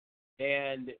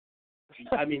 and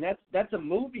I mean that's a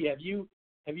movie. Have you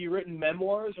written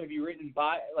memoirs? Have you written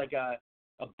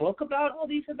a book about all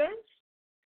these events?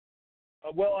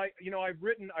 Well, I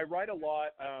write a lot.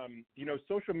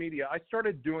 Social media. I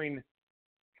started doing.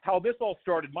 How this all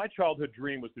started, my childhood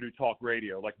dream was to do talk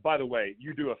radio. Like, by the way,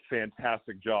 you do a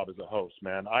fantastic job as a host,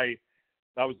 man. I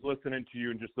was listening to you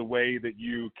and just the way that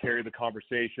you carry the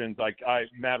conversations. Like, I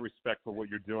mad respect for what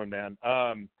you're doing, man.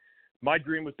 My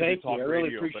dream was to do talk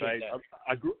radio, but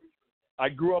I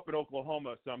grew up in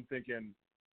Oklahoma, so I'm thinking,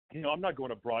 I'm not going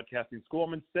to broadcasting school.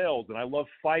 I'm in sales, and I love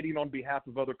fighting on behalf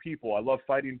of other people. I love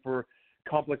fighting for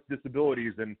complex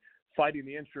disabilities and fighting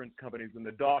the insurance companies and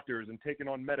the doctors and taking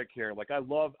on Medicare. Like, I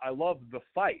love the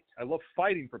fight. I love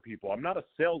fighting for people. I'm not a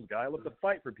sales guy. I love to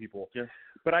fight for people. Yeah.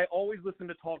 But I always listened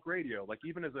to talk radio. Like,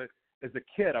 even as a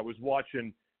kid, I was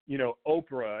watching,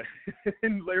 Oprah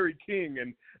and Larry King,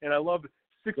 and I loved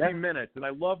 60 Minutes, and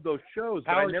I loved those shows.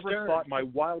 But I never thought my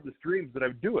wildest dreams that I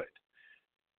would do it.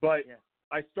 But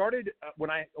I started when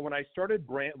I started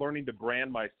learning to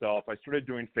brand myself. I started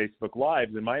doing Facebook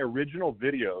Lives, and my original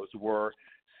videos were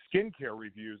skincare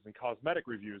reviews and cosmetic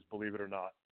reviews, believe it or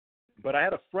not. But I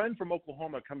had a friend from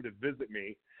Oklahoma come to visit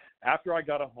me after I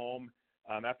got a home.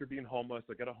 After being homeless,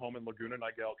 I got a home in Laguna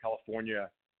Niguel, California.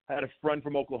 I had a friend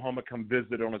from Oklahoma come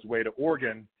visit on his way to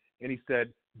Oregon, and he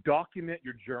said, document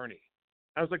your journey.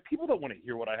 I was like, people don't want to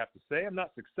hear what I have to say. I'm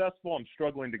not successful. I'm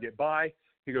struggling to get by.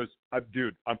 He goes,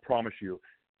 dude, I promise you,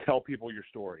 tell people your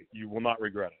story. You will not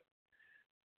regret it.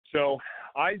 So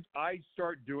I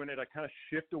start doing it. I kind of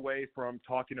shift away from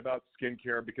talking about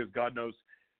skincare because God knows,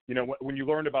 when you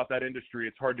learn about that industry,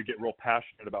 it's hard to get real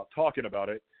passionate about talking about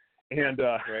it. And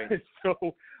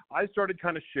so I started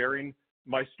kind of sharing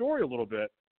my story a little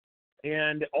bit.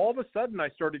 And all of a sudden, I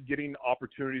started getting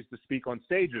opportunities to speak on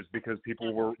stages because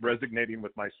people were resonating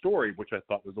with my story, which I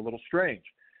thought was a little strange.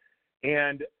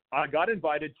 And I got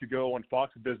invited to go on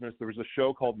Fox Business. There was a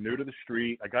show called New to the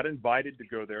Street. I got invited to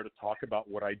go there to talk about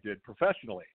what I did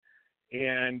professionally.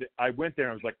 And I went there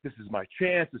and I was like, this is my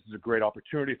chance. This is a great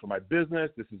opportunity for my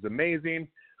business. This is amazing.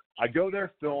 I go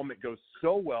there, film. It goes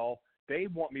so well. They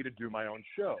want me to do my own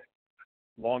show.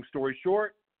 Long story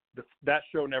short, that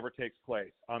show never takes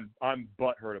place. I'm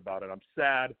butthurt about it. I'm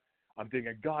sad. I'm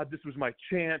thinking, God, this was my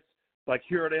chance. Like,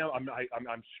 here it is.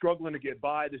 I'm struggling to get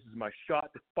by. This is my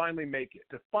shot to finally make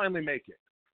it.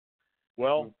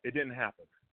 Well, it didn't happen.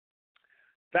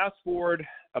 Fast forward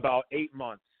about 8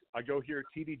 months. I go hear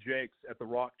T.D. Jakes at the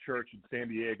Rock Church in San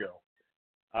Diego.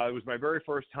 It was my very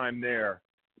first time there.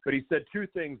 But he said two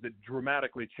things that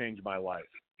dramatically changed my life.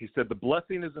 He said, the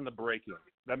blessing is in the breaking.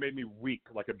 That made me weak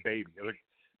like a baby.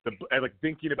 Like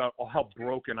thinking about how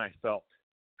broken I felt.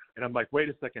 And I'm like, wait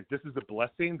a second, this is a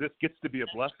blessing? This gets to be a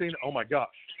blessing? Oh, my gosh.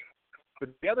 But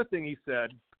the other thing he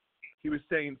said, he was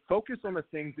saying, focus on the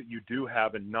things that you do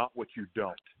have and not what you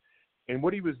don't. And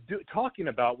what he was talking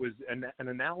about was an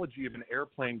analogy of an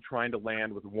airplane trying to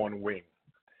land with one wing.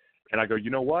 And I go, you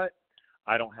know what?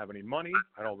 I don't have any money.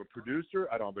 I don't have a producer.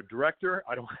 I don't have a director.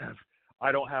 I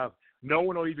don't have, no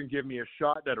one will even give me a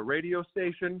shot at a radio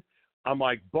station. I'm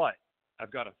like, but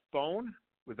I've got a phone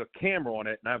with a camera on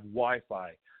it and I have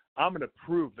Wi-Fi. I'm going to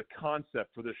prove the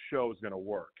concept for this show is going to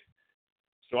work.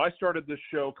 So I started this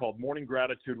show called Morning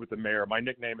Gratitude with the Mayor. My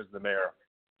nickname is the Mayor,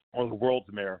 or the world's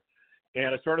mayor.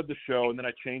 And I started the show, and then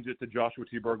I changed it to Joshua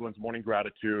T. Berglund's Morning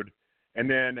Gratitude. And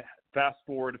then fast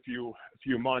forward a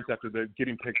few months after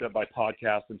getting picked up by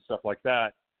podcasts and stuff like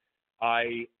that,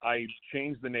 I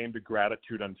changed the name to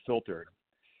Gratitude Unfiltered.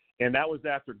 And that was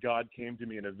after God came to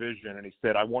me in a vision, and he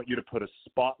said, I want you to put a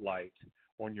spotlight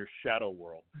on your shadow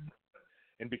world.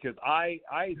 And because I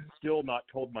still not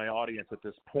told my audience at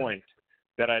this point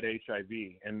that I had HIV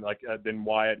and then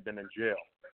why I'd been in jail.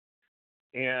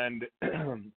 And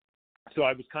so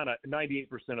I was kind of 98%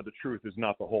 of the truth is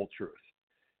not the whole truth.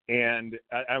 And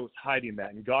I was hiding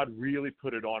that. And God really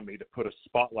put it on me to put a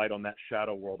spotlight on that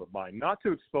shadow world of mine, not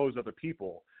to expose other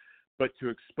people, but to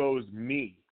expose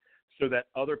me so that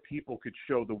other people could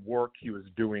show the work he was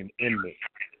doing in me.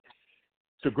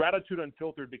 So Gratitude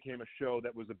Unfiltered became a show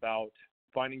that was about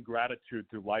finding gratitude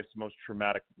through life's most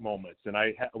traumatic moments. And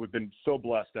we've been so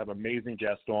blessed to have amazing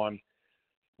guests on.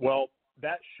 Well,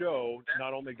 that show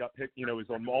not only got picked, it was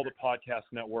on all the podcast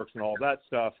networks and all that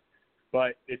stuff,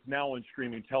 but it's now on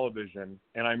streaming television.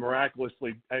 And I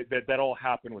miraculously, that all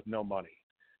happened with no money.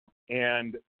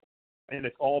 And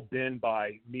it's all been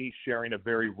by me sharing a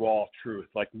very raw truth,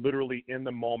 like literally in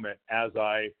the moment as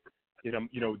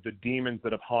the demons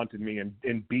that have haunted me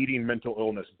and beating mental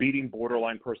illness, beating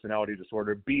borderline personality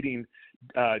disorder, beating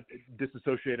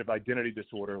dissociative identity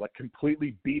disorder, like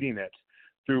completely beating it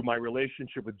through my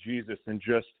relationship with Jesus and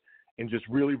just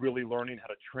really, really learning how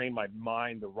to train my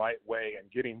mind the right way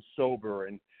and getting sober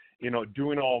and,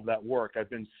 doing all of that work. I've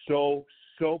been so,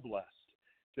 so blessed.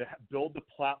 to build the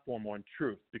platform on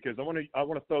truth, because I want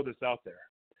to throw this out there.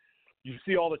 You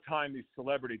see all the time these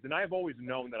celebrities, and I've always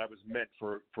known that I was meant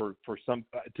for some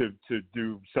to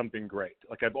do something great.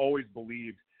 Like I've always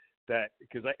believed that,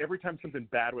 because every time something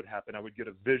bad would happen, I would get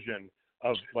a vision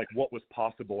of like what was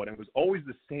possible, and it was always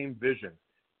the same vision.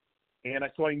 And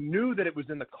so I knew that it was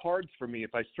in the cards for me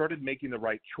if I started making the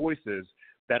right choices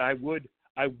that I would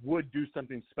do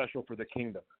something special for the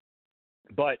kingdom.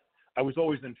 But I was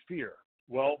always in fear.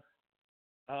 Well,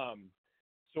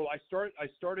 so I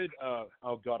started.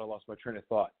 Oh God, I lost my train of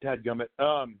thought. Dadgummit.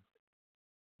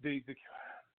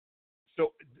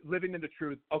 So living in the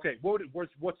truth. Okay, what's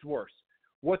worse?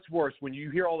 What's worse when you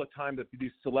hear all the time that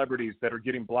these celebrities that are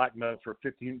getting blackmailed for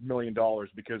 $15 million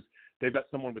because they've got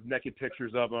someone with naked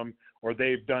pictures of them, or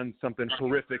they've done something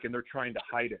horrific and they're trying to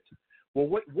hide it? Well,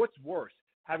 what's worse?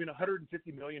 Having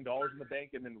 $150 million in the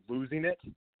bank and then losing it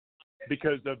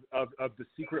because of the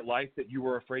secret life that you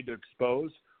were afraid to expose,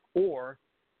 or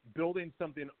building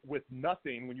something with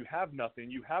nothing. When you have nothing,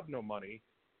 you have no money,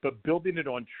 but building it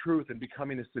on truth and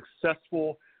becoming a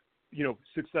successful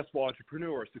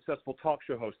entrepreneur, successful talk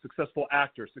show host, successful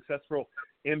actor, successful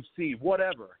MC,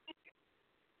 whatever,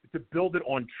 to build it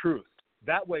on truth.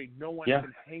 That way no one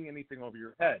can hang anything over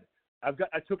your head. I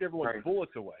took everyone's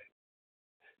bullets away.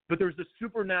 But there's the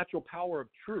supernatural power of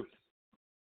truth.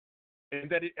 And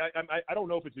that I don't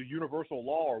know if it's a universal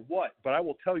law or what, but I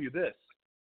will tell you this.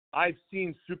 I've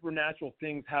seen supernatural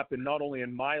things happen not only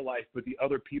in my life, but the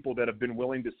other people that have been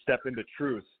willing to step into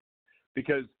truth,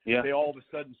 because they all of a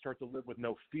sudden start to live with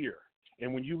no fear.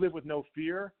 And when you live with no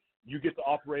fear, you get to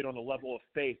operate on a level of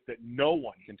faith that no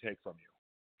one can take from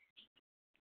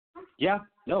you. Yeah,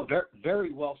 no, very,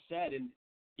 very well said. And,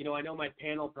 I know my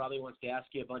panel probably wants to ask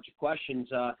you a bunch of questions,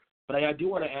 but I do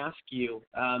want to ask you,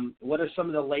 what are some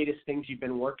of the latest things you've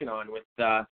been working on with,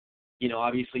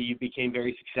 obviously you became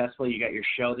very successful. You got your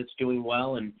show that's doing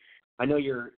well. And I know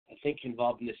you're,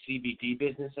 involved in the CBD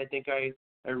business. I think I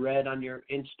read on your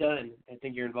Insta, and I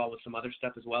think you're involved with some other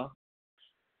stuff as well.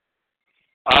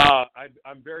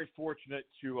 I'm very fortunate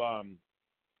to,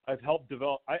 I've helped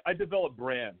develop, I develop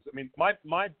brands. I mean,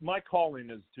 my calling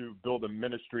is to build a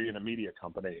ministry and a media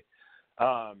company.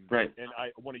 Right. And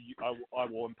I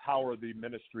will empower the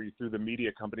ministry through the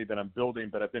media company that I'm building,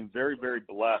 but I've been very, very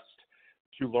blessed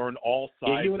to learn all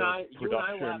sides of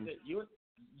production.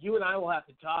 You and I will have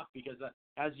to talk because,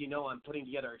 as you know, I'm putting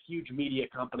together a huge media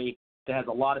company that has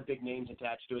a lot of big names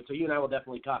attached to it. So you and I will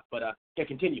definitely talk. But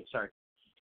continue. Sorry.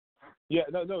 Yeah,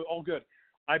 no, all good.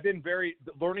 I've been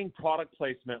learning product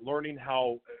placement, learning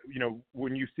how,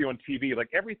 when you see on TV, like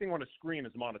everything on a screen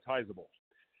is monetizable,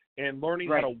 and learning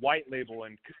how to white label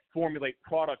and formulate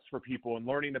products for people, and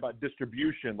learning about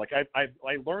distribution. Like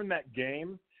I learned that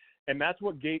game, and that's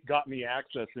what got me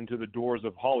access into the doors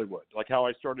of Hollywood. Like how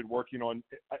I started working on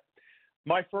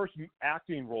my first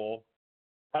acting role.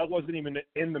 I wasn't even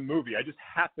in the movie. I just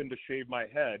happened to shave my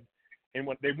head, and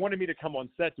when they wanted me to come on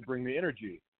set to bring the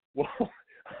energy. Well,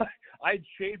 I'd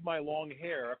shaved my long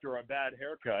hair after a bad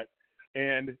haircut,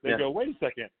 and they go, "Wait a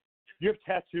second, you have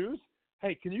tattoos?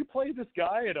 Hey, can you play this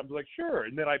guy?" And I'm like, "Sure."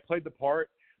 And then I played the part,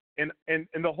 and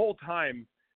the whole time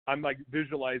I'm like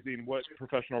visualizing what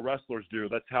professional wrestlers do.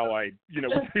 That's how I,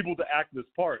 was able to act this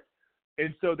part.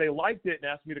 And so they liked it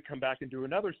and asked me to come back and do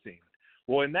another scene.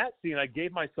 Well, in that scene, I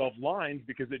gave myself lines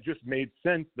because it just made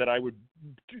sense that I would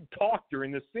talk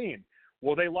during this scene.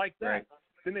 Well, they liked that. Right.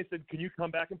 Then they said, "Can you come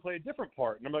back and play a different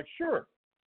part?" And I'm like, "Sure."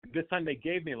 This time they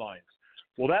gave me lines.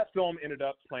 Well, that film ended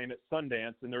up playing at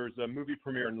Sundance, and there was a movie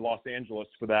premiere in Los Angeles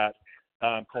for that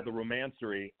called The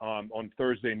Romancery on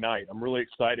Thursday night. I'm really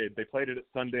excited. They played it at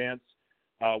Sundance,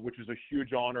 which was a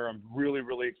huge honor. I'm really,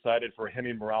 really excited for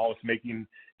Henry Morales making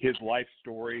his life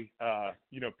story,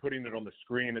 putting it on the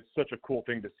screen. It's such a cool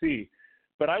thing to see.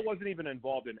 But I wasn't even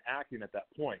involved in acting at that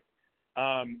point.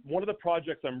 One of the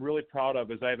projects I'm really proud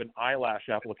of is I have an eyelash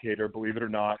applicator, believe it or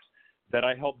not, that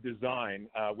I helped design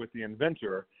with the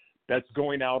inventor. That's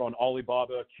going out on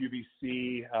Alibaba,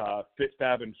 QVC,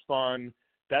 FitFab and Fun.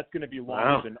 That's going to be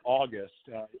launched in August.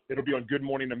 It'll be on Good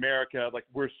Morning America. Like,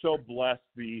 we're so blessed.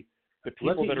 The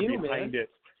people that are behind it.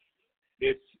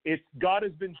 It's God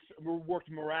has been worked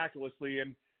miraculously.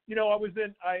 And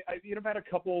I've had a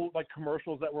couple like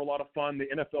commercials that were a lot of fun. The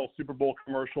NFL Super Bowl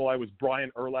commercial, I was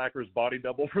Brian Urlacher's body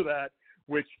double for that,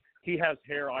 which he has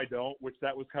hair, I don't, which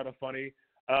that was kind of funny.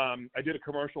 I did a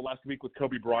commercial last week with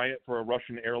Kobe Bryant for a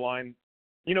Russian airline.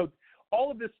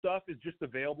 All of this stuff is just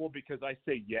available because I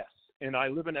say yes. And I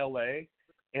live in LA,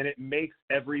 and it makes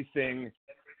everything,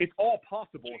 it's all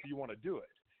possible if you want to do it.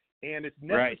 And it's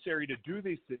necessary to do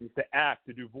these things, to act,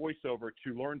 to do voiceover,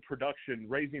 to learn production,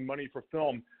 raising money for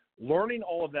film. learning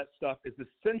all of that stuff is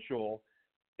essential,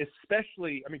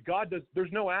 especially, I mean,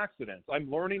 there's no accidents. I'm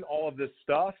learning all of this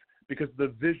stuff because of the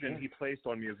vision he placed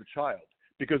on me as a child.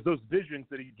 Because those visions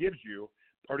that he gives you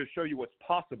are to show you what's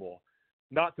possible,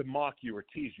 not to mock you or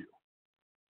tease you.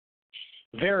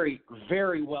 Very,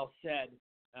 very well said.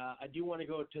 I do want to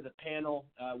go to the panel.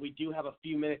 We do have a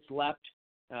few minutes left,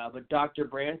 but Dr.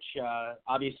 Branch,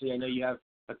 obviously I know you have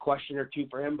a question or two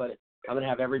for him, but I'm going to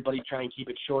have everybody try and keep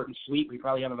it short and sweet. We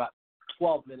probably have about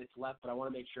 12 minutes left, but I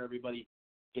want to make sure everybody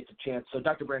gets a chance. So,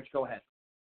 Dr. Branch, go ahead.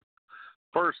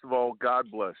 First of all, God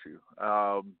bless you.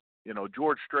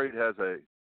 George Strait has a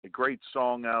great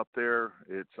song out there.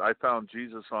 It's "I Found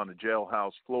Jesus on the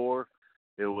Jailhouse Floor."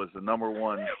 It was the number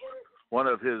one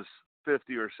of his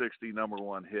 50 or 60 number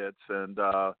one hits, and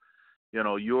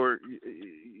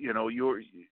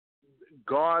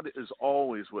God is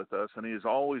always with us, and He has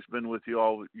always been with you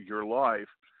all your life.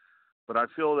 But I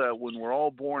feel that when we're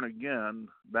all born again,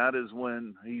 that is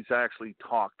when He's actually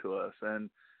talked to us. And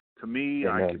to me,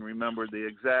 Amen. I can remember the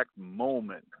exact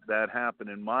moment that happened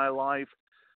in my life.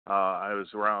 I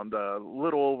was around a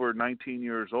little over 19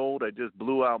 years old. I just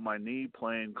blew out my knee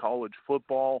playing college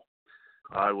football.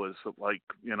 I was like,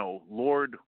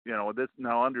 Lord, this,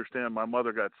 now understand, my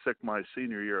mother got sick my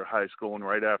senior year of high school, and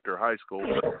right after high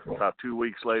school, about 2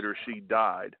 weeks later, she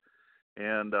died.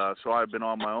 And so I've been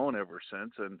on my own ever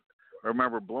since. And I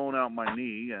remember blowing out my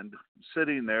knee and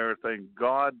sitting there thinking,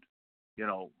 God,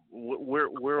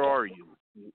 where are you?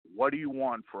 What do you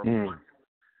want from me?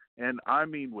 And I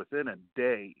mean, within a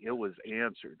day, it was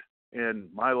answered. In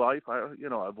my life, I've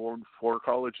earned 4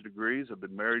 college degrees. I've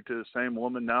been married to the same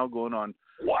woman now going on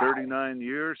 39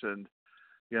 years. And,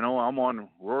 I'm on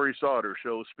Rory Sauter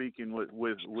show speaking with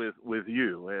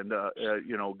you. And,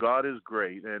 God is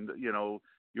great. And,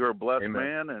 you're a blessed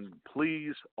man. And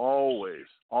please always,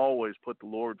 always put the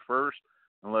Lord first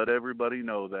and let everybody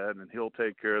know that, and He'll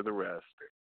take care of the rest.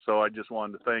 So I just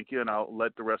wanted to thank you, and I'll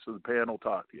let the rest of the panel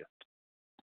talk to you.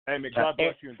 Hey, God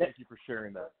bless you, and thank you for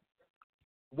sharing that.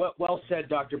 Well said,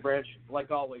 Dr. Branch.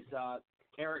 Like always,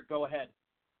 Eric, go ahead.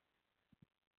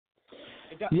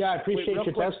 Yeah, I appreciate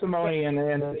your testimony, and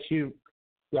it's you.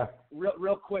 Yeah.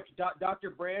 Real quick, Dr.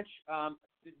 Branch,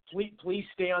 please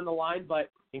stay on the line, but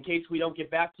in case we don't get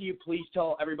back to you, please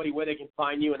tell everybody where they can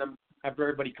find you, and after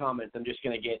everybody comments, I'm just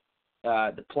going to get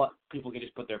people can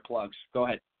just put their plugs. Go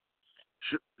ahead.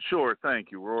 Sure.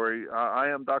 Thank you, Rory. I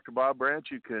am Dr. Bob Branch.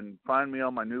 You can find me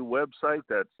on my new website.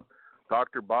 That's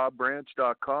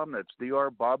drbobbranch.com. That's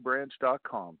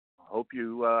drbobbranch.com. Hope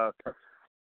you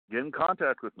get in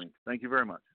contact with me. Thank you very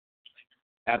much.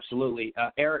 Absolutely.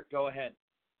 Eric, go ahead.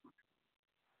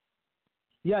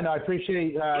 Yeah, no, I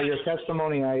appreciate your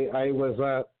testimony.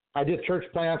 I did church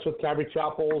plants with Calvary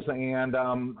Chapels, and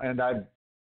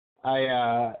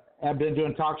I have been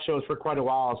doing talk shows for quite a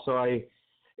while. So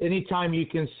anytime you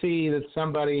can see that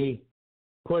somebody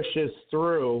pushes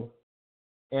through,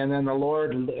 and then the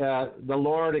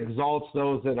Lord exalts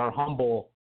those that are humble,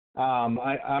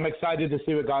 I'm excited to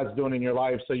see what God's doing in your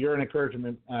life. So you're an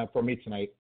encouragement for me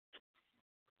tonight.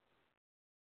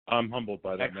 I'm humbled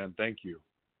by that, man. Thank you.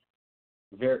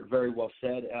 Very, very well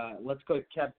said. Let's go to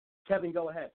Kevin, go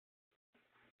ahead.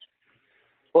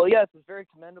 Well, yes, it's very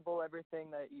commendable, everything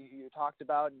that you talked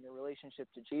about in your relationship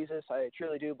to Jesus. I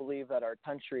truly do believe that our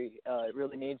country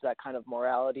really needs that kind of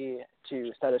morality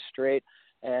to set us straight,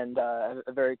 and I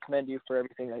very commend you for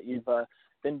everything that you've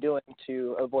been doing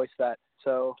to voice that.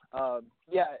 So,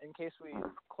 in case we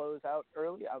close out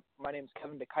early, my name is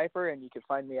Kevin DeKuyper, and you can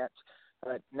find me at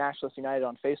Nationalist United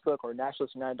on Facebook or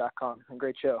nationalistunited.com.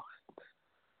 Great show.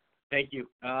 Thank you.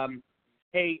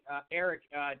 Hey, Eric,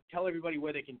 tell everybody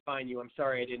where they can find you. I'm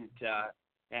sorry I didn't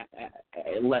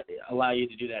allow you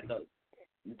to do that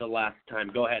the last time.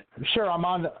 Go ahead. Sure, I'm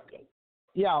on.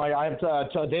 I have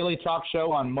a daily talk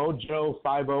show on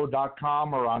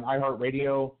mojo50.com or on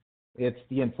iHeartRadio. It's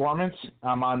The Informants.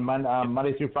 I'm on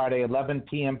Monday through Friday, 11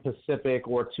 p.m. Pacific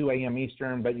or 2 a.m.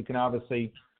 Eastern, but you can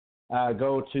obviously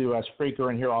go to Spreaker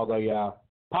and hear all the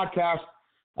podcasts.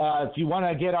 If you want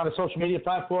to get on a social media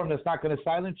platform that's not going to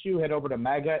silence you, head over to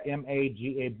magabook.com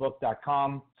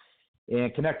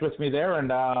and connect with me there, and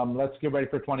let's get ready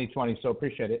for 2020. So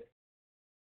appreciate it.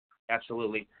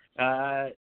 Absolutely.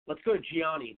 Let's go to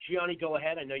Gianni. Gianni, go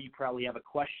ahead. I know you probably have a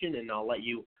question, and I'll let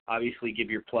you obviously give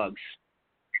your plugs.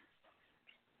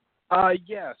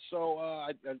 So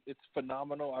it's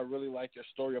phenomenal. I really like your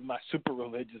story. I'm not super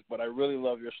religious, but I really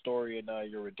love your story and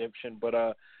your redemption. But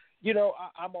I'm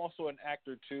also an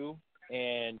actor too,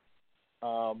 and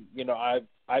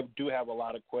I do have a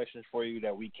lot of questions for you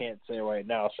that we can't say right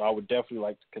now. So I would definitely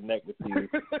like to connect with you.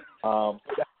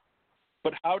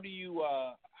 But how do you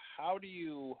how do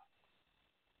you,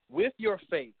 with your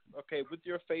faith, with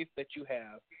your faith that you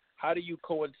have, how do you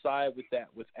coincide with that,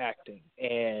 with acting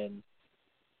and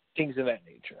things of that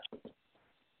nature?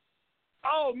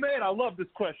 Oh, man, I love this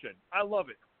question. I love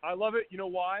it. You know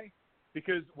why?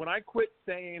 Because when I quit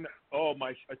saying,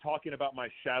 talking about my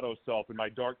shadow self and my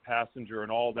dark passenger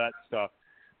and all that stuff,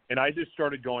 and I just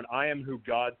started going, I am who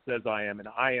God says I am, and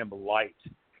I am light.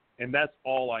 And that's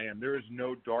all I am. There is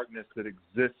no darkness that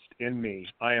exists in me.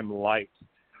 I am light.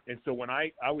 And so when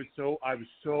I was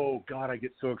so, God, I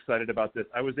get so excited about this.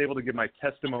 I was able to give my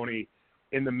testimony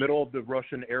in the middle of the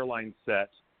Russian airline set.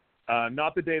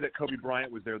 Not the day that Kobe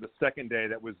Bryant was there, the second day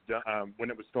that was when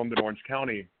it was filmed in Orange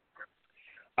County.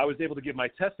 I was able to give my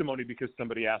testimony because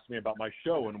somebody asked me about my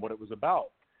show and what it was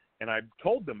about. And I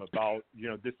told them about,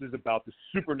 this is about the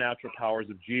supernatural powers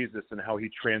of Jesus and how he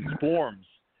transforms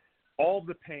all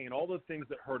the pain, all the things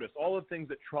that hurt us, all the things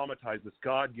that traumatize us.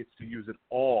 God gets to use it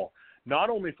all, not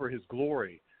only for his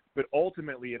glory, but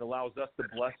ultimately it allows us to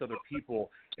bless other people,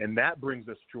 and that brings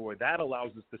us joy. That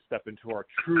allows us to step into our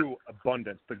true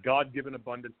abundance, the God-given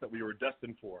abundance that we were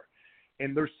destined for.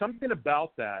 And there's something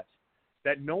about that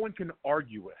no one can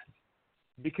argue with,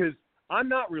 because I'm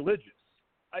not religious.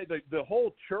 The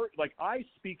whole church, I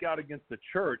speak out against the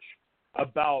church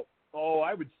about,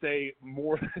 I would say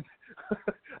more than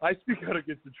I speak out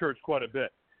against the church quite a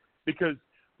bit, because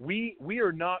we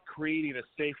are not creating a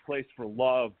safe place for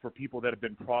love for people that have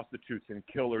been prostitutes and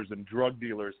killers and drug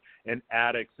dealers and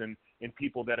addicts and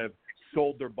people that have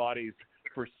sold their bodies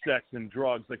for sex and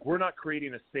drugs. We're not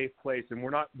creating a safe place, and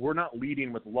we're not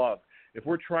leading with love. If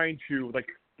we're trying to,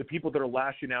 the people that are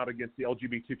lashing out against the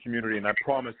LGBT community, and I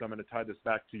promise I'm going to tie this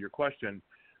back to your question,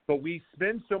 but we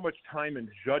spend so much time in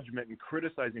judgment and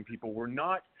criticizing people. We're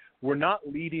not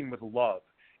leading with love.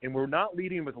 And we're not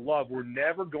leading with love. We're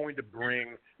never going to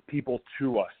bring people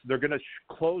to us. They're going to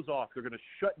close off. They're going to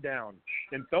shut down.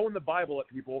 And throwing the Bible at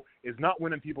people is not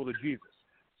winning people to Jesus.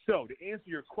 So to answer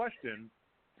your question,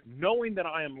 knowing that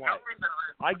I am light,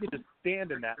 I get to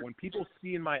stand in that. When people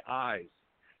see in my eyes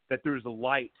that there's a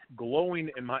light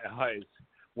glowing in my eyes,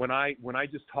 when I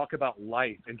just talk about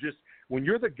life, and just when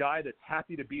you're the guy that's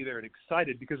happy to be there and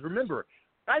excited, because remember,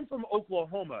 I'm from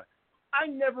Oklahoma. I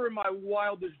never in my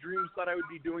wildest dreams thought I would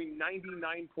be doing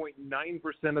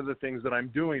 99.9% of the things that I'm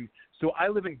doing. So I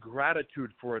live in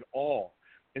gratitude for it all.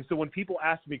 And so when people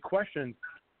ask me questions,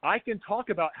 I can talk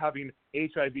about having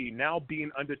HIV now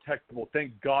being undetectable.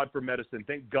 Thank God for medicine.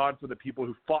 Thank God for the people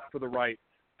who fought for the right,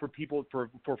 for people, for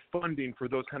funding for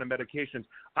those kind of medications.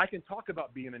 I can talk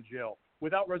about being in jail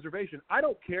without reservation. I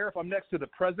don't care if I'm next to the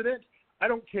president. I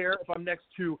don't care if I'm next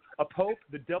to a pope,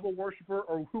 the devil worshiper,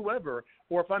 or whoever,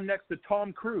 or if I'm next to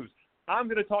Tom Cruise. I'm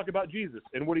going to talk about Jesus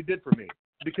and what he did for me,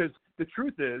 because the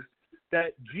truth is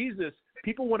that Jesus,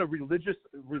 people want to religiously.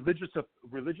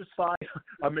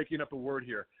 I'm making up a word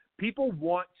here. People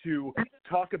want to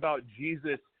talk about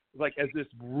Jesus as this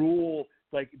rule,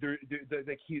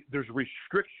 there's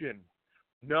restriction.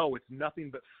 No, it's nothing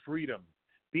but freedom.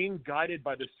 Being guided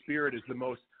by the Spirit is the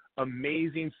most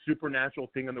amazing supernatural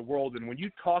thing in the world. And when you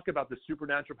talk about the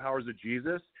supernatural powers of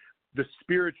Jesus, the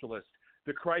spiritualists,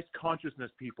 the Christ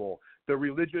consciousness people, the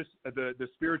religious, the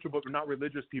spiritual but not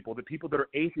religious people, the people that are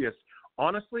atheists,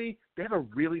 honestly, they have a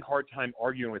really hard time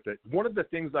arguing with it. One of the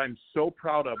things I'm so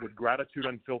proud of with Gratitude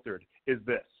Unfiltered is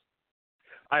this.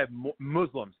 I have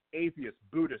Muslims, atheists,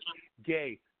 Buddhists,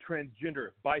 gay, transgender,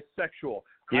 bisexual.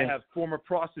 Yeah. I have former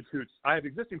prostitutes. I have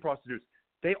existing prostitutes.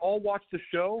 They all watch the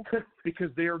show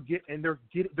because they're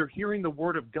hearing the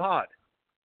word of God.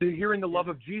 They're hearing the love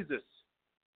of Jesus.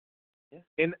 Yeah.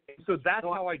 And so that's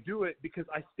how I do it, because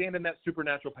I stand in that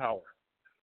supernatural power.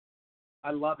 I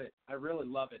love it. I really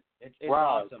love it. It's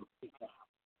wow. Awesome.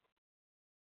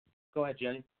 Go ahead,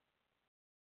 Jenny.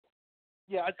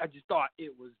 Yeah, I just thought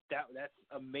it was that's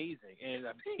amazing. And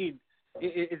I mean,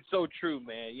 it's so true,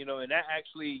 man. And that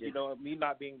actually, me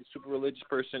not being a super religious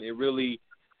person, it really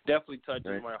definitely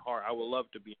touches my heart. I would love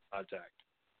to be in contact.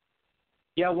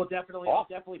 Yeah, we'll definitely I'll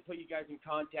definitely put you guys in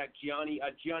contact. Gianni,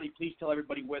 please tell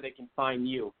everybody where they can find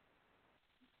you.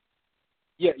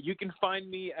 Yeah, you can find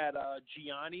me at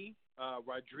Gianni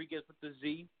Rodriguez with the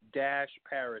Z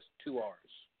Paris 2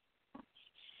 R's.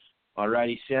 All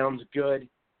righty, sounds good.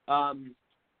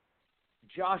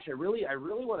 Josh, I really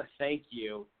want to thank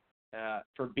you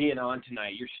for being on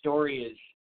tonight. Your story is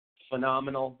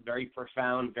phenomenal, very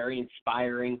profound, very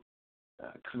inspiring,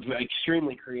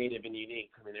 extremely creative and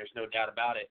unique. I mean, there's no doubt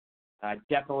about it. I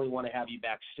definitely want to have you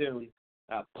back soon.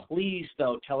 Please,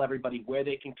 though, tell everybody where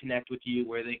they can connect with you,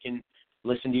 where they can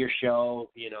listen to your show,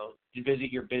 visit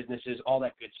your businesses, all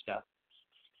that good stuff.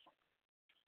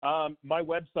 My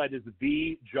website is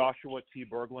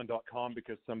thejoshuatberglund.com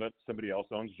because somebody else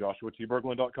owns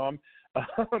joshuatberglund.com.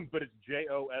 But it's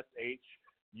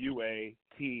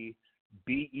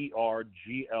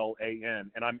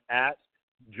JOSHUATBERGLAN. And I'm at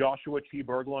Joshua T.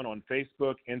 Berglund on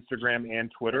Facebook, Instagram, and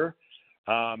Twitter.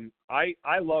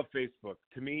 I love Facebook.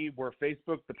 To me, where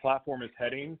Facebook, the platform, is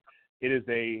heading, it's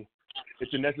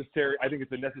a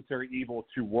necessary evil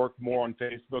to work more on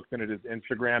Facebook than it is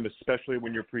Instagram, especially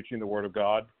when you're preaching the Word of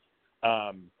God,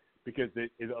 because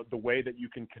the way that you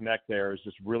can connect there is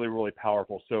just really, really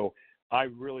powerful. So I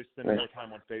really spend more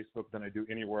time on Facebook than I do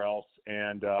anywhere else,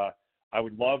 and I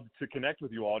would love to connect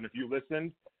with you all. And if you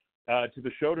listen to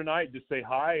the show tonight, just say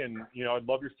hi, and I'd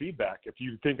love your feedback. If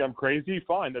you think I'm crazy,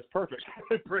 fine, that's perfect.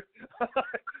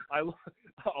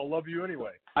 I'll love you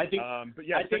anyway. I think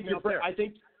you're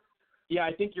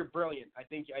brilliant. I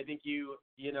think you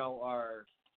are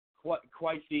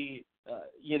quite the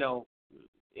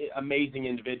amazing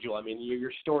individual. I mean,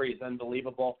 your story is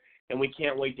unbelievable, and we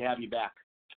can't wait to have you back.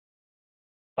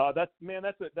 That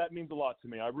means a lot to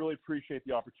me. I really appreciate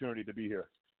the opportunity to be here.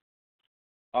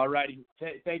 All righty.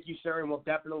 Thank you, sir, and we'll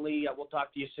definitely we'll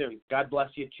talk to you soon. God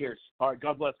bless you. Cheers. All right.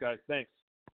 God bless, guys. Thanks.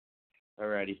 All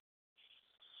righty.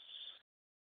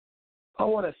 I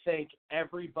want to thank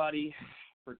everybody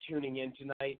for tuning in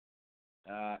tonight.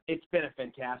 It's been a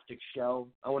fantastic show.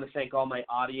 I want to thank all my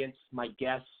audience, my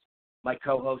guests, my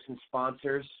co-hosts, and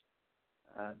sponsors.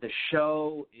 The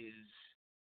show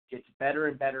gets better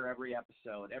and better every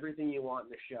episode. Everything you want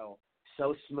in the show.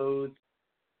 So smooth,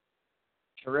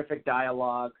 terrific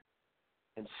dialogue,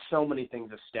 and so many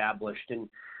things established. And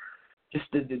just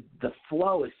the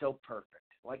flow is so perfect.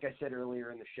 Like I said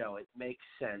earlier in the show, it makes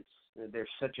sense. There's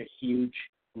such a huge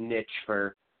niche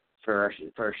for a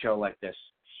show like this.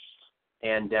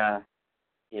 And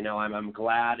I'm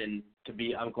glad to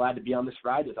be on this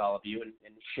ride with all of you and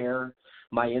share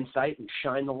my insight and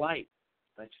shine the light.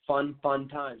 It's fun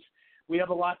times. We have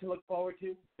a lot to look forward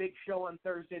to. Big show on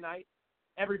Thursday night.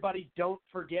 Everybody, don't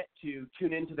forget to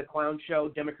tune into the Clown Show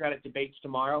Democratic Debates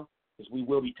tomorrow, because we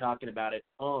will be talking about it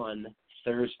on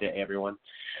Thursday, everyone.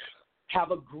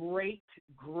 Have a great,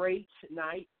 great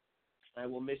night. I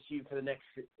will miss you for the next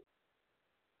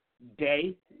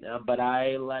day, but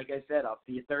like I said, I'll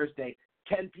see you Thursday,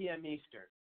 10 p.m. Eastern.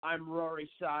 I'm Rory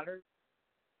Sauter.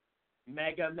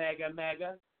 Mega, mega,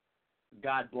 mega.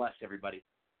 God bless everybody.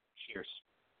 Cheers.